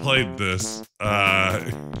that I played this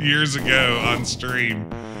years ago on stream,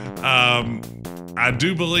 I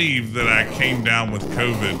do believe that I came down with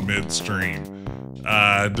COVID midstream.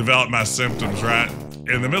 Developed my symptoms right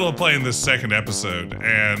in the middle of playing this second episode,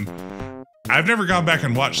 and I've never gone back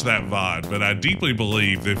and watched that VOD, but I deeply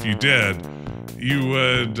believe if you did, you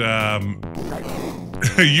would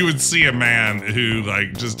you would see a man who,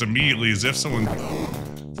 like, just immediately, as if someone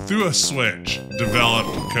threw a switch, developed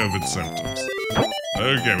COVID symptoms.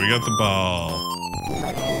 Okay, we got the ball.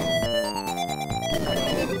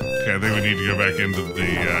 Okay, I think we need to go back into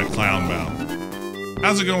the clown mouth.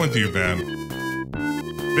 How's it going with you, Ben?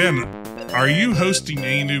 Ben, are you hosting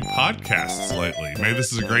any new podcasts lately? Maybe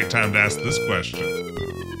this is a great time to ask this question.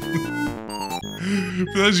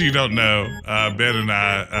 For those of you who don't know, Ben and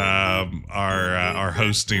I are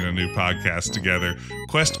hosting a new podcast together,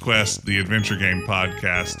 Quest, the adventure game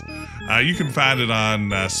podcast. You can find it on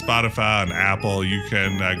Spotify and Apple. You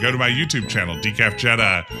can go to my YouTube channel, Decaf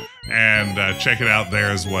Jedi, and check it out there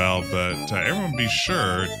as well. But everyone be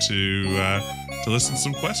sure to listen to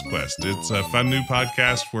some Quest. It's a fun new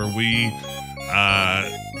podcast where we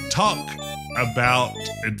talk about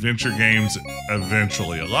adventure games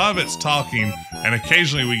eventually. A lot of it's talking, and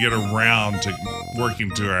occasionally we get around to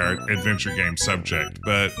working to our adventure game subject.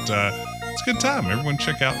 But it's a good time. Everyone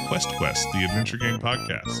check out Quest, the adventure game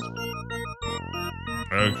podcast.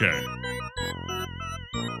 Okay.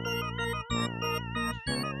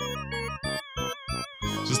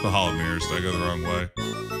 Just the Hall of Mirrors. Did I go the wrong way?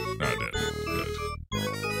 No, I didn't. Good.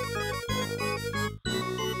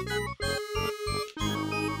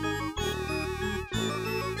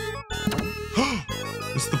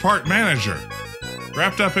 It's the park manager,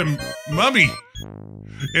 wrapped up in mummy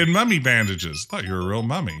bandages. Thought you were a real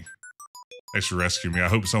mummy. Thanks for rescuing me. I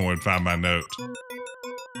hope someone would find my note.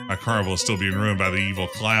 My carnival is still being ruined by the evil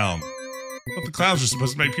clown. But the clowns are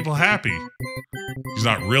supposed to make people happy. He's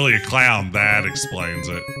not really a clown, that explains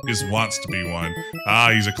it. He just wants to be one.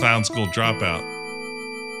 Ah, he's a clown school dropout.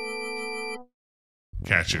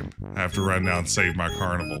 Catch him. I have to run now and save my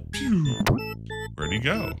carnival. Pew! Where'd he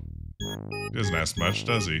go? He doesn't ask much,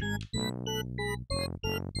 does he?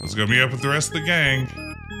 Let's go meet up with the rest of the gang.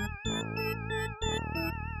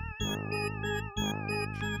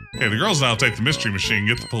 Okay, the girls now take the mystery machine and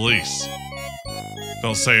get the police.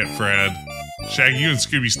 Don't say it, Fred. Shaggy, you and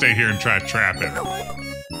Scooby stay here and try to trap him.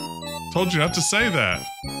 Told you not to say that.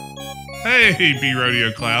 Hey,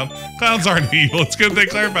 B-Rodeo Clown. Clowns aren't evil. It's good they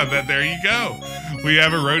clarified that. There you go. We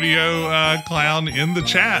have a rodeo clown in the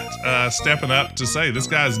chat stepping up to say this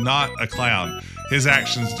guy is not a clown. His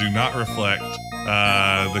actions do not reflect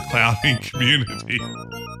the clowning community.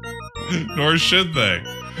 Nor should they.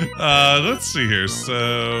 Let's see here.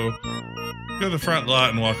 So, go to the front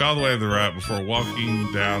lot and walk all the way to the right before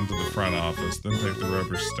walking down to the front office. Then take the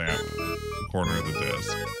rubber stamp to the corner of the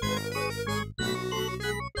desk.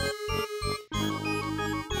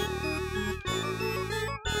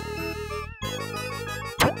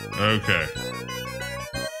 Okay.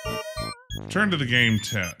 Turn to the game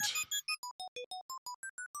tent.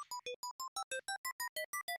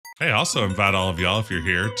 Hey, also invite all of y'all, if you're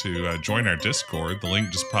here, to join our Discord. The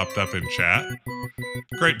link just popped up in chat.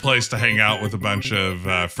 Great place to hang out with a bunch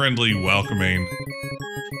of friendly, welcoming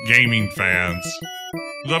gaming fans.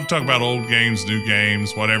 We love to talk about old games, new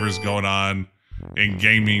games, whatever's going on in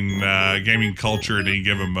gaming culture at any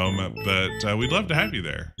given moment. But we'd love to have you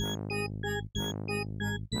there.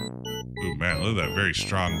 Ooh, man, look at that very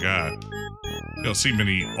strong guy. You don't see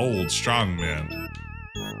many old, strong men.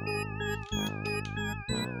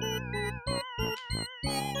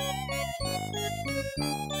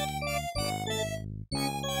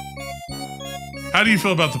 How do you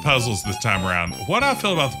feel about the puzzles this time around? What I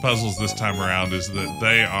feel about the puzzles this time around is that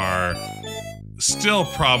they are still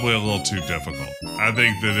probably a little too difficult. I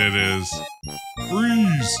think that it is...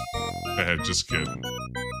 Freeze! Go ahead, just kidding.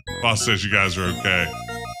 Boss says you guys are okay.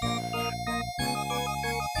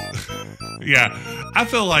 Yeah, I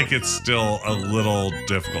feel like it's still a little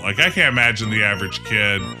difficult. Like, I can't imagine the average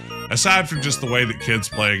kid, aside from just the way that kids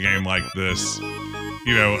play a game like this,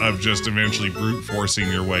 you know, of just eventually brute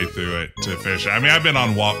forcing your way through it to finish. I mean, I've been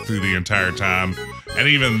on walkthrough the entire time, and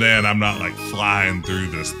even then, I'm not like flying through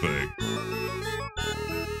this thing.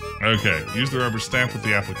 Okay, use the rubber stamp with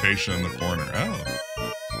the application in the corner. Oh.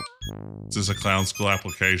 Is this a clown school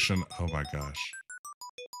application? Oh my gosh.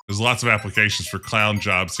 There's lots of applications for clown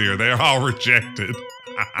jobs here. They are all rejected.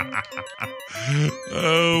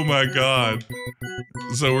 Oh my god.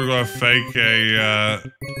 So we're going to fake a...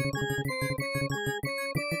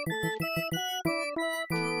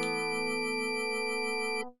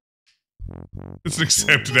 It's an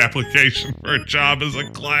accepted application for a job as a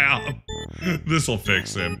clown. This'll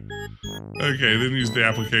fix him. Okay, then use the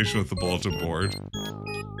application with the bulletin board.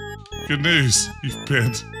 Good news. You've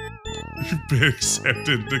been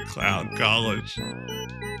accepted to clown college.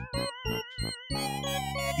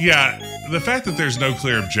 Yeah, the fact that there's no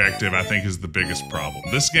clear objective, I think, is the biggest problem.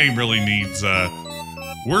 This game really needs,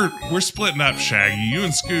 we're splitting up, Shaggy. You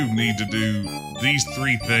and Scoob need to do these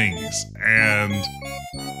 3 things, and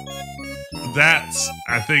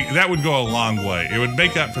I think that would go a long way. It would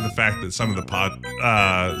make up for the fact that some of the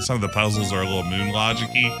puzzles are a little moon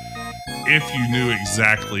logic-y if you knew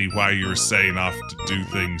exactly why you were setting off to do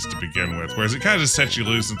things to begin with. Whereas it kind of just sets you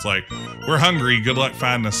loose. It's like, we're hungry, good luck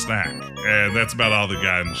finding a snack. And that's about all the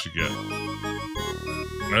guidance you get.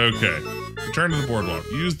 Okay. Return to the boardwalk.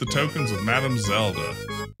 Use the tokens of Madame Zelda.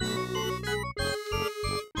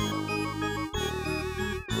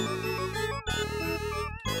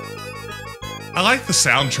 I like the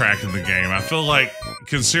soundtrack in the game. I feel like,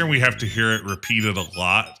 considering we have to hear it repeated a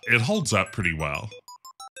lot, it holds up pretty well.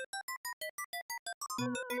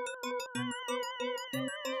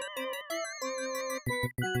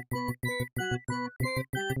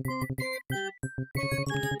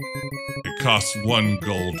 It costs 1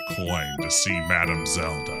 gold coin to see Madame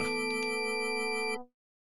Zelda.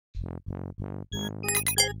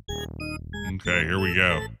 Okay, here we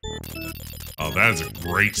go. Oh, that is a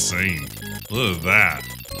great scene. Look at that.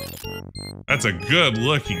 That's a good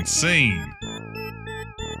looking scene.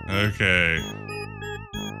 Okay.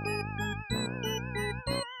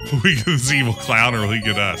 Will we get this evil clown or will he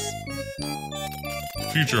get us?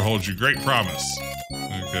 Future holds you great promise.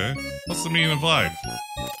 Okay. What's the meaning of life?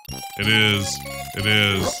 It is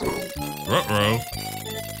Ruh-roh.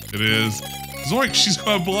 It is Zoink, she's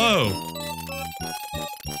gonna blow.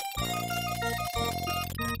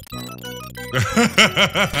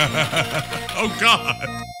 Oh god.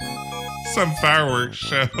 Some fireworks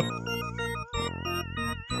show.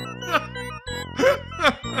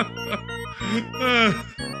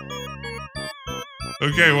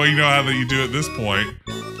 Okay, well, you know how that you do at this point.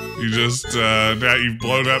 You just, now you've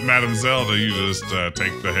blown up Madame Zelda, you just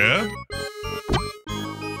take the head.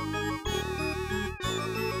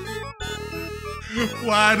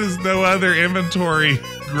 Why does no other inventory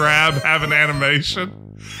grab have an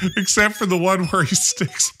animation? Except for the one where he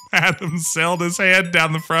sticks Madame Zelda's head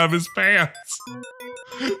down the front of his pants.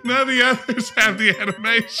 None of the others have the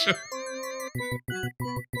animation.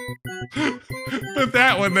 But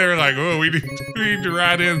that one, they were like, oh, we need to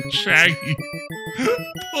write in Shaggy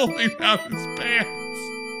pulling out his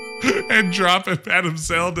pants and dropping Madame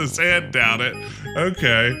Zelda's head down it.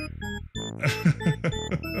 Okay.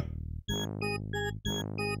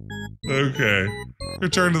 Okay.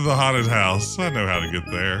 Return to the haunted house. I know how to get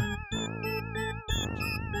there.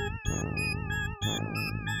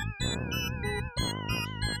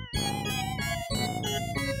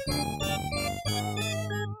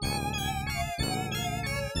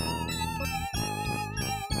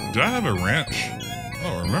 Do I have a wrench? I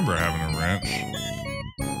don't remember having a wrench.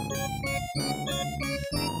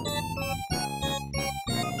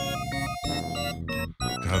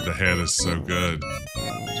 God, the head is so good.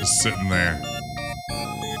 Just sitting there.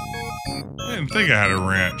 I didn't think I had a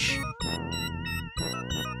wrench.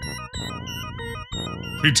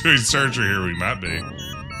 We're doing surgery here, we might be.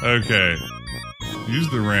 Okay. Use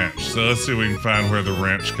the wrench. So let's see if we can find where the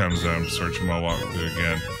wrench comes in. I'm searching my walkthrough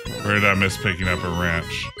again. Where did I miss picking up a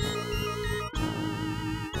wrench?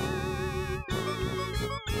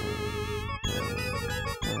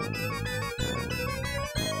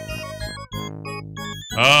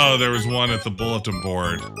 Oh, there was one at the bulletin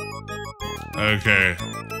board. Okay.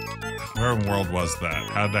 Where in the world was that?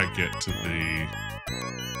 How'd that get to the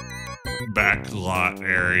back lot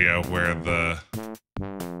area where the...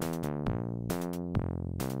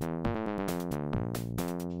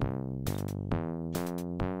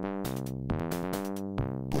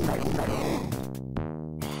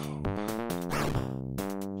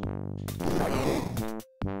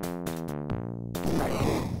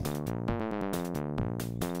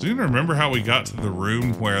 Do you remember how we got to the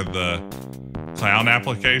room where the clown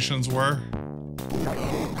applications were?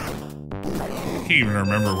 I can't even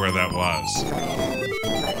remember where that was.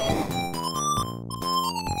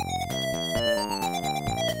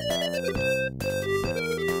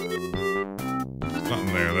 There's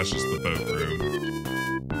nothing there, that's just the boat room.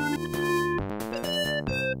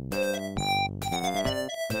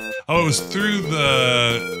 Oh, it was through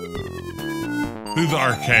the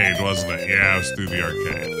arcade, wasn't it? Yeah, it was through the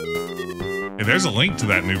arcade. Hey, there's a link to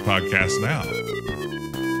that new podcast now.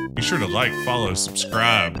 Be sure to like, follow,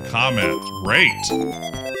 subscribe, comment, rate.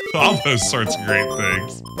 All those sorts of great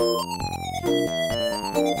things.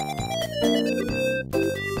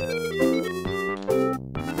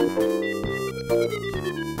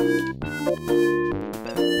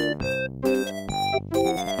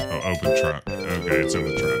 Oh, open trunk. Okay, it's in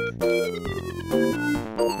the trunk.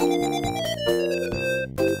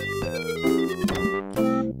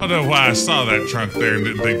 I don't know why I saw that trunk there and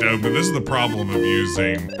didn't think to open. This is the problem of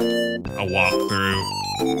using a walkthrough.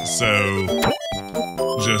 So,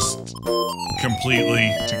 just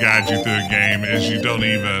completely to guide you through a game is you don't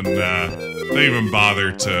even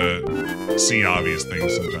bother to see obvious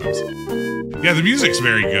things sometimes. Yeah, the music's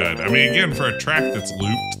very good. I mean, again, for a track that's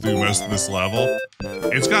looped through most of this level,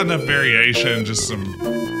 it's got enough variation, just some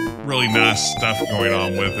really nice stuff going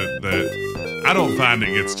on with it that I don't find it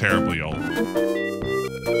gets terribly old.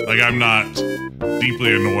 Like, I'm not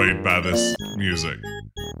deeply annoyed by this music.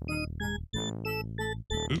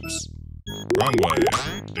 Oops. Wrong way.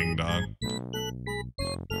 Ding dong.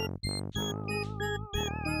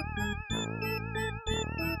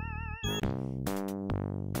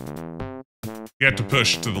 You have to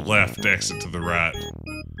push to the left to exit to the right.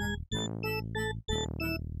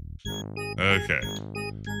 Okay.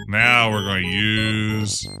 Now we're going to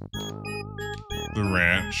use the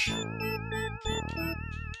wrench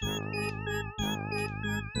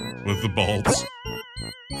with the bolts.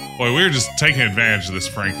 Boy, we were just taking advantage of this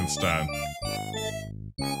Frankenstein.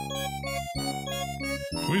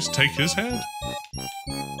 Can we just take his head?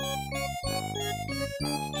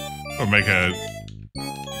 Or make a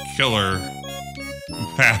killer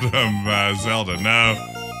Madam Zelda? No,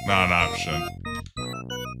 not an option.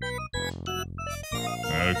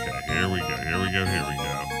 Okay, here we go, here we go, here we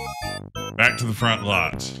go. Back to the front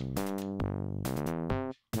lot.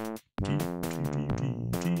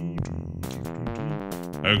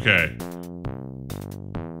 Okay.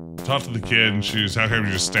 Talk to the kid and choose how come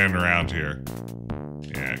you just stand around here?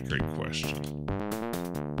 Yeah, great question.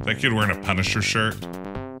 Is that kid wearing a Punisher shirt?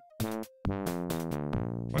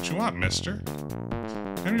 What you want, mister?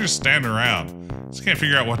 How come you just stand around? Just can't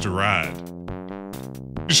figure out what to ride.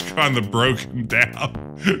 You should go on the broken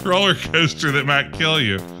down roller coaster that might kill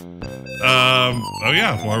you. Oh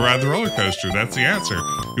yeah, well, ride the roller coaster. That's the answer.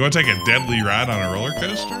 You want to take a deadly ride on a roller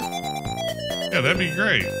coaster? Yeah, that'd be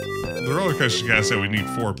great. The roller coaster guy said we need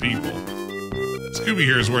 4 people. Scooby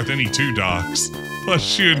here is worth any 2 dogs.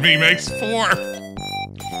 Plus you and me makes 4.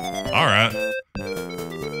 Alright.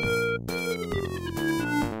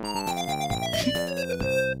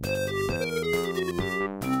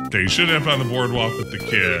 Okay, you should end up on the boardwalk with the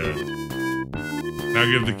kid. Now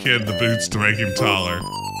give the kid the boots to make him taller.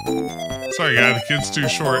 Sorry, guy, the kid's too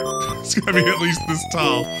short. It's gotta be at least this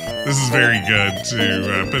tall. This is very good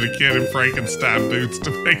to put a kid in Frankenstein boots to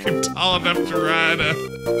make him tall enough to ride a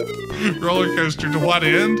roller coaster. To what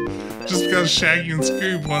end? Just because Shaggy and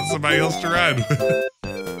Scoob want somebody else to ride with.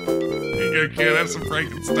 Here you go, kid, have some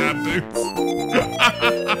Frankenstein boots.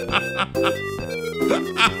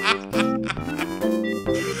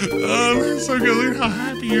 Oh, So good. Look how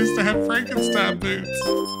happy he is to have Frankenstein boots.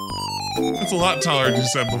 That's a lot taller than you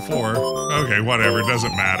said before. Okay, whatever. It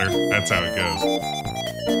doesn't matter. That's how it goes.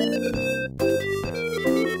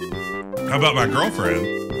 How about my girlfriend?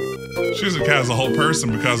 She doesn't count as a whole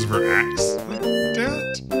person because of her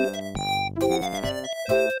accident.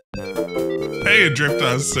 Hey, Adrift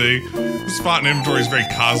I see. This spot in inventory is very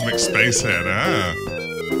cosmic spacehead, huh?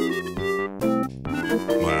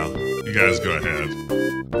 Wow. You guys go ahead.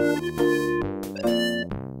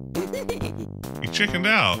 He chickened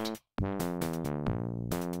out.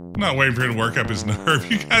 I'm not waiting for him to work up his nerve.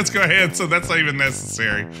 You guys go ahead, so that's not even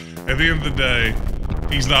necessary. At the end of the day,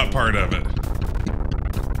 he's not part of it.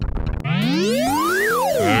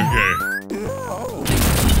 Okay.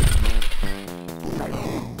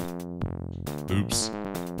 Oops.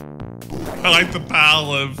 I like the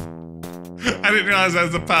pile of... I didn't realize that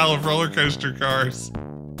was a pile of roller coaster cars.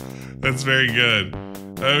 That's very good.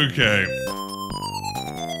 Okay.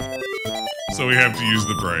 So we have to use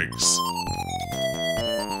the brakes.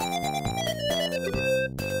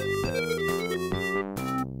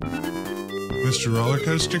 Mr. Roller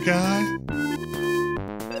Coaster Guy?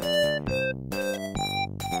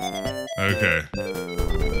 Okay.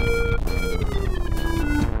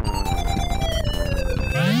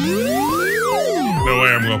 No way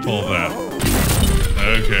I'm gonna pull that.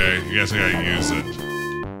 Okay, I guess I gotta use it.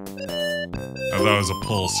 I thought it was a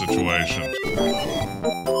pull situation.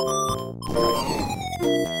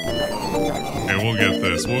 Okay, we'll get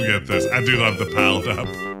this. We'll get this. I do love the piled up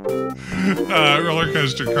roller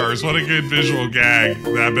coaster cars. What a good visual gag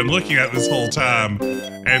that I've been looking at this whole time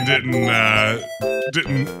and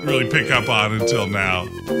didn't really pick up on until now.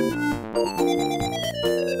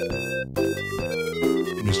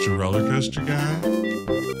 Mr. Roller Coaster Guy?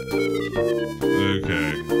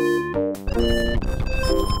 Okay.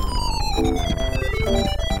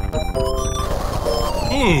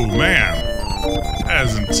 Ooh, man. That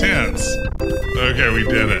is intense. Okay, we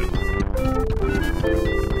did it.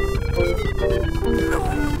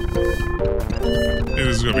 It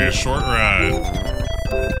is going to be a short ride.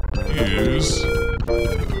 Use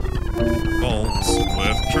bolts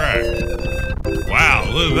with track. Wow,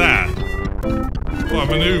 look at that. What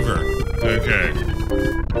a maneuver. Okay.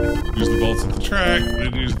 Use the bolts with the track,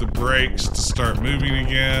 then use the brakes to start moving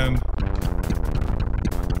again.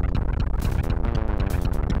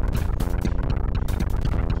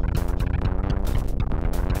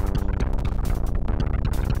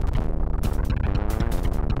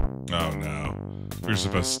 Oh no. We were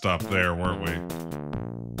supposed to stop there, weren't we?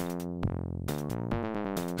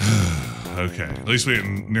 Okay, at least we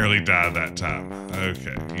didn't nearly die that time.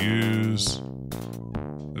 Okay, use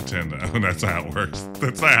the tender. Oh, that's not how it works.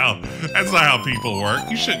 That's not how people work.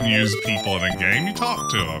 You shouldn't use people in a game. You talk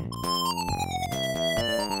to them.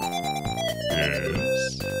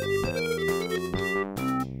 Yes.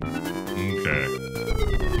 Okay.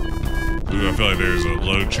 Ooh, I feel like there's a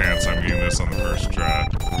low chance I'm getting this on the first try.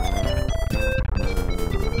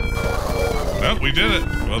 Nope, we did it.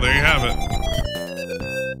 Well, there you have it.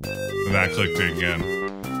 And I clicked it again.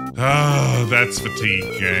 Ah, that's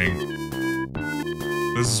fatigue, gang.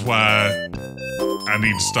 This is why I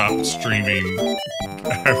need to stop streaming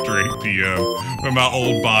after 8 p.m. when my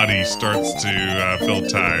old body starts to feel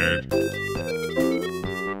tired.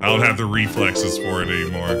 I don't have the reflexes for it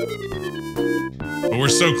anymore. But we're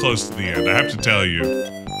so close to the end. I have to tell you,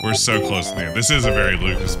 we're so close to the end. This is a very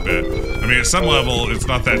Lucas bit. I mean, at some level, it's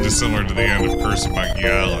not that dissimilar to the end of Curse of Monkey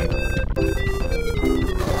Island.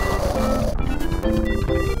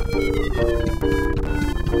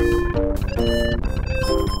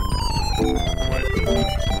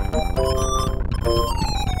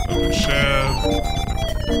 Open shed.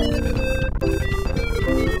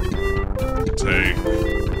 Take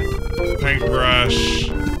paintbrush.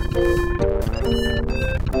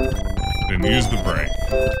 Then use the brake.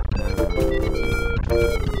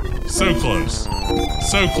 So close.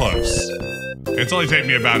 So close. It's only taken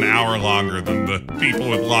me about an hour longer than the people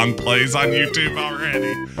with long plays on YouTube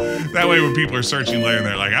already. That way when people are searching later,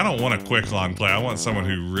 they're like, I don't want a quick long play. I want someone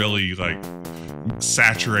who really like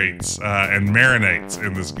saturates and marinates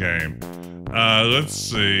in this game. Let's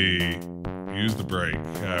see. Use the brake.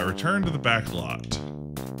 Return to the back lot.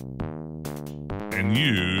 And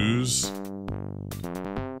use...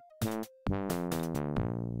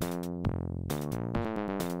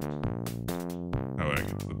 How do I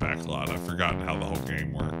get to the back lot? I've forgotten how the whole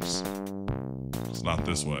game works. It's not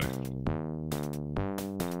this way.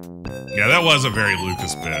 Yeah, that was a very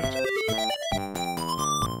Lucas bit.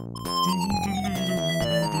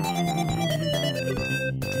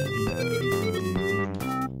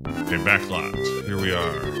 Okay, back lot. Here we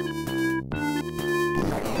are.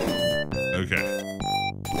 Okay.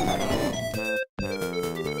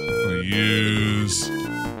 We'll use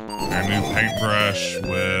our new paintbrush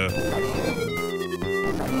with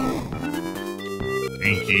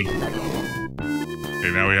Inky. Okay,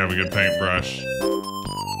 now we have a good paintbrush.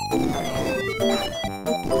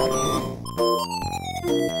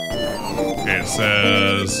 Okay, it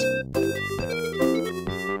says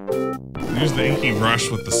use the inky brush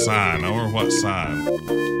with the sign. I wonder what sign.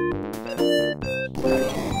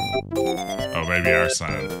 Oh, maybe our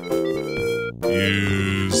sign.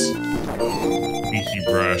 Use inky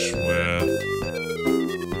brush with...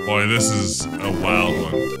 Boy, this is a wild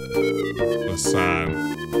one. The sign.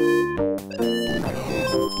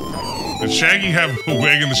 Did Shaggy have a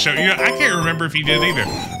wig in the show? You know, I can't remember if he did either.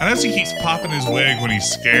 I know he keeps popping his wig when he's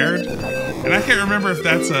scared. And I can't remember if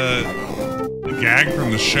that's a gag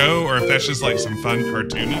from the show or if that's just like some fun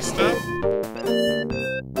cartoony stuff.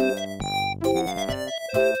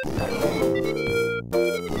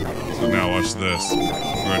 So now watch this.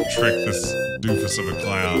 We're gonna trick this doofus of a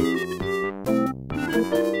clown.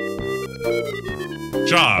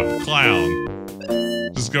 Job, clown.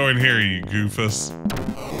 Just go in here, you goofus.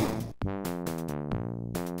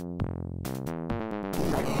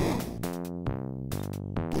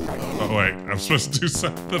 Oh wait, I'm supposed to do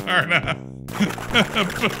something, aren't I?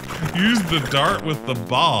 Use the dart with the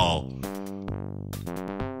ball.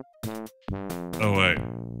 Oh wait,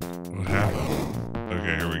 what happened?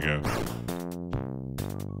 Okay, here we go.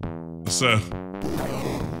 So,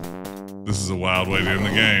 this is a wild way to end the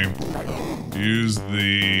game. Use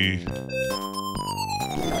the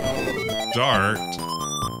dart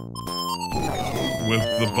with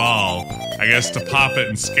the ball, I guess, to pop it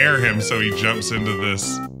and scare him so he jumps into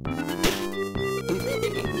this.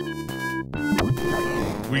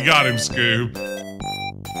 We got him, Scoob.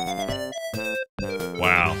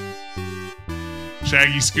 Wow.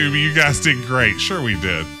 Shaggy, Scooby, you guys did great. Sure we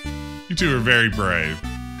did. You two are very brave.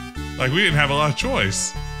 Like, we didn't have a lot of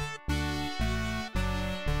choice.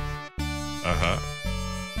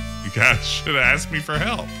 You guys should have asked me for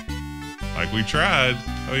help. Like we tried.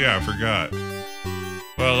 Oh yeah, I forgot.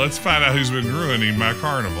 Well, let's find out who's been ruining my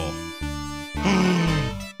carnival.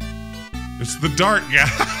 It's the dark guy.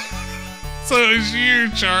 So it's you,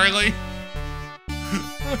 Charlie.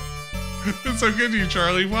 It's so good to you,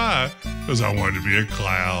 Charlie. Why? Because I wanted to be a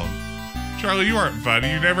clown. Charlie, you aren't funny.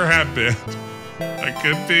 You never have been. I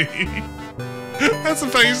could be. That's the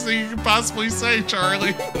funniest thing you could possibly say,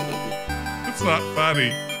 Charlie. It's not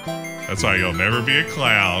funny. That's why you'll never be a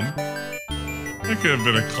clown. I could have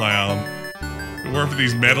been a clown. If it weren't for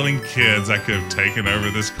these meddling kids, I could have taken over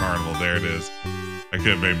this carnival. There it is. I could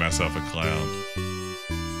have made myself a clown.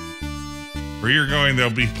 Where you're going,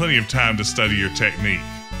 there'll be plenty of time to study your technique.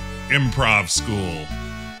 Improv school.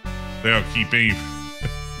 They'll keep any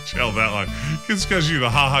jail that long. It's because the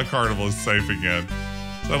Ha-Ha Carnival is safe again.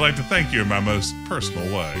 So I'd like to thank you in my most personal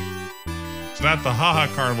way. Tonight the Ha-Ha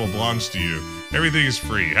Carnival belongs to you. Everything is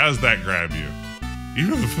free. How does that grab you?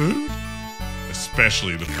 Even the food?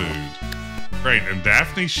 Especially the food. Great, and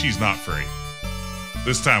Daphne, she's not free.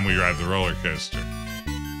 This time we ride the roller coaster.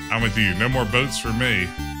 I'm with you. No more boats for me.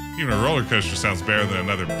 Even a roller coaster sounds better than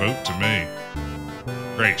another boat to me.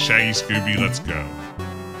 Great, Shaggy, Scooby, let's go.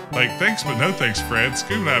 Like, thanks, but no thanks, Fred.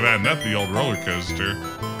 Scoob and I have had enough of the old roller coaster.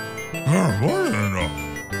 More than enough.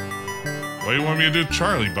 What do you want me to do with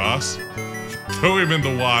Charlie, boss? Throw him in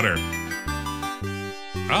the water.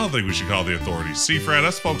 I don't think we should call the authorities. See, Fred,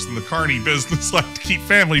 us folks in the carny business like to keep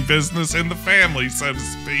family business in the family, so to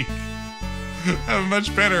speak. I have a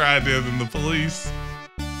much better idea than the police.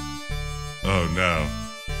 Oh, no.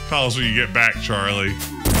 Call us when you get back, Charlie.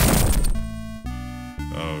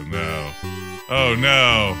 Oh, no. Oh,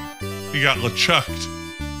 no. He got LeChucked.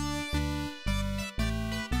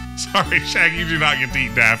 Sorry, Shaggy, you do not get to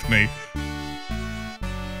eat Daphne.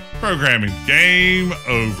 Programming. Game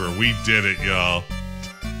over. We did it, y'all.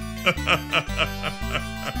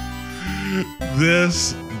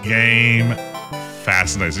 This game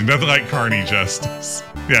fascinating. Nothing like carny justice.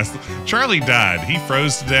 Yes, Charlie died. He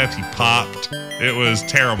froze to death. He popped. It was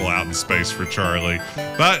terrible out in space for Charlie.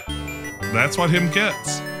 But that's what him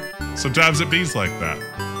gets. Sometimes it bees like that.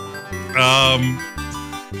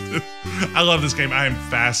 I love this game. I am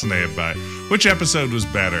fascinated by it. Which episode was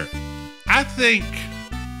better? I think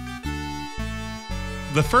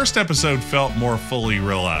the first episode felt more fully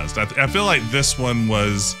realized. I feel like this one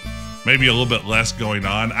was maybe a little bit less going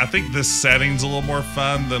on. I think this setting's a little more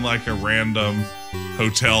fun than like a random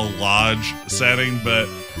hotel lodge setting. But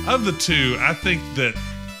of the two, I think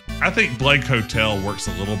Blake Hotel works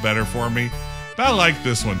a little better for me. But I like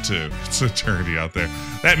this one too. It's eternity out there.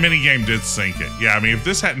 That mini game did sink it. Yeah, I mean, if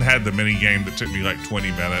this hadn't had the mini game that took me like 20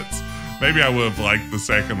 minutes, maybe I would have liked the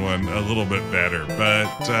second one a little bit better. But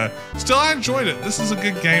still, I enjoyed it. This is a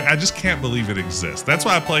good game. I just can't believe it exists. That's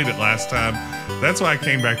why I played it last time. That's why I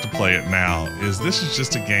came back to play it now. This is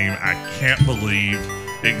just a game I can't believe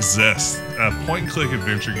exists. A point-and-click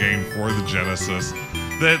adventure game for the Genesis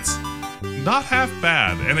that's not half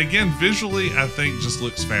bad. And again, visually, I think just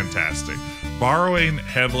looks fantastic. Borrowing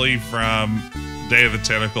heavily from Day of the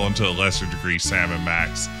Tentacle and to a lesser degree Sam and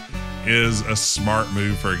Max is a smart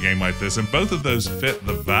move for a game like this. And both of those fit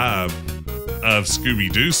the vibe of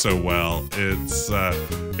Scooby-Doo so well. It's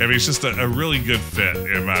just a really good fit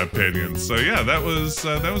in my opinion. So yeah, that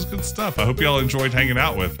was good stuff. I hope y'all enjoyed hanging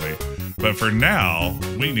out with me. But for now,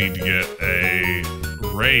 we need to get a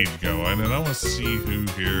raid going, and I want to see who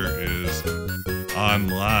here is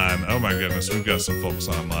online. Oh my goodness, we've got some folks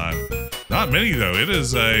online. Not many though. It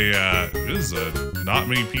is a not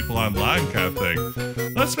many people online kind of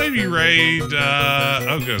thing. Let's maybe raid.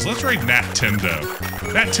 Oh goodness, let's raid Nintendo.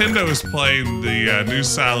 Nintendo is playing the new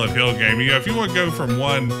Silent Hill game. You know, if you want to go from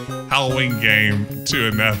one Halloween game to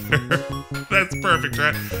another, that's perfect,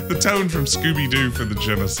 right? The tone from Scooby-Doo for the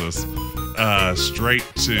Genesis. Straight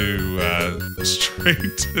to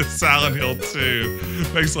Silent Hill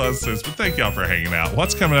 2 makes a lot of sense. But thank y'all for hanging out.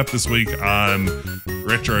 What's coming up this week on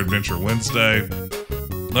Retro Adventure Wednesday?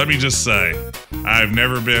 Let me just say, I've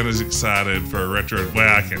never been as excited for a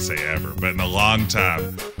well, I can't say ever, but in a long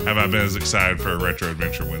time have I been as excited for a Retro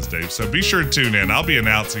Adventure Wednesday. So be sure to tune in. I'll be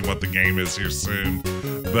announcing what the game is here soon.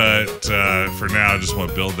 But for now, I just want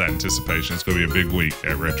to build that anticipation. It's going to be a big week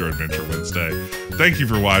at Retro Adventure Wednesday. Thank you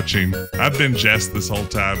for watching. I've been Jess this whole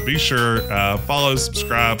time. Be sure, follow,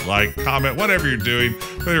 subscribe, like, comment, whatever you're doing.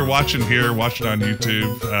 Whether you're watching here, watching on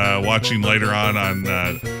YouTube, watching later on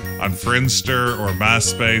Friendster or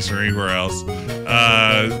MySpace or anywhere else.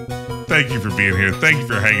 Thank you for being here. Thank you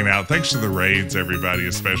for hanging out. Thanks for the raids, everybody,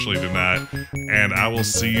 especially tonight. And I will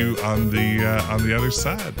see you on the other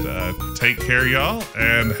side. Take care, y'all,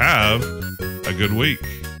 and have a good week.